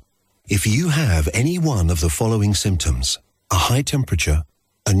testing. If you have any one of the following symptoms, a high temperature,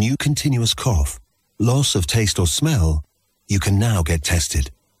 a new continuous cough, loss of taste or smell, you can now get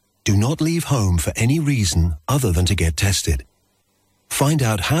tested. Do not leave home for any reason other than to get tested. Find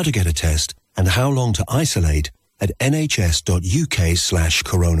out how to get a test and how long to isolate at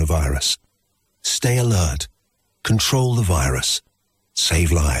nhs.uk/coronavirus. Stay alert. Control the virus.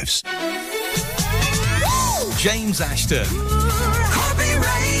 Save lives. James Ashton. Corby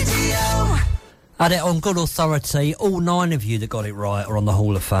Radio. Had it on good authority, all 9 of you that got it right are on the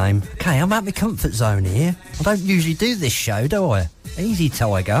Hall of Fame. Okay, I'm out my comfort zone here. I don't usually do this show, do I? Easy,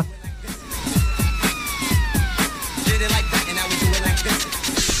 Tiger. Did it like that and I would do it like this.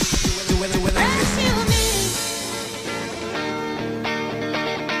 Do it like this.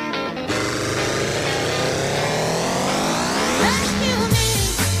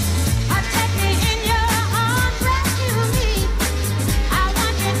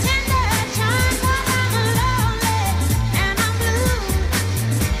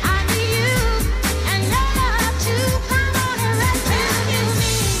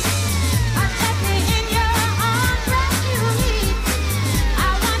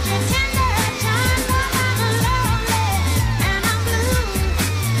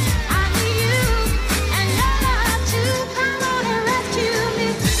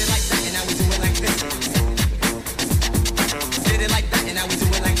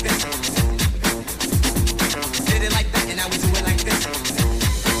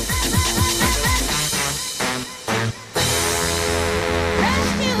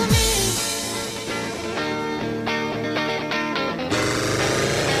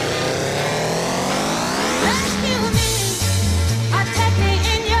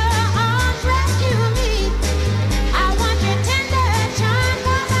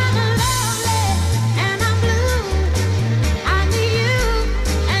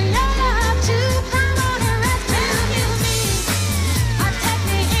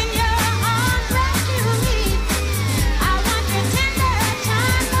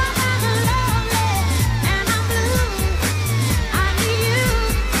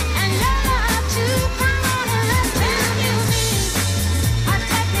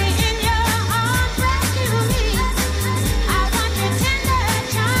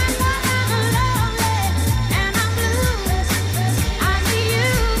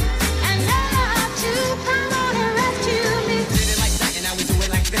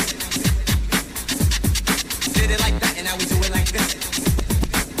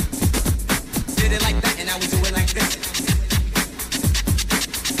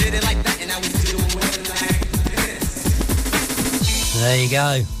 There you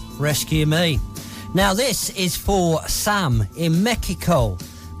go. Rescue Me. Now this is for Sam in Mexico.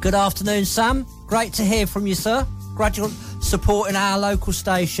 Good afternoon, Sam. Great to hear from you, sir. Gradual supporting our local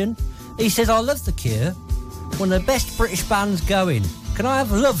station. He says, I love The Cure. One of the best British bands going. Can I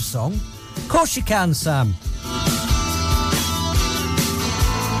have a love song? Of course you can, Sam.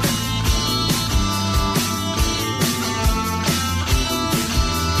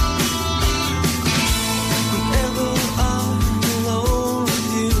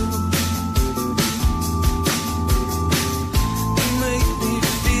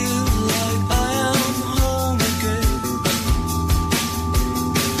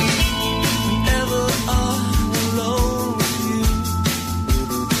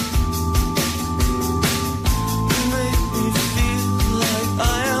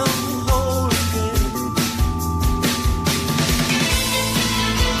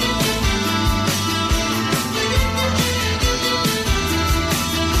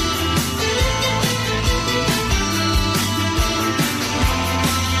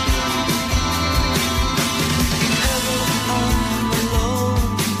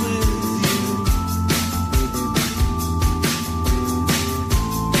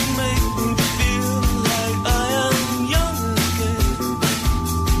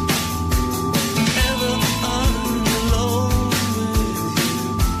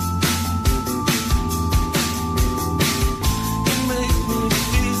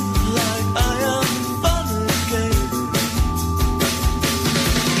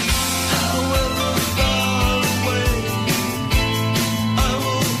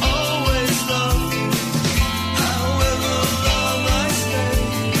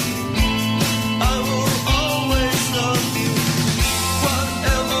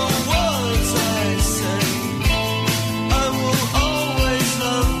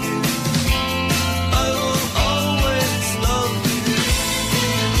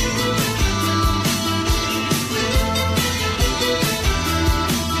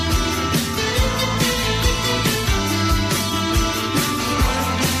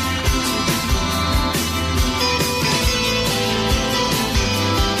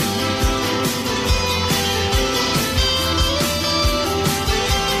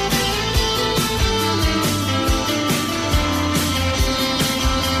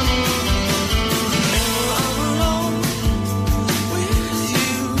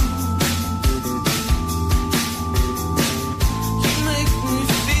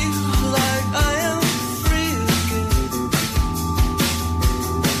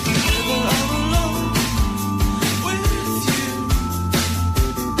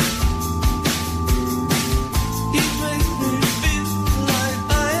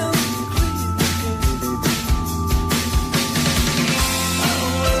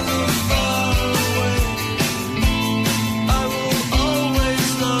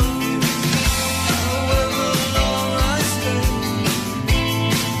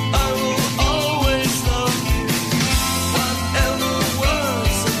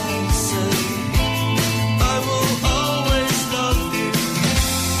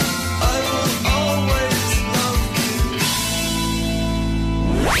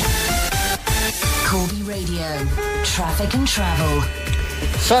 traffic and travel.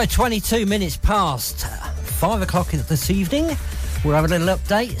 So 22 minutes past 5 o'clock this evening. We'll have a little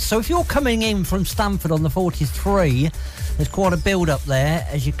update. So if you're coming in from Stamford on the 43, there's quite a build-up there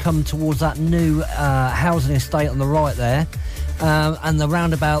as you come towards that new housing estate on the right there. And the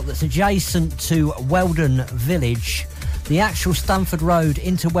roundabout that's adjacent to Weldon Village. The actual Stamford Road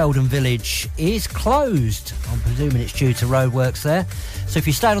into Weldon Village is closed. I'm presuming it's due to roadworks there. So if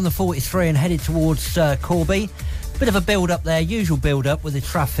you stayed on the 43 and headed towards Corby, bit of a build-up there, usual build-up with the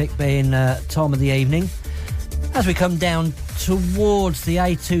traffic being time of the evening. As we come down towards the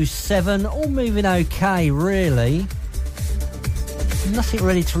A27, all moving okay, really. Nothing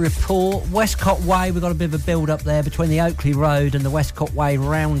really to report. Westcott Way, we've got a bit of a build-up there between the Oakley Road and the Westcott Way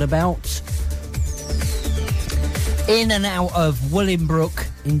roundabout. In and out of Williambrook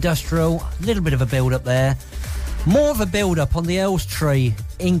Industrial, a little bit of a build-up there. More of a build-up on the Elstree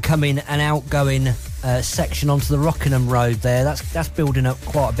incoming and outgoing section onto the Rockingham Road there. That's building up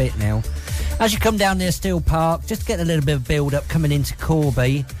quite a bit now. As you come down near Steel Park, just getting a little bit of build-up coming into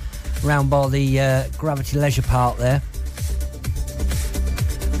Corby, round by the Gravity Leisure Park there.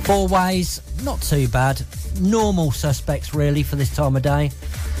 Four ways, not too bad. Normal suspects, really, for this time of day.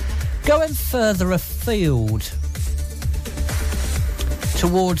 Going further afield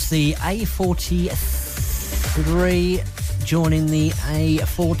towards the A43, joining the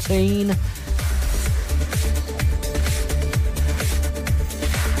A14.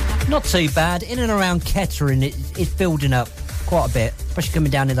 Not too bad. In and around Kettering, it's building up quite a bit, especially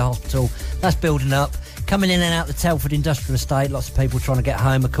coming down to the hospital. That's building up. Coming in and out the Telford Industrial Estate, lots of people trying to get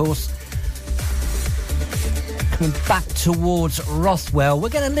home, of course. Coming back towards Rothwell, we're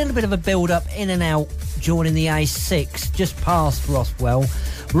getting a little bit of a build-up in and out, joining the A6, just past Rothwell.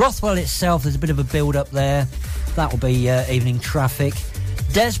 Rothwell itself, there's a bit of a build-up there. That will be evening traffic.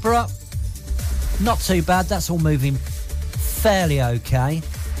 Desborough, not too bad. That's all moving fairly okay.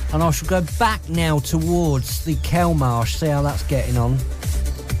 And I shall go back now towards the Kelmarsh, see how that's getting on.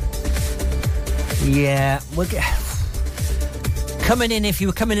 Yeah, we're coming in, if you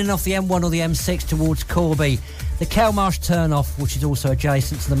were coming in off the M1 or the M6 towards Corby, the Kelmarsh turn-off, which is also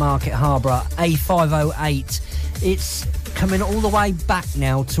adjacent to the Market Harbour, A508, it's coming all the way back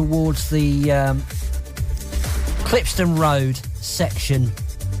now towards the Clipston Road section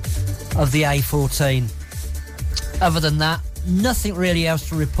of the A14. Other than that, nothing really else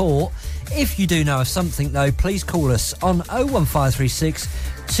to report. If you do know of something, though, please call us on 01536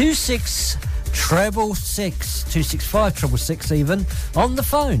 26 666 265 666 even on the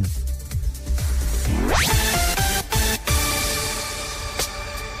phone.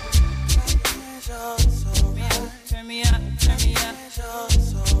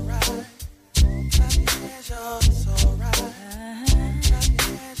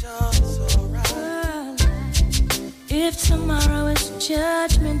 If tomorrow is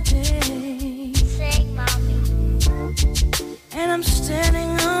Judgment Day, sing, mommy. And I'm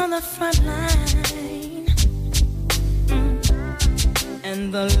standing on the front line,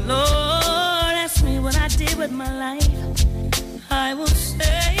 and the Lord asks me what I did with my life, I will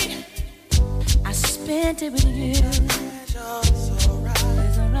say I spent it with you. It's alright.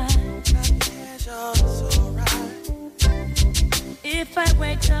 If I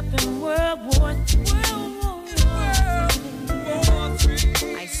wake up in World War III,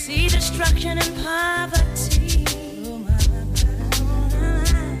 I see destruction and poverty,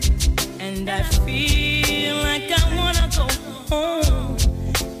 and I feel like I wanna go home.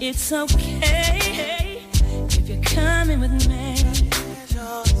 It's okay if you're coming with me.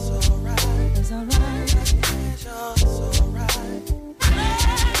 It's alright.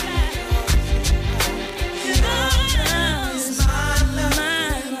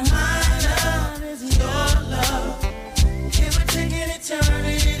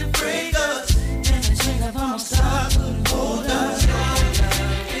 Eternity to break us, and the chains of our star couldn't hold us.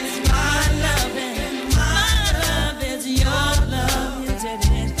 It's my love, and my love is your love.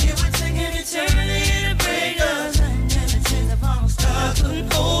 It would take an eternity to break us, and the chains of our star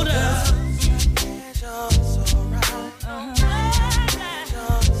couldn't hold us.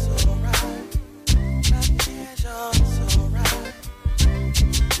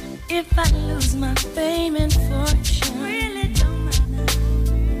 If I lose my fame and fortune, really don't matter,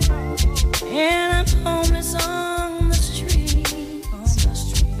 and I'm homeless on the street, oh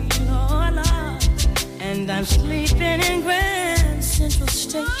Lord, and I'm sleeping in Grand Central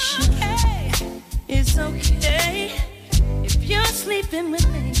Station, it's okay if you're sleeping with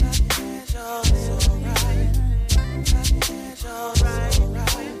me.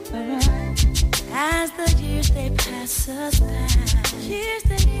 As the years they pass us by, years.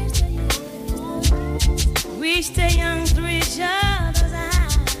 We stay young through each other's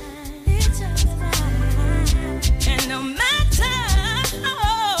eyes. And no matter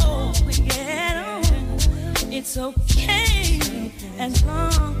how we get on, it's okay as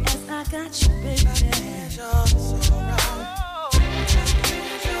long as I got you, baby. Your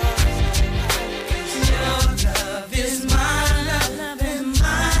love is my love, and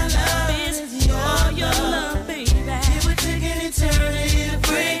my love is your love, baby. It would take an eternity to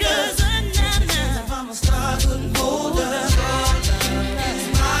break us. If I'm a star, couldn't hold us. Your love is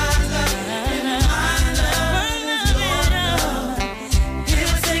my love, and my love is your love. It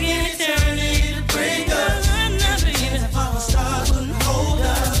would take an eternity to break us. If I'm a star, couldn't hold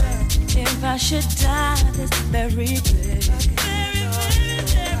us. If I should die this very day,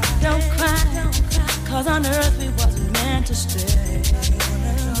 don't cry. 'Cause on earth we wasn't meant to stay.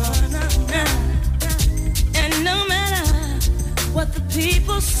 And no matter what the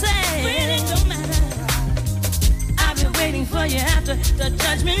people say, really don't matter. I've been waiting for you after the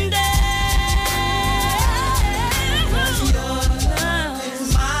judgment day. 'Cause your love is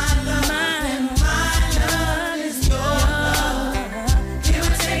my love, and my love is your love. It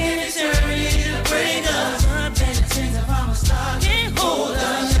would take an eternity to break us. Better things if I'm a star, can't hold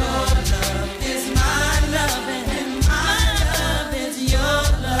us.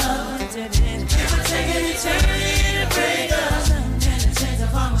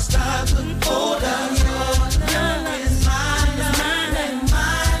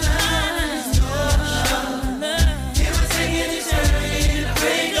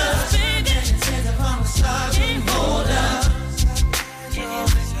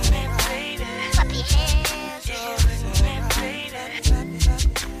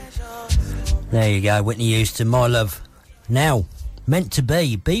 There you go, Whitney Houston, My Love. Now, Meant to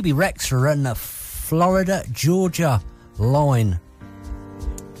Be, BB Rex are on the Florida, Georgia line.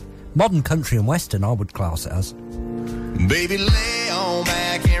 Modern country and western, I would class it as. Baby, lay on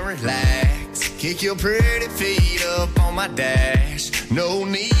back and relax. Kick your pretty feet up on my dash. No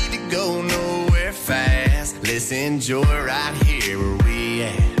need to go nowhere fast. Let's enjoy right here where we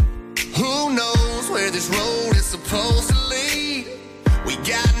at. Who knows where this road is supposed to lead? We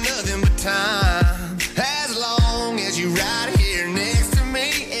got nothing but time. As long as you right here next to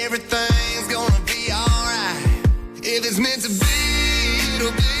me, everything's gonna be alright. If it's meant to be,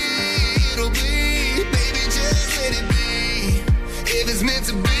 it'll be, it'll be. Baby, just let it be. If it's meant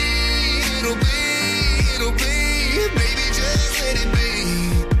to be, it'll be, it'll be. Baby, just let it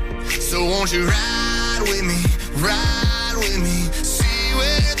be. So won't you ride with me, ride with me. See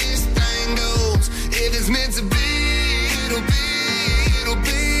where this thing goes. If it's meant to be, it'll be, it'll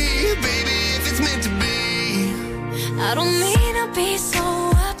be. Baby, if it's meant to be. I don't mean to be so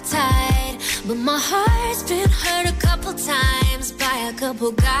uptight, but my heart's been hurt a couple times by a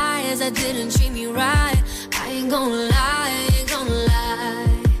couple guys that didn't treat me right. I ain't gonna lie, I ain't gonna lie.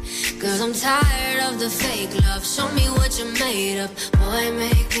 'Cause I'm tired of the fake love. Show me what you're made of. Boy,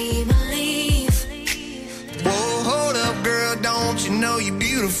 make me believe. Whoa, hold up, girl, don't you know you're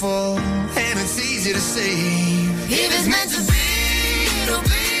beautiful? And it's easy to see. If it's meant to be, it'll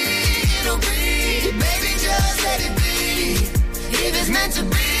be, it'll be. Baby, just let it be. If it's meant to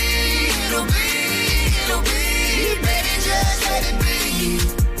be, it'll be, it'll be. Baby, just let it be.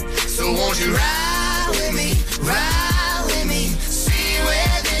 So won't you ride with me, ride with me. See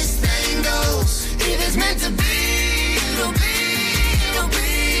where this thing goes. If it's meant to be, it'll be, it'll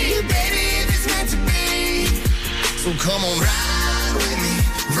be. Baby, if it's meant to be. So come on, ride with me,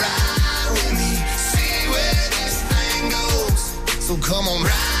 ride with me. See where this thing goes. So come on,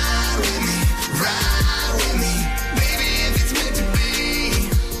 ride with me, ride with me. Baby, if it's meant to be.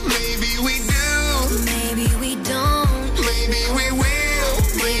 Maybe we do, maybe we don't. maybe we will,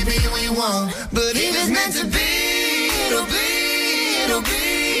 maybe we won't. But If it's meant to be, it'll be, it'll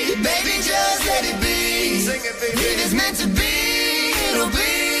be. Baby, just let it be. Sing it, baby. If it's meant to be, it'll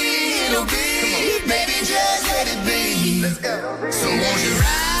be, it'll be. Baby, just let it be. Let's go. So won't you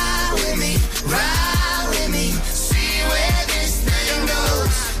ride with me, ride with me. See where this thing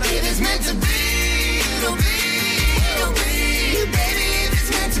goes. If it's meant to be, it'll be, it'll be. Baby, if it's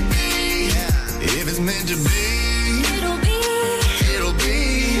meant to be, If it's meant to be, it'll be, it'll be.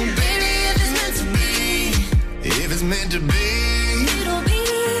 baby, if it's meant to be, If it's meant to be, it'll be,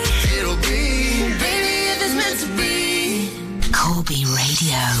 it'll be. baby, if it's meant to be. Corby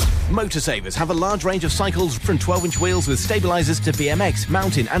Radio. Motorsavers have a large range of cycles from 12-inch wheels with stabilisers to BMX,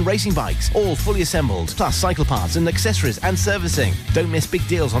 mountain and racing bikes, all fully assembled, plus cycle parts and accessories and servicing. Don't miss big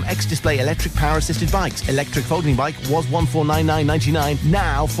deals on X-Display electric power-assisted bikes. Electric folding bike was $1,499.99,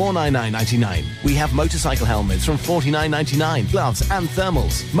 now $499.99. We have motorcycle helmets from $49.99, gloves and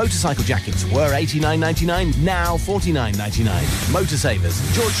thermals. Motorcycle jackets were $89.99, now $49.99.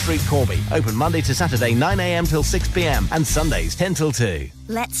 Motorsavers, George Street, Corby. Open Monday to Saturday 9 a.m. till 6 p.m. and Sundays 10 till 2.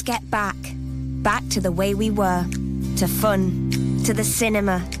 Let's get back to the way we were, to fun, to the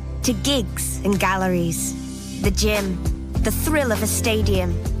cinema, to gigs and galleries, the gym, the thrill of a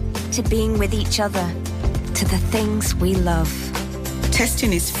stadium, to being with each other, to the things we love.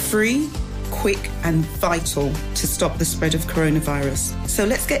 Testing is free, quick and vital to stop the spread of coronavirus. So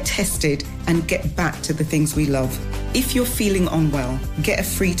let's get tested and get back to the things we love. If you're feeling unwell, get a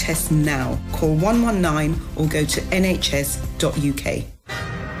free test now. Call 119 or go to nhs.uk.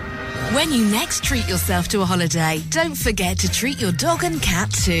 When you next treat yourself to a holiday, don't forget to treat your dog and cat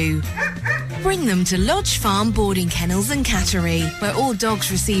too. Bring them to Lodge Farm Boarding Kennels and Cattery, where all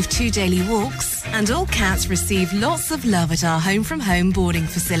dogs receive 2 daily walks and all cats receive lots of love at our home from home boarding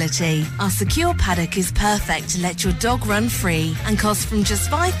facility. Our secure paddock is perfect to let your dog run free and costs from just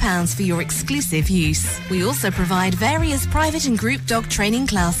 £5 for your exclusive use. We also provide various private and group dog training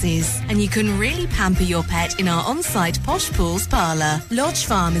classes, and you can really pamper your pet in our on-site Posh Pools parlour. Lodge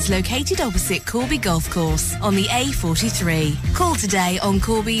Farm is located opposite Corby Golf Course on the A43. Call today on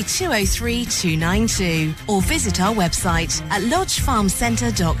Corby 203 292 or visit our website at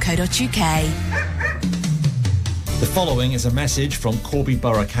lodgefarmcentre.co.uk. The following is a message from Corby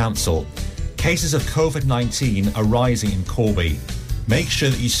Borough Council. Cases of COVID-19 are rising in Corby. Make sure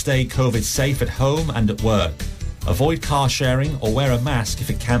that you stay COVID safe at home and at work. Avoid car sharing or wear a mask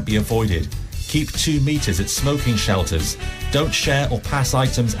if it can't be avoided. Keep 2 metres at smoking shelters. Don't share or pass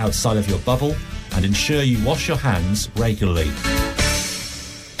items outside of your bubble, and ensure you wash your hands regularly.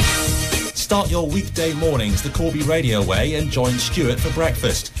 Start your weekday mornings the Corby Radio way and join Stuart for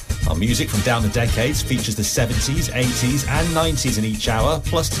breakfast. Our music from down the decades features the 70s, 80s and 90s in each hour,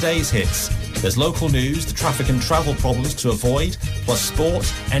 plus today's hits. There's local news, the traffic and travel problems to avoid, plus sport,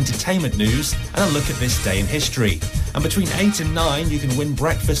 entertainment news and a look at this day in history. And between 8 and 9 you can win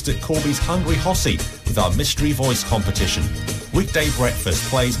breakfast at Corby's Hungry Hossie with our Mystery Voice competition. Weekday breakfast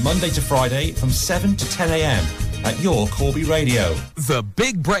plays Monday to Friday from 7 to 10 a.m. at your Corby Radio. The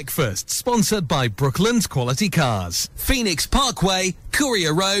Big Breakfast, sponsored by Brooklands Quality Cars. Phoenix Parkway,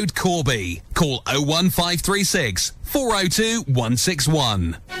 Courier Road, Corby. Call 01536 402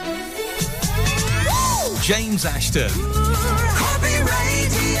 161. James Ashton.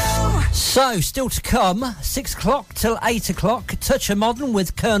 So, still to come, 6 o'clock till 8 o'clock, Touch of Modern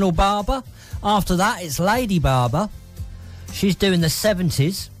with Colonel Barber. After that, it's Lady Barber. She's doing the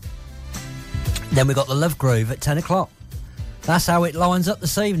 70s. Then we got the Love Groove at 10 o'clock. That's how it lines up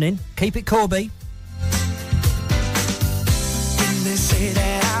this evening. Keep it Corby. Didn't they say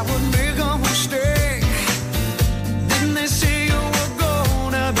that I would make a mistake? Didn't they say you were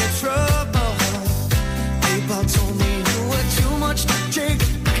gonna be trouble? People told me you were too much to take.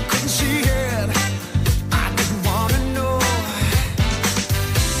 I couldn't see it. I didn't wanna know.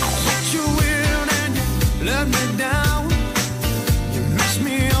 I let you in and you let me down. You messed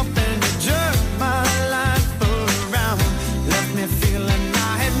me up and you jerked my life around. Left me feeling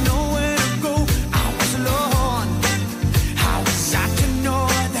I had nowhere to go. I was alone. How was I to know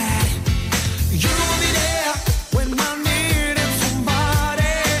that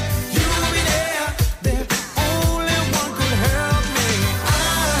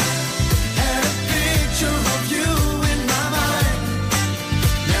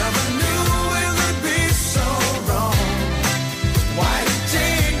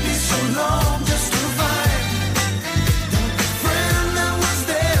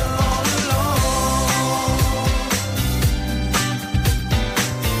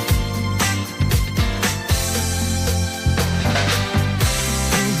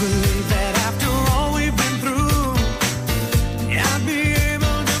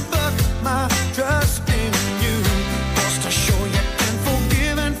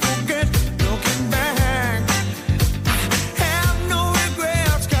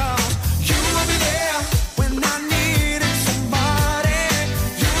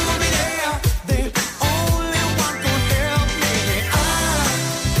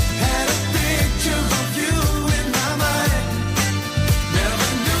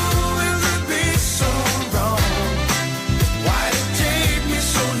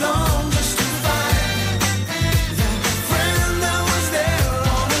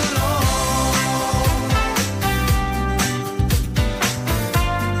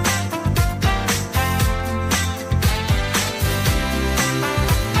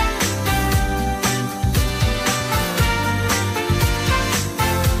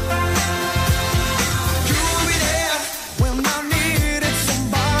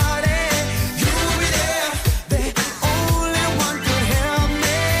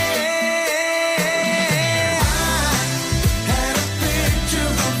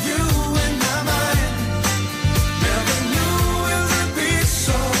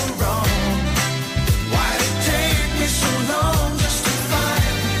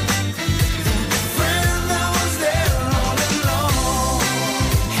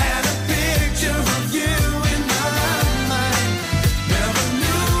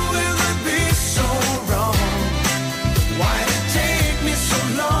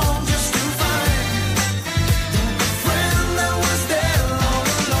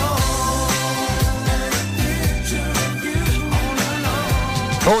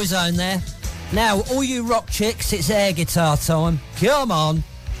Boyzone there. Now, all you rock chicks, it's air guitar time. Come on.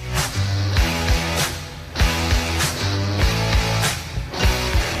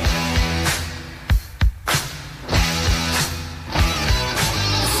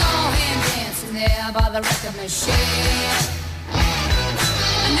 By the record machine,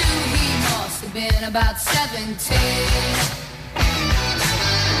 I knew he must have been about 17. He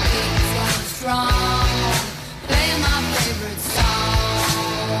was going strong, playing my favorite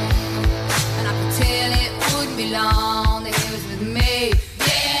song, and I could tell it wouldn't be long that he was with me,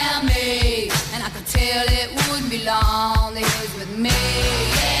 yeah me. And I could tell it wouldn't be long that he was with me,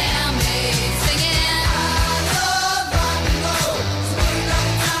 yeah me, singing.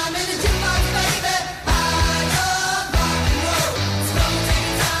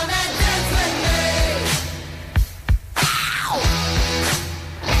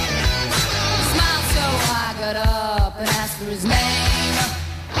 Up and asked for his name.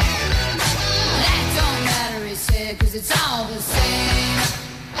 That don't matter, he said, 'cause it's all the same.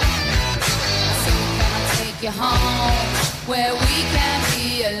 I said, can I take you home where we can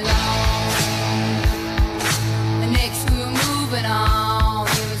be alone? And next we were moving on.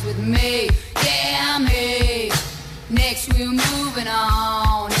 He was with me, yeah me. Next we were moving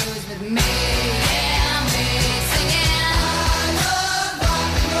on. He was with me, yeah me. Singing.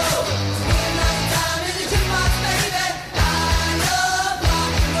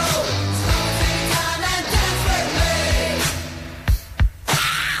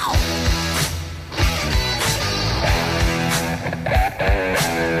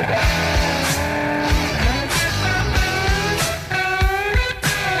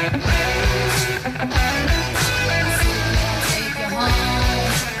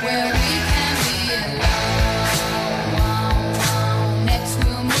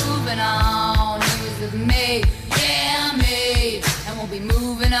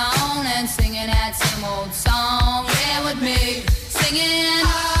 Old song, yeah, with me singing.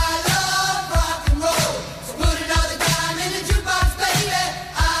 I love rock and roll, so put another dime in the jukebox, baby.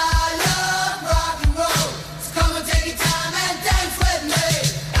 I love rock and roll, so come and take your time and dance with me.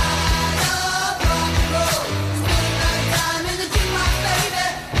 I love rock and roll, so put another dime in the jukebox, baby.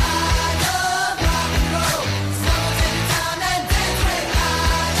 I love rock and roll, so come and take your time and dance with me. I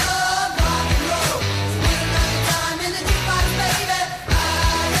love rock and roll, so put another dime in the jukebox, baby.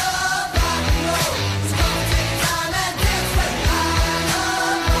 I love rock and roll.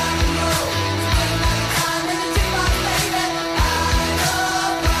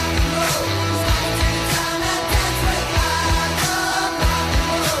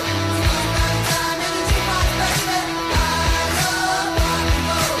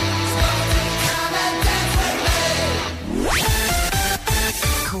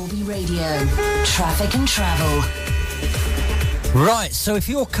 Traffic and travel. Right, so if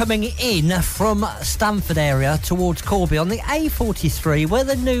you're coming in from Stamford area towards Corby on the A43 where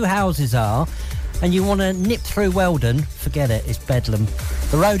the new houses are and you want to nip through Weldon, forget it, it's bedlam.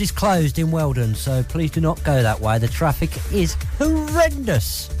 The road is closed in Weldon, so please do not go that way. The traffic is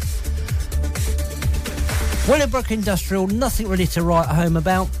horrendous. Willowbrook Industrial, nothing really to write home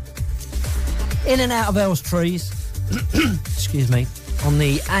about. In and out of Elstrees, excuse me, on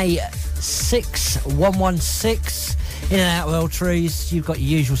the A6116, in and out of Elstrees. You've got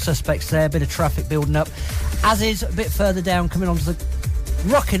your usual suspects there, a bit of traffic building up. As is a bit further down, coming onto the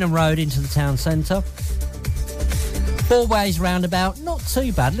Rockingham Road into the town centre. Four ways roundabout, not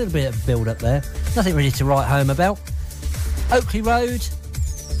too bad, a little bit of build up there. Nothing really to write home about. Oakley Road,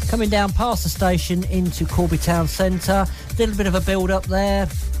 coming down past the station into Corby town centre. A little bit of a build up there.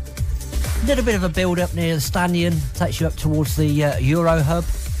 A little bit of a build up near the Stanion, takes you up towards the Euro Hub.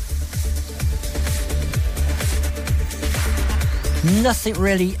 Nothing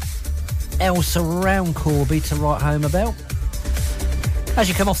really else around Corby to write home about. As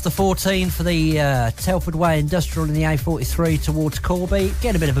you come off the 14 for the Telford Way Industrial in the A43 towards Corby,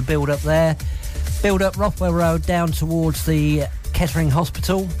 get a bit of a build up there. Build up Rothwell Road down towards the Kettering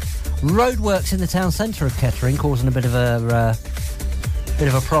Hospital. Roadworks in the town centre of Kettering causing a bit of a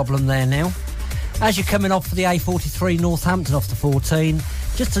problem there now. As you're coming off for the A43 Northampton off the 14,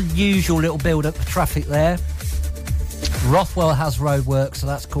 just a usual little build up of traffic there. Rothwell has roadworks, so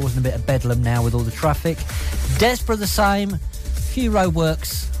that's causing a bit of bedlam now with all the traffic. Desborough the same. Few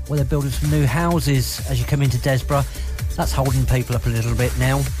roadworks where they're building some new houses as you come into Desborough. That's holding people up a little bit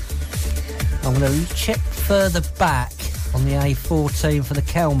now. I'm going to check further back on the A14 for the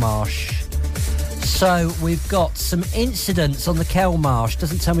Kelmarsh. So we've got some incidents on the Kelmarsh.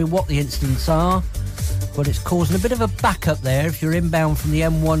 Doesn't tell me what the incidents are, but it's causing a bit of a backup there if you're inbound from the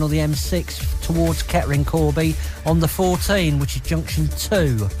M1 or the M6 towards Kettering, Corby, on the 14, which is junction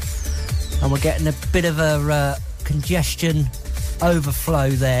 2. And we're getting a bit of a congestion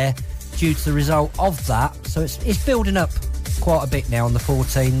overflow there due to the result of that. So it's building up quite a bit now on the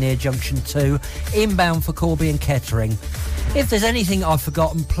 14 near junction 2, inbound for Corby and Kettering. If there's anything I've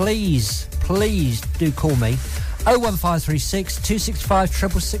forgotten, please do call me. 01536 265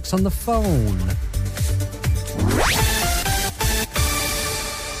 666 on the phone.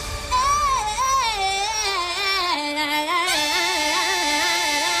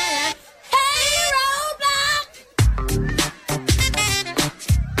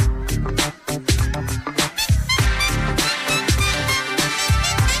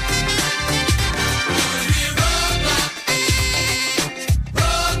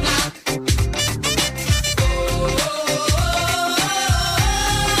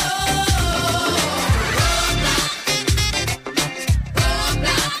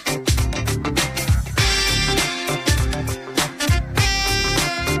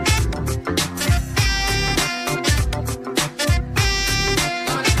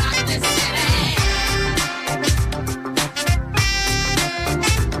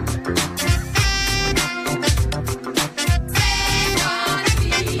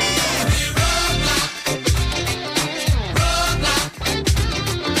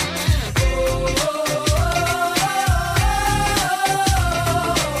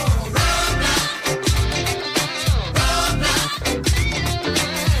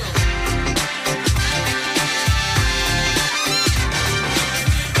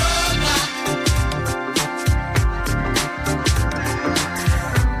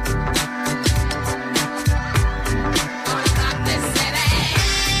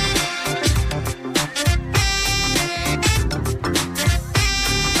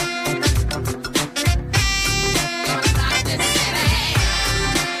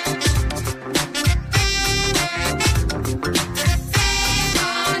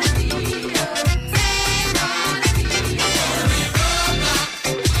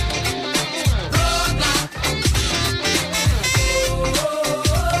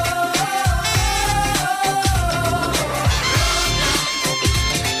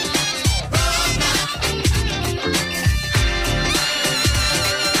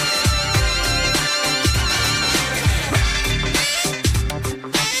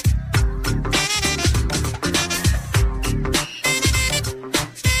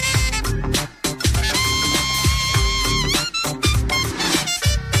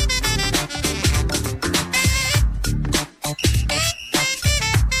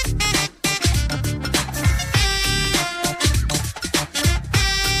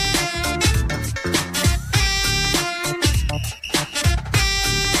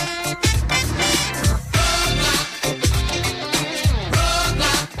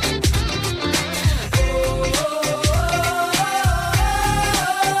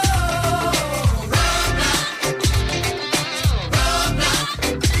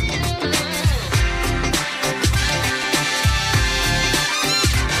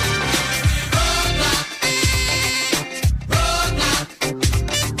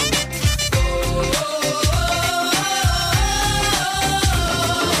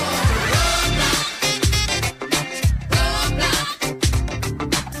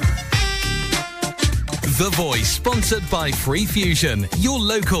 The Voice, sponsored by Free Fusion, your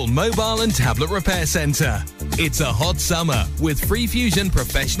local mobile and tablet repair centre. It's a hot summer with Free Fusion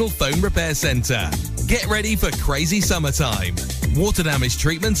Professional Phone Repair Centre. Get ready for crazy summertime. Water damage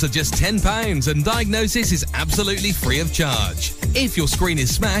treatments are just £10 and diagnosis is absolutely free of charge. If your screen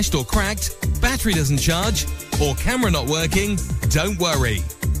is smashed or cracked, battery doesn't charge, or camera not working, don't worry.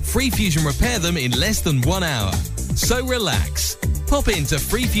 Free Fusion repair them in less than 1 hour. So relax. Pop into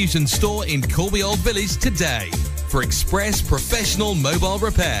Free Fusion store in Corby Old Village today for express professional mobile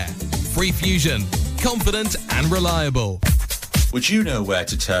repair. Free Fusion, confident and reliable. Would you know where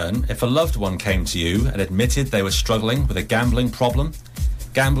to turn if a loved one came to you and admitted they were struggling with a gambling problem?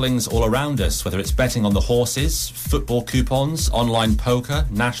 Gambling's all around us, whether it's betting on the horses, football coupons, online poker,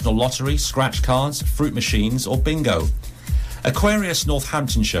 national lottery, scratch cards, fruit machines or bingo. Aquarius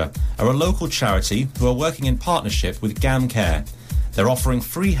Northamptonshire are a local charity who are working in partnership with GamCare. They're offering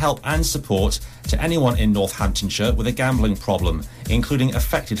free help and support to anyone in Northamptonshire with a gambling problem, including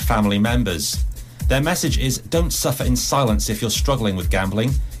affected family members. Their message is, don't suffer in silence if you're struggling with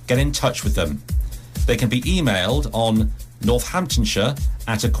gambling. Get in touch with them. They can be emailed on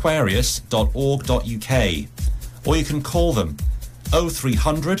northamptonshire@aquarius.org.uk, or you can call them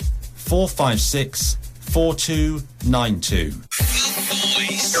 0300 456 4292.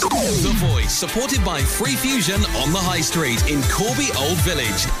 The Voice, supported by Free Fusion on the High Street in Corby Old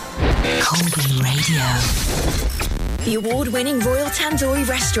Village. Corby Radio. The award-winning Royal Tandoori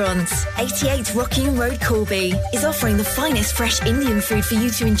Restaurant, 88 Rockingham Road, Corby, is offering the finest fresh Indian food for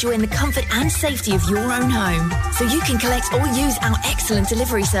you to enjoy in the comfort and safety of your own home. So you can collect or use our excellent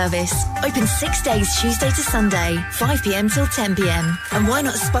delivery service. Open 6 days, Tuesday to Sunday, 5 p.m. till 10 p.m. And why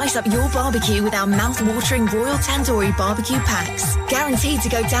not spice up your barbecue with our mouth-watering Royal Tandoori barbecue packs? Guaranteed to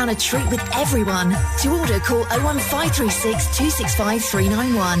go down a treat with everyone. To order, call 01536 265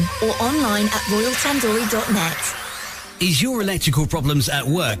 391 or online at royaltandoori.net. Is your electrical problems at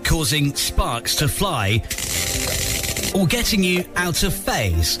work causing sparks to fly or getting you out of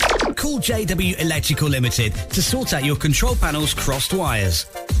phase? Call JW Electrical Limited to sort out your control panel's crossed wires.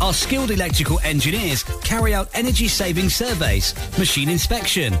 Our skilled electrical engineers carry out energy-saving surveys, machine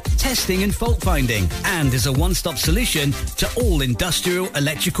inspection, testing and fault finding, and is a one-stop solution to all industrial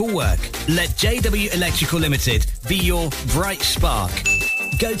electrical work. Let JW Electrical Limited be your bright spark.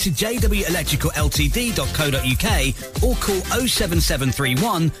 Go to jwelectricalltd.co.uk or call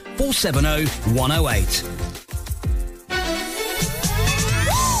 07731 470 108.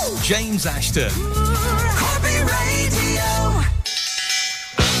 James Ashton. Corby Radio.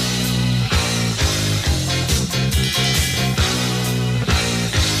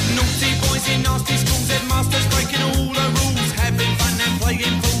 Naughty boys in nasty schools, headmasters breaking all the rules, having fun and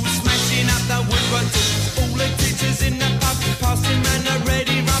playing fools, smashing up the woodwork tools. All the teachers in the pub, passing round a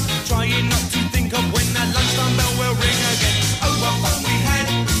ready rub, trying not to think of when the lunchtime bell will ring again. Oh, what fun we had,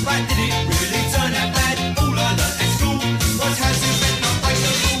 but did it really turn out bad? All I learnt at school was how to bend not break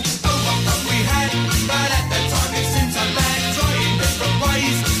the rule. Oh, what fun we had, but at the time it seemed so bad, trying different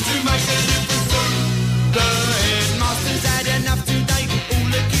ways to make a difference too. The headmaster's had enough today, all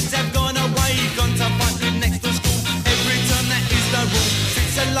the kids have gone away, gone to fight with next to school. Every term that is the rule,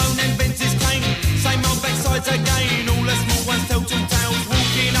 sits alone and vents his pain, same old backsides again, all the small ones tell two tales,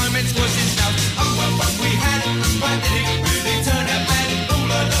 walking home and squashing snails. Oh, what fun we had, but did it really turn out bad? All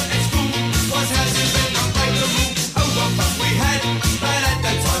I learnt at school was how to bend not break the rule. Oh, what fun we had, but at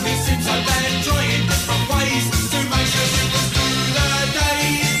the time it seemed so bad, trying different ways to make a difference through the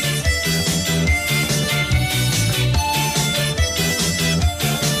days.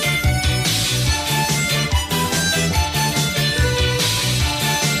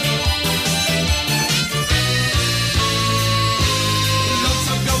 Lots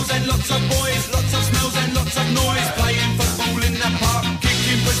of girls and lots of boys, lots of smells and lots of noise, playing football in the park,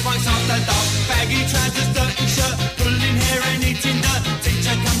 kicking push bikes after dark, baggy trousers, dirty shirt, pulling hair and eating dirt.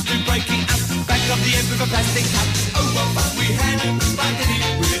 Teacher comes to break it up, back of the head with a plastic cup. Oh, what fun we had, but did it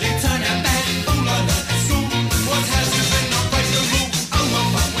really turn out bad? All I learnt at school was how to bend not break the rule. Oh, what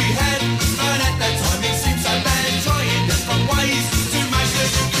fun we had, but at that time it seemed so bad, trying different ways to make the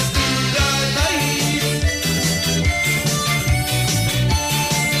difference through the days.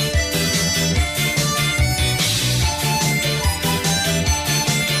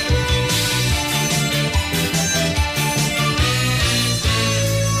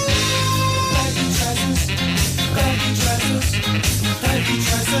 Baggy trousers, baggy trousers, baggy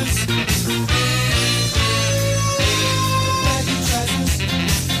trousers, baggy trousers,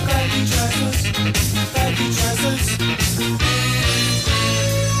 baggy trousers,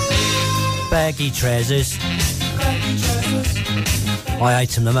 Baggy trousers. baggy trousers. I hate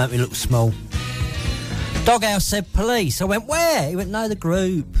them, they make me look small. Doghouse said police. I went, where? He went, no, the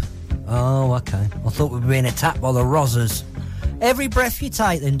group. Oh, okay. I thought we were being attacked by the Rozzers. Every breath you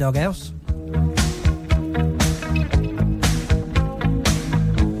take then, Doghouse.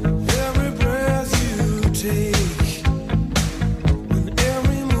 Every breath you take, and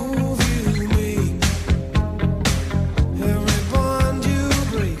every move you make, every bond you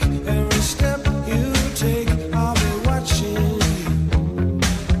break, every step you take, I'll be watching you.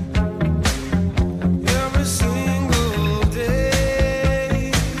 Every single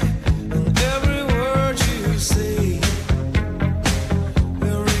day, and every word you say,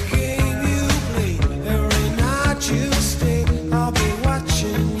 every game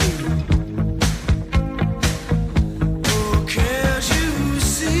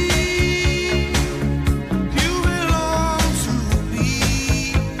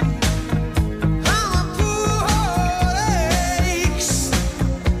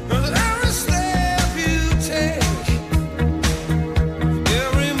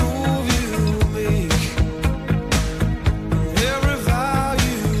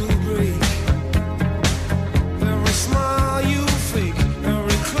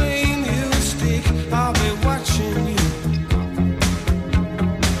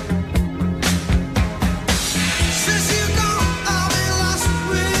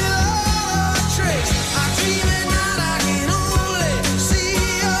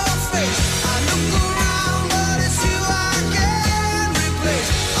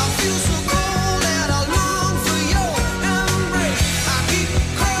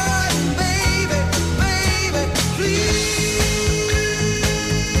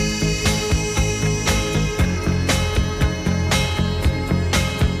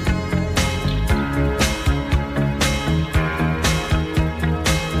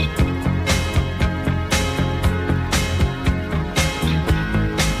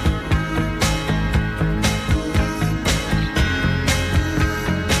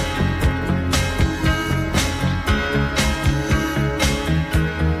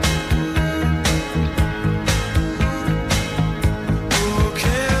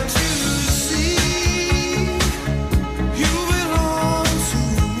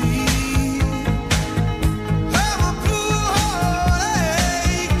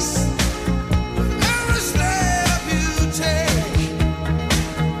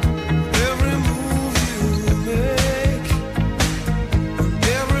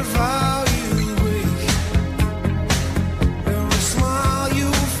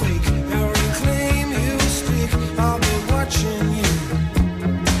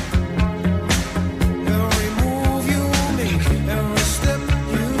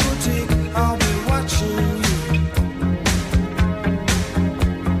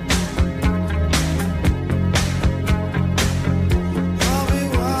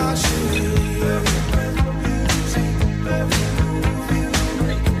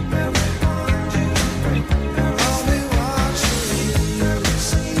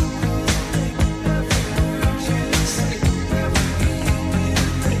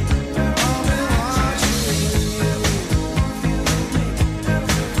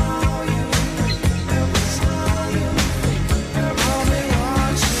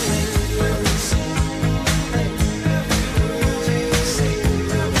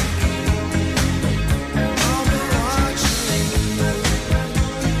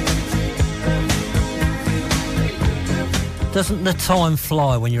Doesn't the time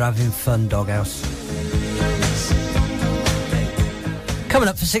fly when you're having fun, Doghouse? Coming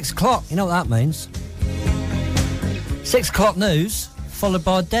up for 6 o'clock, you know what that means. 6 o'clock news, followed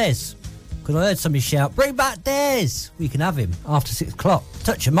by Des. Because I heard somebody shout, bring back Des! We can have him after 6 o'clock.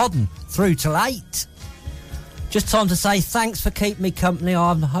 Touch of Modern, through till 8. Just time to say thanks for keeping me company.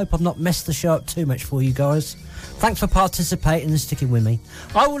 I hope I've not messed the show up too much for you guys. Thanks for participating and sticking with me.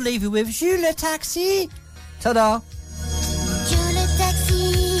 I will leave you with Jules le Taxi. Ta-da! Jules le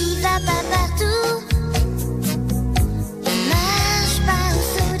taxi va pas partout. Il marche pas au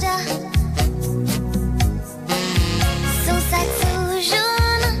soda. Son saxo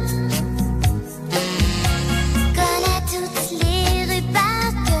jaune connaît toutes les rues par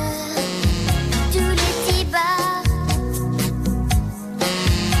cœur. Tous les petits bars,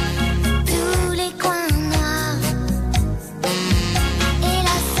 tous les coins noirs et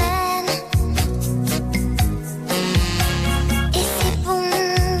la Seine.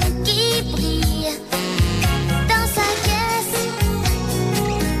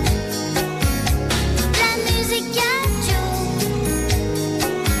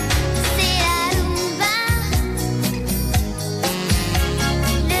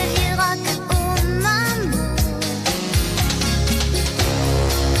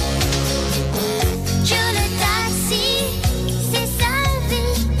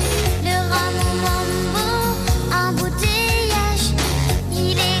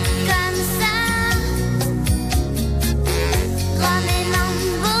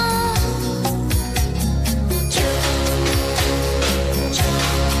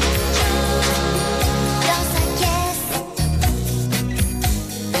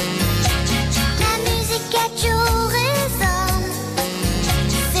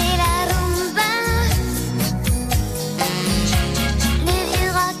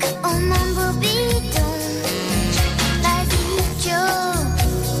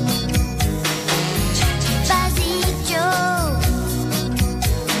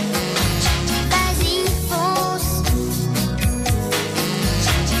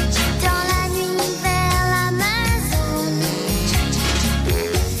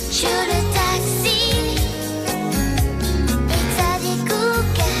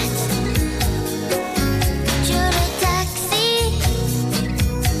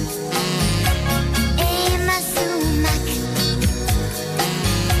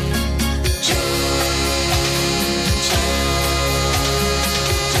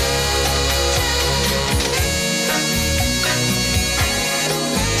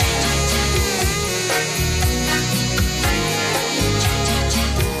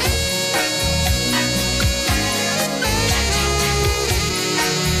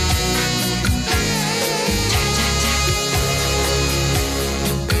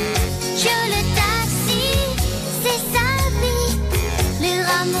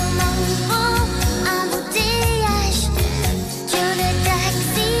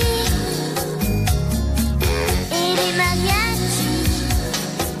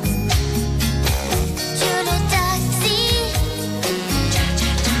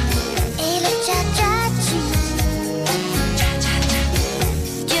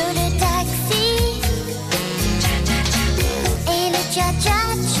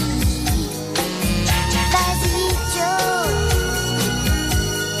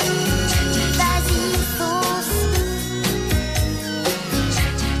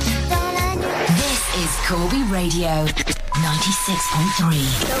 Corby Radio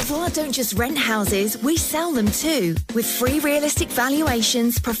 96.3. Belvoir don't just rent houses, we sell them too. With free realistic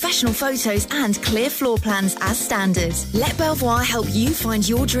valuations, professional photos and clear floor plans as standard. Let Belvoir help you find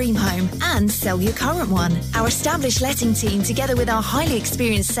your dream home and sell your current one. Our established letting team, together with our highly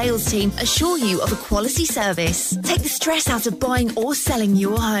experienced sales team, assure you of a quality service. Take the stress out of buying or selling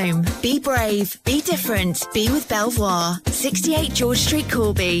your home. Be brave, be different, be with Belvoir. 68 George Street,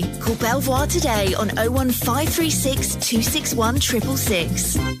 Corby. Call Belvoir today on 01536 261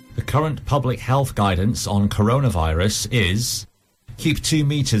 666. The current public health guidance on coronavirus is: keep 2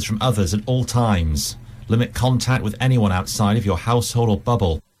 metres from others at all times. Limit contact with anyone outside of your household or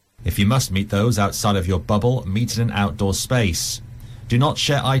bubble. If you must meet those outside of your bubble, meet in an outdoor space. Do not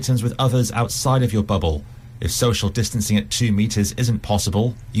share items with others outside of your bubble. If social distancing at 2 metres isn't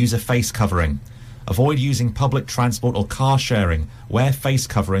possible, use a face covering. Avoid using public transport or car sharing. Wear face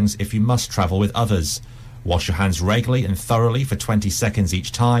coverings if you must travel with others. Wash your hands regularly and thoroughly for 20 seconds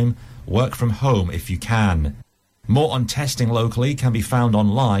each time. Work from home if you can. More on testing locally can be found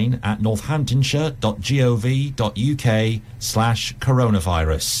online at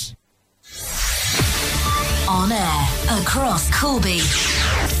northamptonshire.gov.uk/coronavirus. On air across Corby.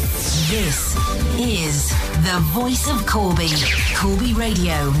 This is the voice of Corby. Corby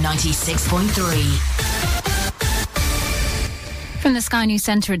Radio 96.3. From the Sky News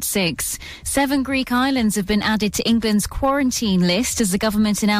Centre at 6, 7 Greek islands have been added to England's quarantine list as the government announced